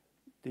reason,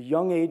 the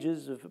young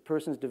ages of a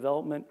person's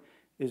development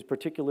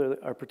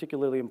are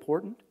particularly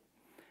important.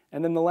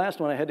 And then the last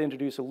one, I had to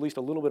introduce at least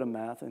a little bit of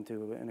math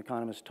into an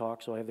economist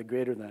talk, so I have the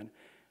greater than.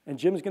 And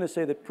Jim's going to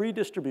say that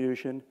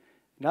predistribution,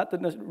 not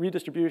that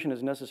redistribution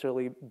is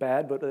necessarily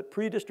bad, but that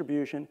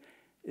predistribution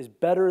is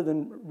better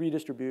than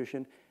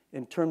redistribution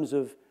in terms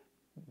of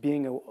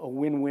being a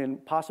win-win,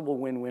 possible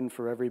win-win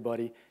for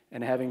everybody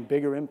and having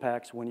bigger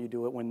impacts when you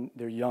do it when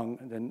they're young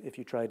than if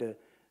you try to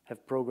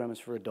have programs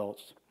for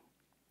adults.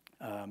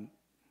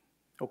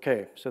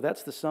 Okay, so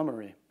that's the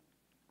summary.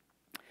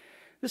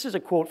 This is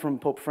a quote from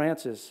Pope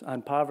Francis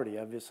on poverty.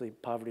 Obviously,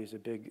 poverty is a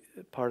big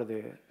part of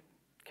the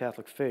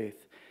Catholic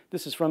faith.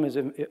 This is from his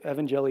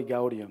Evangelii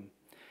Gaudium.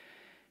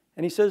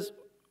 And he says,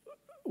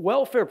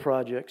 welfare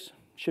projects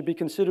should be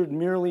considered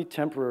merely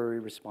temporary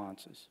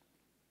responses.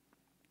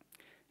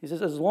 He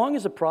says, as long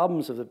as the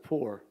problems of the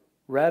poor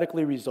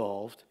radically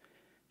resolved,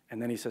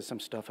 and then he says some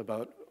stuff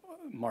about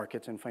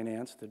markets and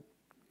finance that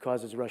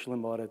causes Rush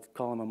Limbaugh to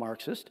call him a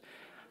Marxist.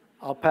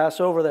 I'll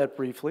pass over that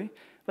briefly.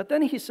 But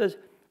then he says,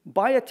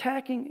 by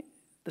attacking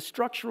the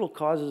structural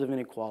causes of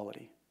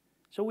inequality.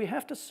 So we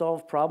have to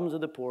solve problems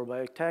of the poor by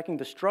attacking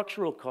the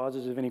structural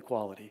causes of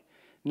inequality,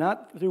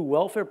 not through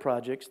welfare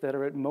projects that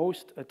are at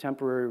most a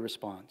temporary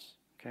response,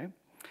 okay?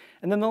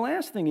 And then the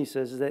last thing he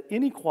says is that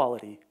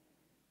inequality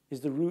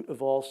is the root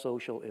of all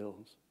social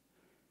ills.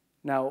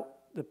 Now,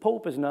 the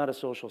Pope is not a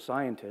social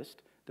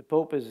scientist. The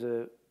Pope is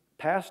a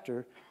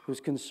pastor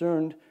who's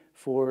concerned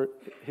for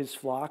his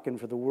flock and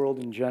for the world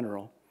in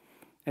general.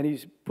 And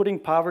he's putting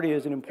poverty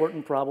as an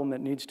important problem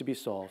that needs to be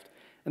solved.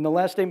 And the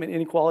last statement,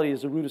 inequality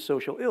is the root of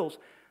social ills.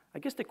 I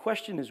guess the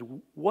question is,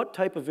 what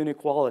type of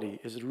inequality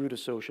is the root of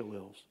social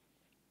ills?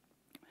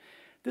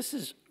 This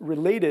is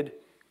related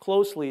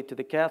closely to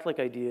the Catholic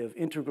idea of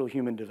integral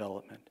human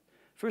development.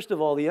 First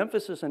of all, the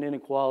emphasis on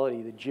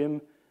inequality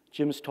that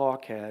Jim's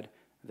talk had,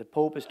 the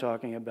Pope is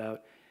talking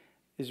about,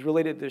 is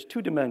related. There's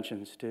 2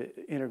 dimensions to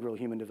integral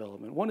human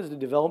development. One is the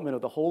development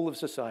of the whole of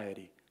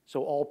society,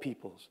 so all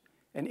peoples.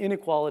 And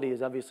inequality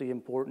is obviously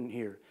important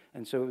here.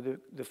 And so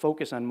the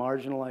focus on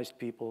marginalized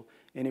people,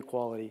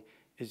 inequality,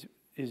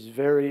 is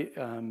very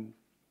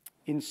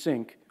in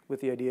sync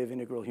with the idea of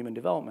integral human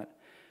development.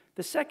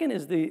 The second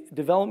is the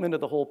development of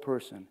the whole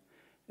person.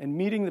 and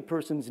meeting the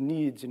person's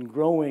needs and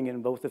growing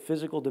in both the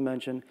physical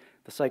dimension,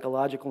 the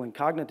psychological and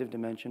cognitive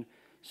dimension,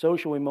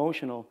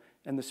 social-emotional,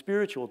 and the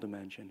spiritual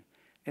dimension.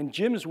 In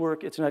Jim's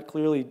work, it's not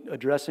clearly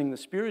addressing the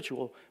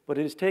spiritual, but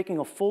it is taking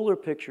a fuller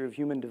picture of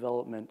human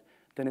development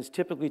than is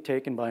typically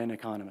taken by an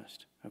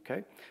economist,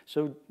 okay?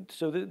 So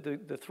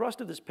the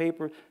thrust of this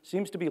paper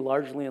seems to be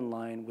largely in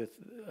line with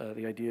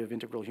the idea of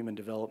integral human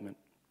development.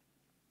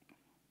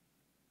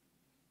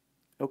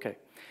 Okay,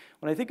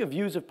 when I think of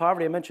views of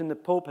poverty, I mentioned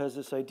that Pope has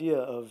this idea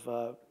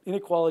of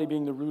inequality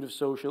being the root of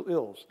social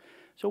ills.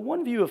 So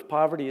one view of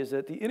poverty is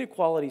that the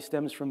inequality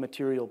stems from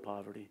material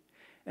poverty.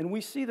 And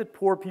we see that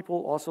poor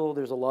people also,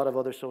 there's a lot of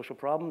other social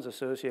problems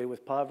associated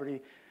with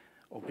poverty,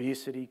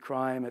 obesity,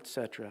 crime,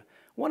 etc.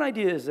 One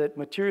idea is that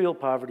material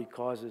poverty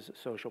causes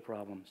social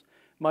problems.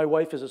 My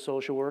wife is a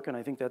social worker, and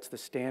I think that's the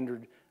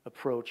standard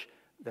approach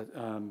that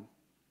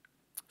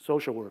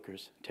social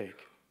workers take.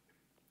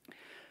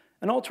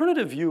 An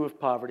alternative view of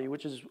poverty,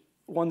 which is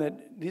one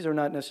that, these are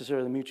not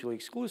necessarily mutually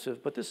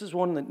exclusive, but this is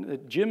one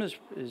that Jim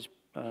is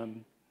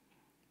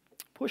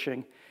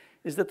pushing,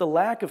 is that the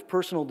lack of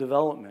personal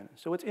development,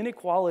 so it's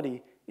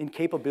inequality in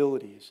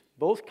capabilities,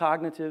 both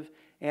cognitive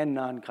and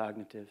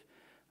non-cognitive,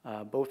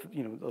 both,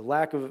 the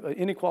lack of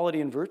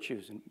inequality in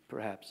virtues,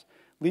 perhaps,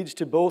 leads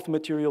to both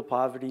material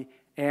poverty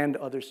and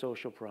other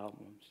social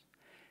problems.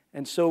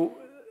 And so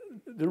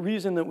the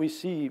reason that we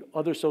see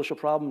other social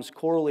problems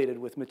correlated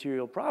with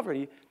material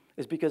poverty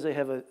is because they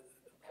have a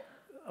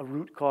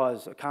root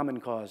cause, a common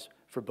cause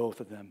for both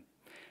of them.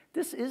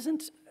 This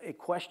isn't a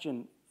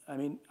question, I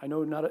mean, I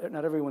know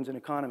not everyone's an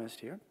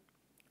economist here.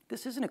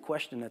 This isn't a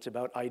question that's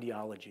about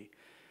ideology.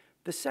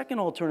 The second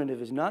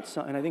alternative is not,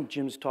 and I think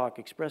Jim's talk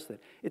expressed that,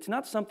 it's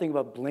not something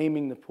about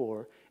blaming the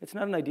poor. It's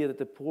not an idea that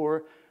the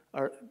poor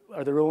are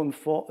their own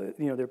fault,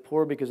 they're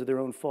poor because of their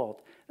own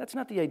fault. That's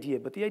not the idea,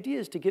 but the idea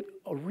is to get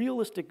a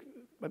realistic,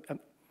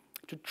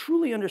 to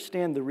truly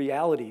understand the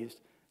realities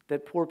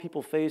that poor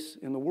people face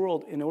in the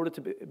world in order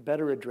to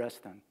better address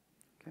them,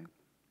 okay?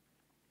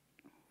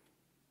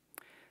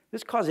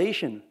 This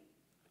causation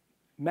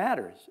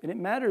matters, and it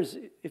matters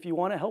if you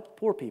want to help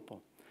poor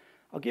people.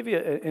 I'll give you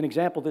an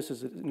example. This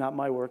is not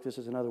my work. This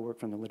is another work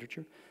from the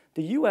literature.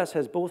 The U.S.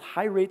 has both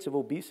high rates of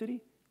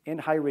obesity and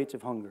high rates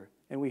of hunger,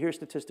 and we hear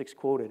statistics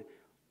quoted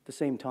at the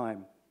same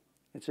time.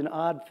 It's an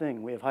odd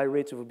thing. We have high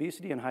rates of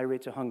obesity and high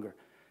rates of hunger.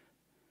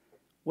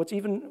 What's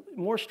even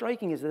more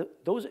striking is that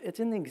it's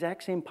in the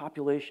exact same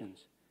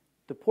populations.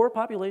 The poor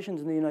populations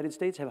in the United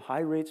States have high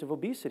rates of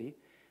obesity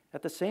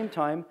at the same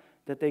time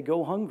that they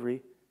go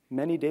hungry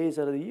many days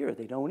out of the year.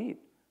 They don't eat,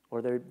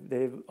 or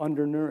they're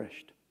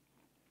undernourished.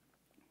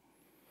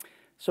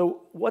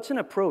 So what's an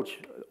approach?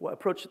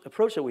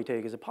 Approach that we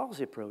take as a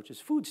policy approach is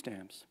food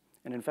stamps.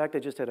 And in fact, I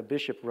just had a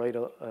bishop write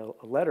a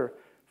letter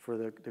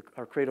for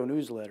our Credo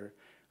newsletter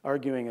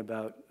arguing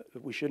about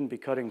that we shouldn't be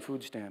cutting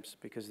food stamps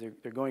because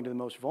they're going to the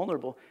most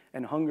vulnerable,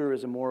 and hunger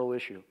is a moral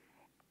issue.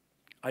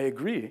 I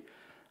agree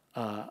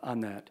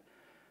on that.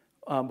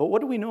 But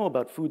what do we know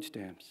about food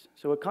stamps?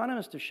 So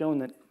economists have shown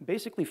that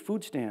basically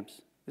food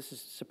stamps, this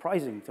is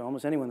surprising to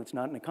almost anyone that's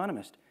not an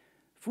economist,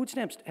 food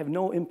stamps have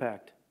no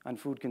impact on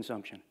food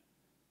consumption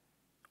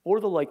or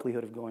the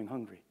likelihood of going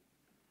hungry.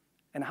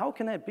 And how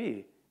can that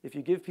be if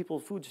you give people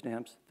food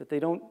stamps that they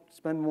don't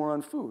spend more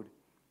on food?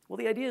 Well,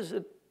 the idea is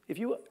that if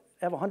you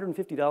have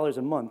 $150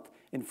 a month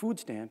in food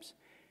stamps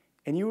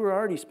and you were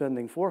already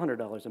spending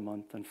 $400 a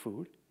month on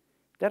food,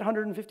 that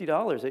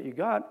 $150 that you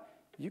got,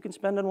 you can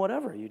spend on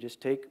whatever. You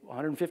just take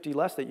 $150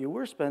 less that you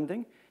were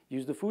spending,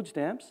 use the food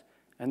stamps,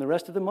 and the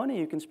rest of the money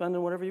you can spend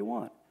on whatever you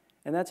want.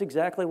 And that's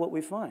exactly what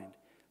we find.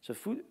 So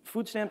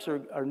food stamps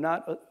are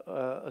not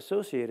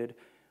associated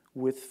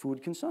with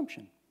food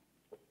consumption.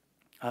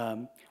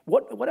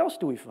 What else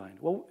do we find?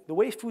 Well, the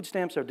way food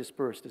stamps are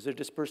dispersed is they're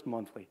dispersed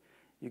monthly.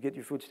 You get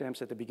your food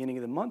stamps at the beginning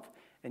of the month,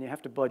 and you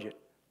have to budget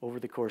over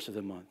the course of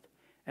the month.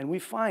 And we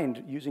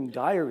find, using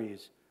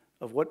diaries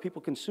of what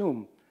people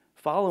consume,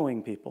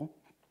 following people,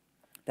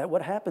 that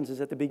what happens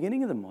is at the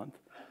beginning of the month,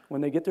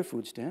 when they get their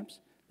food stamps,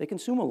 they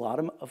consume a lot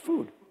of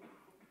food.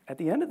 At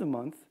the end of the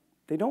month,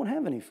 they don't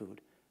have any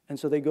food, and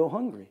so they go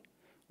hungry.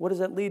 What does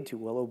that lead to?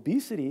 Well,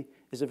 obesity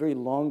is a very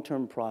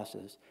long-term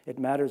process. It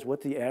matters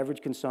what the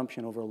average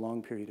consumption over a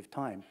long period of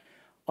time.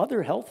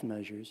 Other health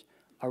measures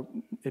are,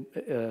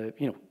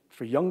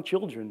 for young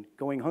children,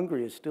 going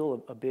hungry is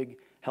still a big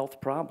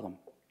health problem.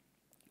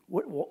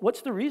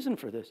 What's the reason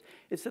for this?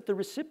 It's that the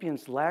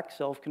recipients lack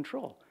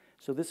self-control.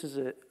 So this is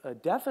a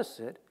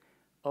deficit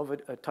of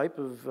a type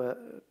of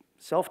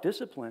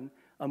self-discipline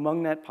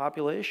among that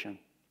population.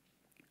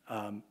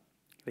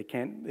 They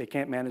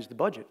can't manage the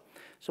budget.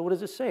 So what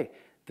does it say?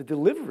 The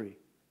delivery.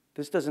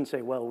 This doesn't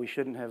say, well, we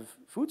shouldn't have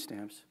food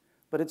stamps,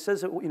 but it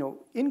says that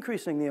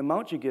increasing the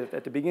amount you give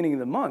at the beginning of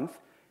the month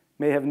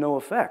may have no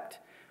effect,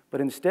 but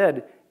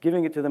instead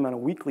giving it to them on a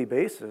weekly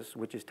basis,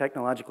 which is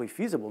technologically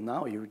feasible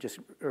now, you just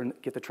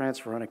get the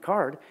transfer on a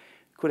card,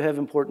 could have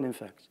important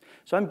effects.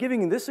 So I'm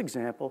giving this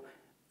example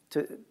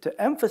to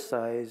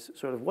emphasize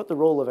sort of what the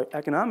role of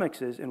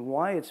economics is and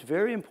why it's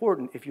very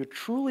important, if you're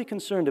truly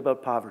concerned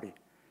about poverty,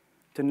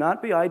 to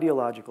not be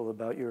ideological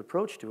about your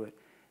approach to it,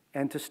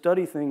 and to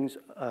study things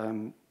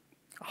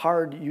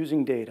hard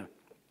using data.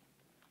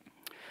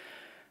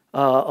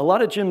 A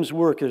lot of Jim's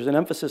work, there's an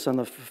emphasis on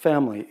the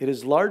family. It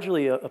is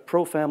largely a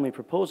pro-family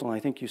proposal, and I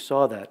think you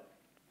saw that.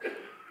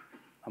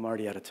 I'm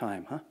already out of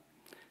time, huh?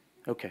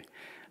 Okay.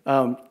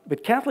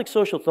 But Catholic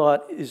social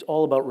thought is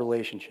all about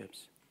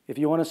relationships. If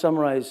you want to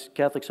summarize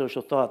Catholic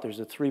social thought, there's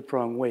a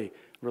three-pronged way: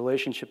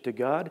 relationship to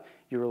God,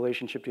 your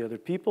relationship to other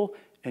people,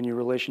 and your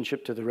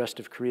relationship to the rest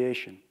of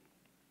creation.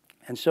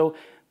 And so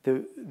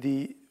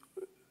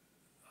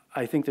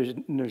I think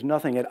there's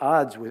nothing at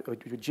odds with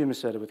what Jim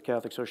said with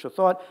Catholic social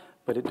thought,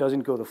 but it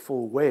doesn't go the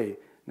full way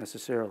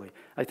necessarily.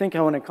 I think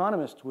how an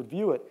economist would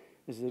view it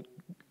is that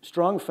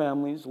strong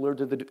families lead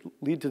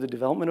to the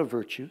development of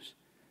virtues,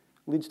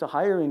 leads to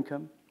higher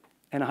income,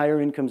 and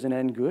higher income's an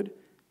end good,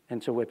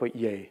 and so I put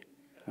yay,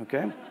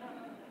 okay?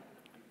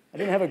 I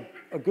didn't have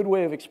a good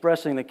way of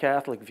expressing the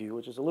Catholic view,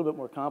 which is a little bit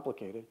more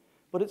complicated,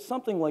 but it's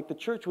something like the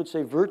church would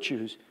say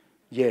virtues,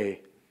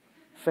 yay,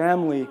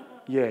 family,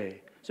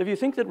 yay. So if you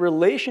think that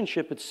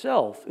relationship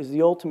itself is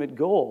the ultimate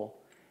goal,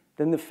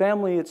 then the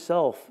family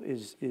itself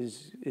is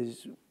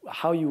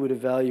how you would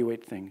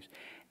evaluate things.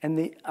 And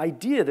the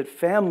idea that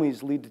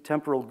families lead to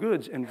temporal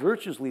goods and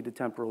virtues lead to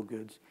temporal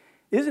goods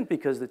isn't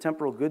because the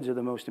temporal goods are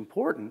the most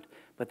important,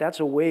 but that's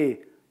a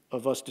way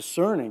of us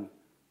discerning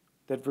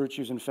that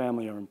virtues and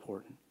family are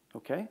important,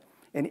 okay?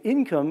 And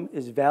income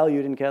is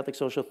valued in Catholic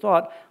social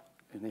thought,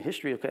 in the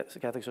history of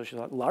Catholic social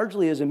thought,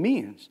 largely as a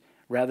means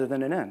rather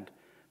than an end.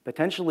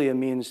 Potentially a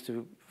means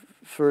to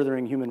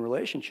furthering human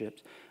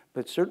relationships,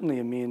 but certainly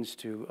a means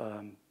to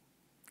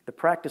the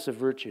practice of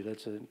virtue.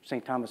 That's a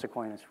St. Thomas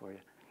Aquinas for you.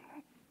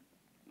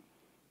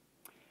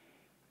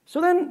 So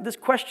then this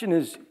question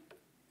is,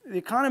 the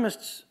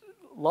economists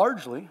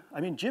largely, I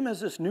mean, Jim has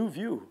this new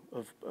view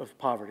of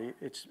poverty.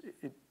 It's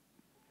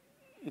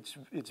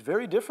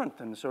very different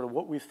than sort of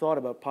what we've thought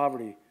about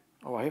poverty.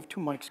 Oh, I have two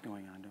mics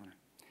going on, don't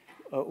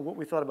I? What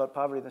we thought about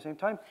poverty at the same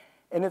time.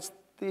 And it's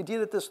the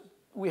idea that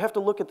we have to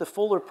look at the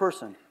fuller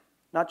person,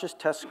 not just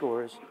test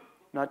scores,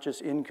 not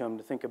just income,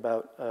 to think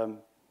about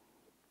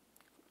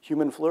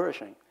human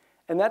flourishing.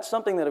 And that's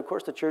something that, of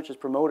course, the church has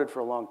promoted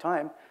for a long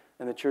time,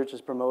 and the church has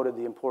promoted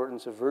the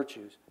importance of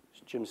virtues,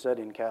 as Jim said,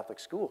 in Catholic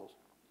schools.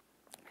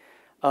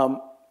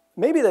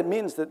 Maybe that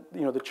means that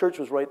the church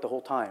was right the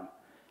whole time.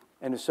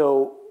 And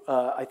so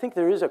I think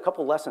there is a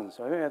couple lessons.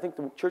 I think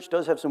the church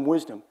does have some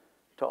wisdom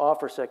to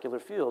offer secular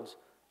fields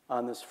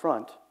on this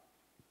front.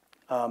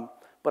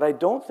 But I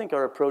don't think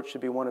our approach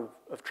should be one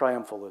of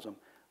triumphalism,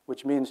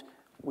 which means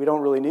we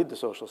don't really need the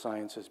social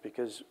sciences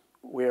because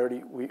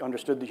we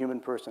understood the human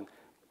person.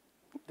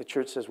 The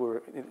church says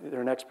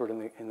they're an expert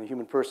in the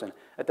human person.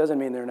 That doesn't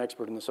mean they're an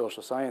expert in the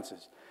social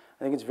sciences.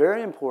 I think it's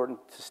very important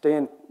to stay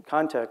in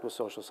contact with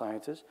social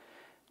sciences.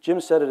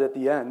 Jim said it at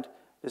the end.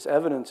 This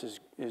evidence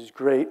is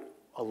great.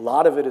 A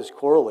lot of it is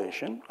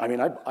correlation. I mean,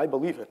 I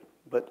believe it,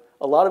 but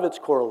a lot of it's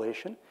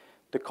correlation.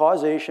 The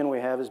causation we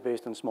have is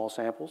based on small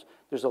samples.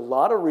 There's a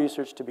lot of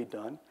research to be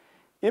done.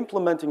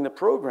 Implementing the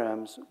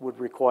programs would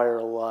require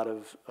a lot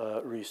of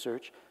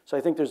research. So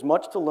I think there's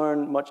much to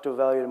learn, much to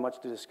evaluate, and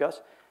much to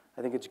discuss.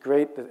 I think it's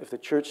great that if the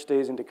church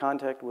stays into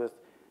contact with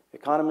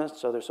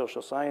economists, other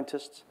social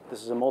scientists.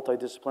 This is a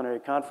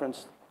multidisciplinary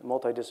conference, a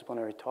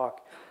multidisciplinary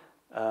talk.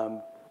 I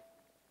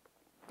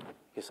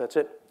guess that's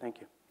it.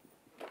 Thank you.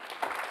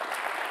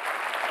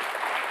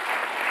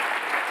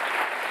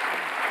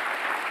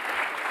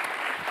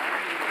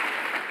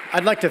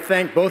 I'd like to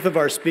thank both of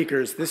our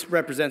speakers. This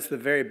represents the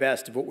very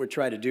best of what we're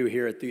trying to do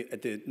here at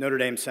the Notre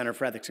Dame Center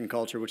for Ethics and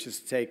Culture, which is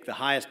to take the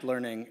highest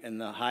learning and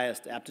the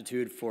highest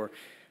aptitude for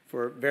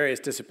various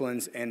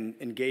disciplines and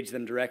engage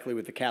them directly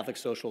with the Catholic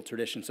social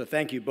tradition. So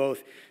thank you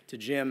both to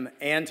Jim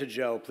and to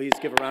Joe. Please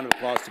give a round of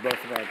applause to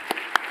both of our